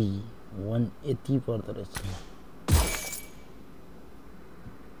 180 पर्दो रहेछ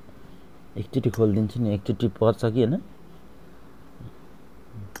एकचोटि खोलिदिन्छु नि एकचोटि पर्छ कि होइन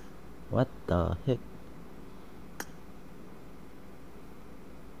what the heck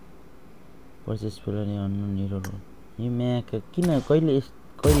purchase पेलनी unknown hero यो म्याक किन कहिले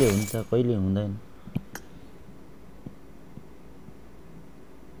हुन्छ कहिले हुँदैन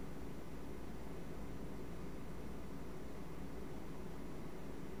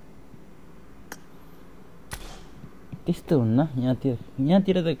त्यस्तो हुन्न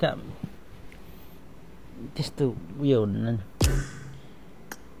यहाँतिर त काम त्यस्तो उयो हुन्न नि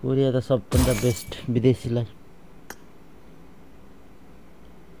कोरिया त सबभन्दा बेस्ट विदेशीलाई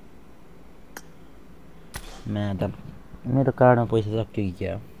म्याडम मेरो कार्डमा पैसा सक्यो कि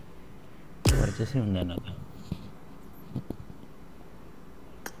क्या पर्चेसै हुँदैन त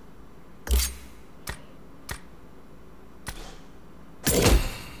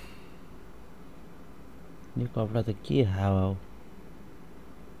यो कपडा त के हावा हो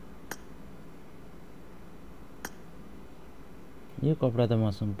यो कपडा त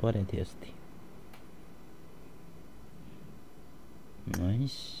मसँग परेको थियो अस्ति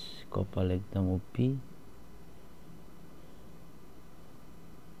नाइस कपाल एकदम ओपी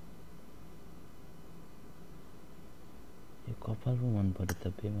यो कपाल पो मन पर्यो त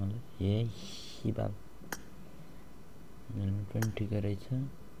पे मलाई ए शिबाल हेलमेट पनि ठिकै रहेछ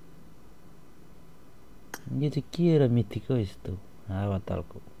यो चाहिँ के र मिथिको यस्तो हावा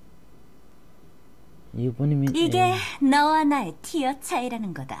तालको यो पनि 이게 너와 나의 티어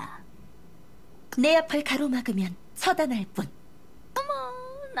차이라는 거다. 내 앞을 가로막으면 처단할 뿐.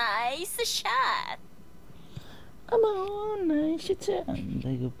 Nice shot. Come on, nice shot.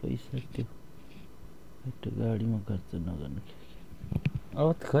 दाइको पैसा त्यो त्यो गाडीमा खर्च नगर्नु अब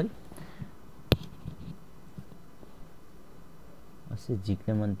खै अस्ति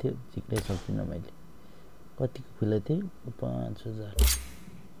झिक्ने मन थियो झिक्नै सक्दिनँ मैले कतिको खुला थियो 5000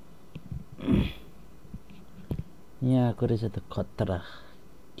 यहाँ आएको रहेछ त खतरा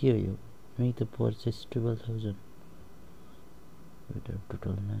के हो यो make the purchase 12000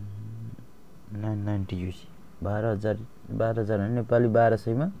 total 990 युसी 12000 Nepali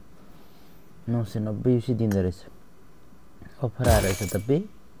 1200 मा 990 युसी दिँदो रहेछ अफर आएर रहेछ त बे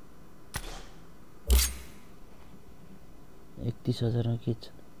 31000 मा के छ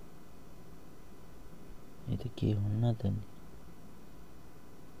यो त के हुन्न त नि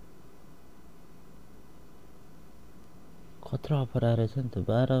खतरा अफर आएर रहेछ नि त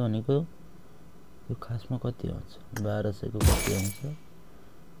 12 भनेको यो खासमा कति आउँछ 1200 को कति आउँछ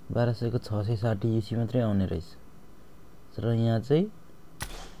 1200 को 660 युसी मात्रै आउने रहेछ र यहाँ चाहिँ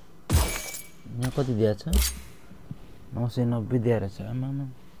यहाँ कति दिएको छ 990 दिएको रहेछ आमामा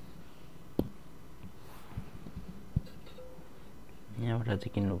यहाँबाट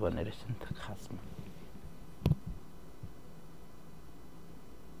चाहिँ किन्नु पर्ने रहेछ नि त खासमा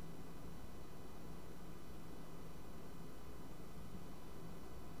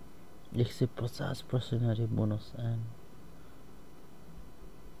एक सय 50% अरे बोनस आएन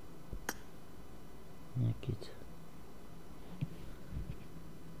यहाँ के छ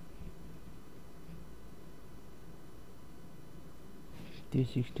त्यो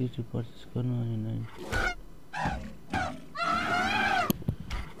 62 पर्चेस गर्नु अनि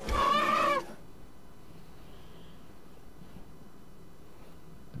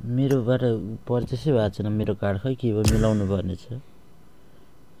मेरोबाट पर्चेसै भएको छैन मेरो कार्ड खै के भयो मिलाउनु पर्ने छ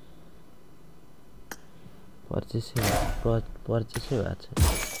पर्चेसै भएको छ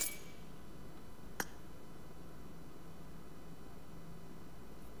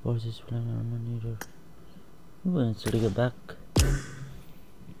पर्चेस प्लान निर छोडेको ब्याक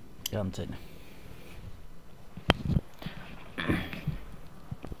काम छैन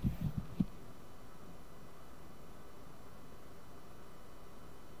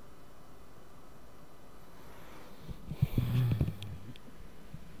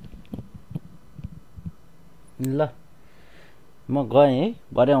ल म गएँ है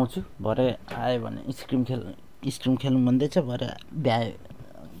भरे आउँछु भरे आयो भने स्क्रिम खेल्नु भन्दैछ भरे भ्याए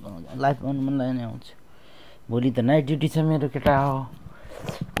लाइभ आउनु मन लाग्यो नि आउँछु भोलि त नाइट ड्युटी छ मेरो केटा हो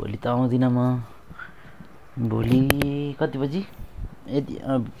भोलि त आउँदिनँ म भोलि कति बजी यदि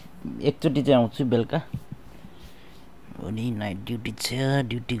एकचोटि चाहिँ आउँछु बेलुका भोलि नाइट ड्युटी छ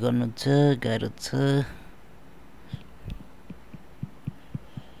ड्युटी गर्नु छ गाह्रो छ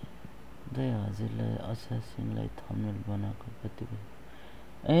हजुरलाई असासिनलाई थम्बनेल बनाएको कति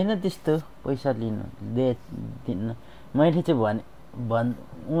होइन त्यस्तो पैसा लिनु दिनु मैले चाहिँ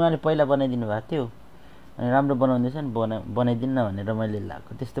उहाँले पहिला बनाइदिनु भएको थियो अनि राम्रो बनाउँदैछ नि बनाइदिन्न भनेर मैले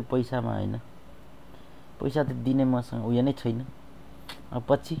लाएको त्यस्तो पैसामा होइन पैसा त दिने मसँग उयो नै छैन अब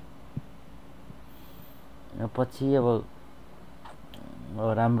पछि अब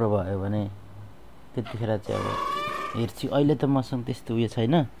राम्रो भयो भने त्यतिखेर चाहिँ अब हेर्छु अहिले त मसँग त्यस्तो उयो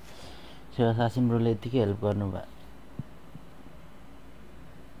छैन सासिन ब्रोले यतिकै हेल्प गर्नुभयो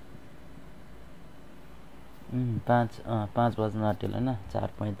 5 बज्न आँट्यो होइन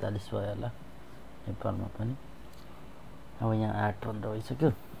 4:45 भयो होला नेपालमा पनि अब यहाँ 8:15 भइसक्यो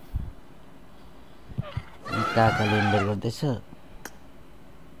काकाले इन्भर गर्दैछ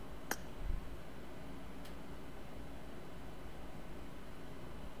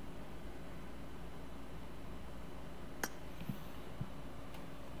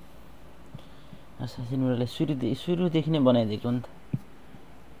सासिनबाट सुरुदेखि नै बनाइदिएको नि त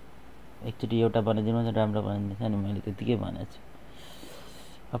एकचोटि एउटा बनाइदिनु त राम्रो बनाइदिन्छ नि मैले त्यतिकै भनेको छु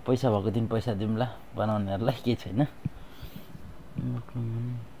अब पैसा भएको दिन पैसा दिउँला बनाउनेहरूलाई के छैन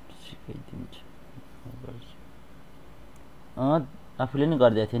सिकाइदिन्छु आफूले नि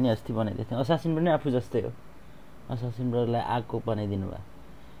गरिदिएको थियो नि अस्ति बनाइदिएको थियो असासिन पनि आफू जस्तै हो असासिन ब्रलाई आगो बनाइदिनु भयो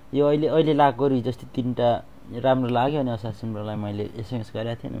यो अहिले लागेको हिजो अस्ति 3टा राम्रो लाग्यो अनि असासिन ब्रलाई मैले एसएमएस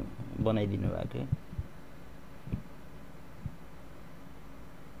गरेको थिएँ नि बनाइदिनु भएको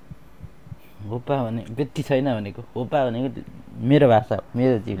होपा भने व्यक्ति छैन भनेको होपा भनेको मेरो भाषा हो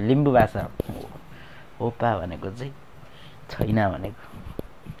मेरो चाहिँ लिम्बू भाषा हो होपा भनेको चाहिँ छैन भनेको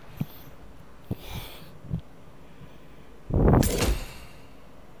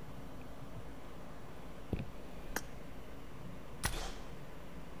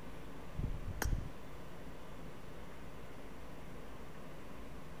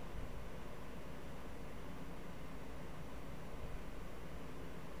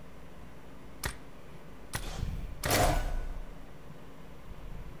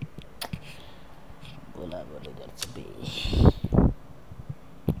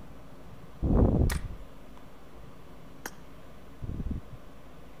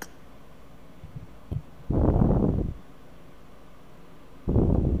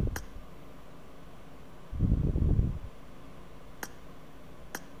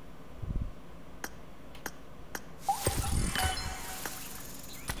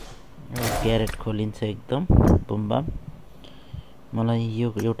क्यारेट खोलिन्छ एकदम बुमबाम मलाई यो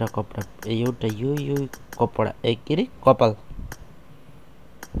एउटा कपडा एउटा यो कपडा के रे कपाल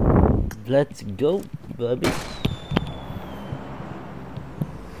लेट्स गो बेबी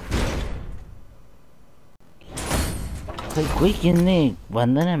खै कोही किन्ने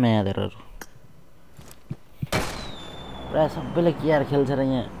भन्दैन म्यादरहरू प्राय सबैले केआर खेल्छ र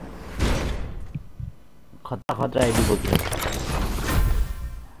यहाँ खतरा खतरा आइडी बोकेर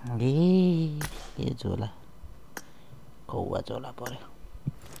ए झोला कौवा झोला पर्यो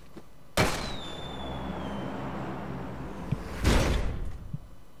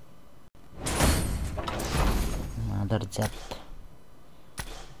मादर जात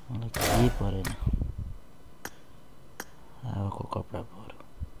मलाई के परेन हावाको कपडा पर्यो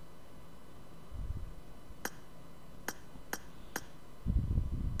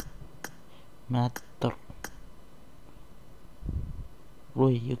मात्र ओ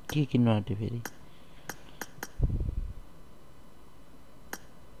यो के किन्नु आँट्यो फेरि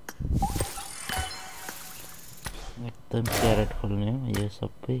एकदम क्यारेट खोल्ने हो यो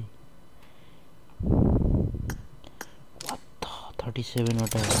सबै 37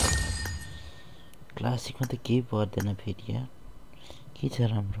 वटा क्लासिकमा त केही पर्दैन फेरि यार के छ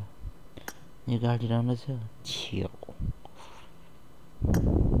राम्रो यो गाडी राम्रो छ छियो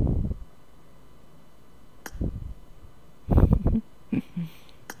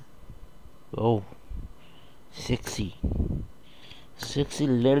Oh, sexy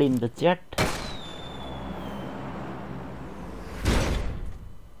lady in the chat.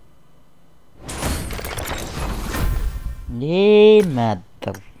 ए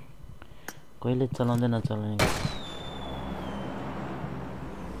मादर कहिले चलाउँदैन चलाउने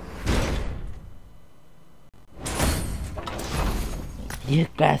यो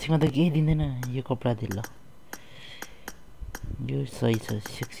क्लासिकमा त केही दिँदैन यो कपडा दिल यो सही छ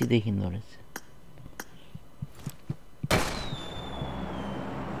सेक्सी देखिँदो रहेछ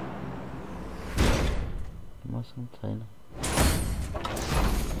मसँग छैन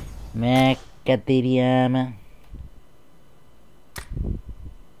म्याका तेरी आमा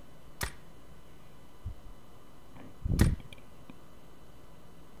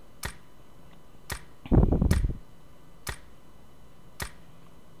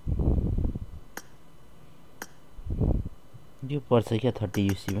यो पर्छ क्या 30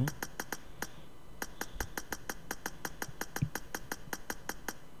 युसीमा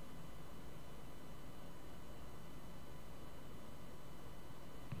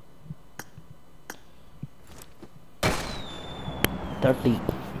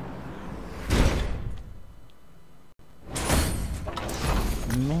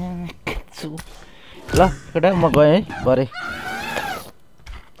ल केटा म गएँ है भरे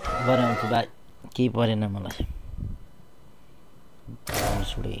आउँछु भाइ केही परेन मलाई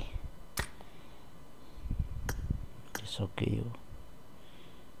सुडे सक्यो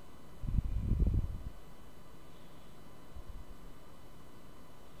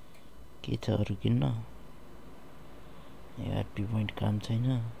के छ अरू किन्न यो आरपी पोइन्ट काम छैन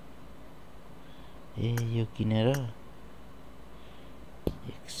ए यो किनेर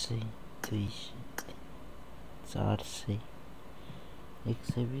 100 200 400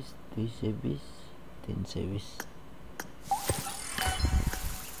 120 220 320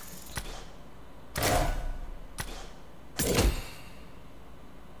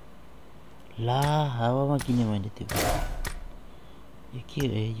 ला हावामा किने मैले त्यो यो के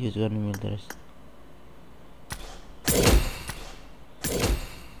युज गर्नु मिल्दो रहेछ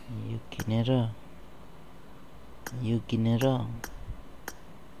यो किनेर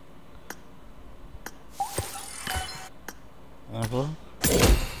अब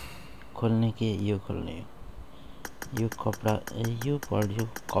खोल्ने के यो खोल्ने यो कपडा यो पढ्यो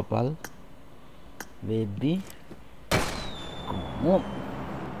कपाल बेबी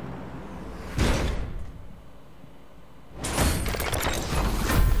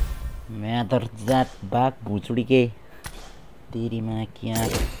म्यादर जात बाघ भुचुडी के तेरी माँ की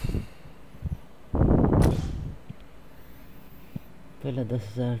आँख पहिला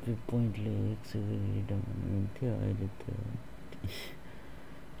 10,000 रुपियाँ पोइन्टले 100 हुन्थ्यो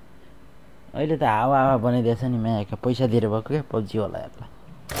अहिले त हावा बनाइदिएछ नि म्याका पैसा दिएर भएको क्या पब्जी वालाहरूलाई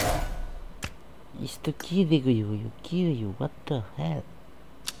यस्तो के दिएको यो के हो यो व्हाट द हेल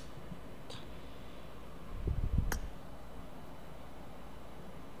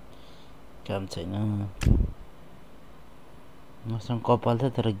काम छैन मसँग कपाल थियो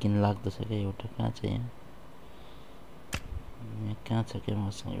तर घिन लाग्दछ क्या एउटा कहाँ छ यहाँ कहाँ छ क्या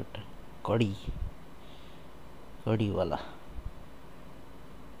मसँग एउटा कडी वाला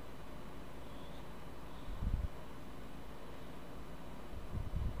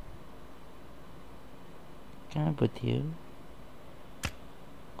कहाँ पो थियो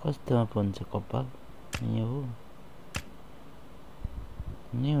कस्तोमा पन्छ कपाल यो हो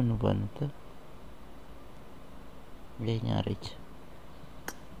नि हुनु पर्ने त यहाँ रहेछ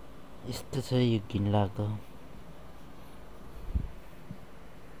यस्तो छ यो घिनलाग्दो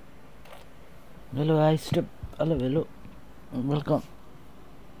हेलो आइस्टप हेलो हेलो वेलकम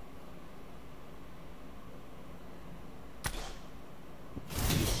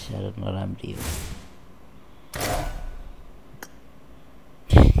साह्रो नराम्री हो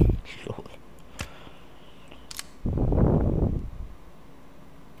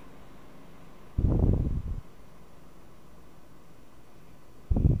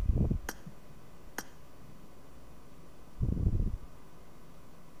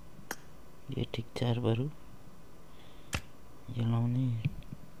ये ठिक चार बरु यो लाउने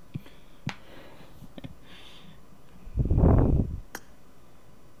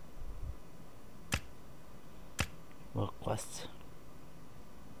बकवास छ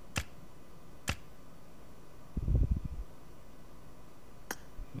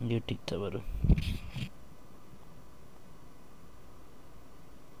यो ठिक छ बरु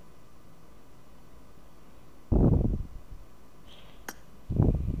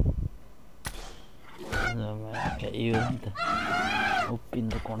यो नि त ओपन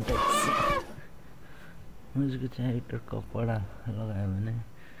द कन्ट्याक्ट्स मुझको चाहिँ एउटा कपडा लगायो भने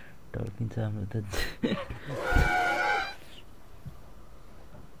टर्किन्छ हाम्रो त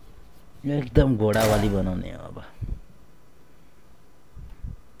एकदम घोडावाली बनाउने हो अब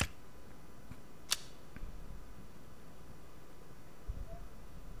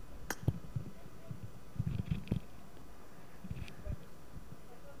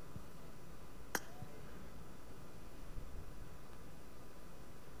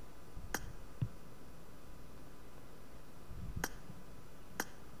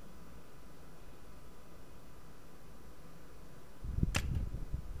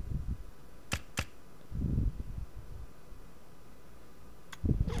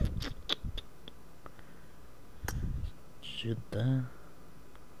शुद्ध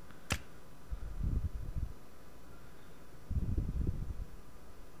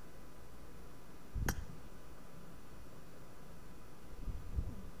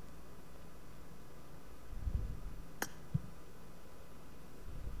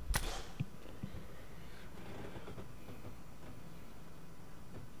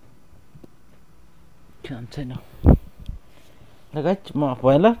काम छैन ल गाइस म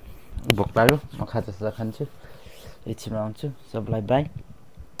पहिला भोक लाग्यो म खाजा खान्छु एकछिनमा आउँछु सबलाई बाई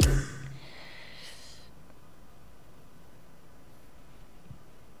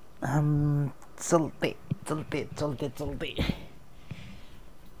हम चलते चलते चलते चलते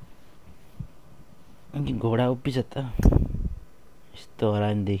अनि घोडा उभिछ त यस्तो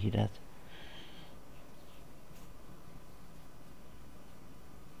हरानी देखिरहेछ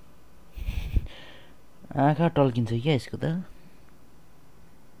आँखा टल्किन्छ क्या यसको त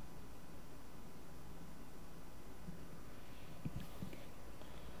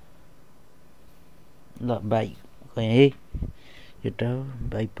ल बाई गएँ है एउटा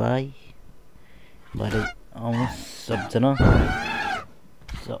बाई बाई भरे आउनु सबजना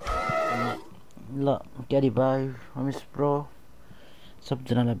ल क्यारी बाई रमेश ब्रो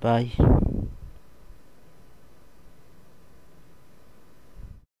सबजनालाई बाई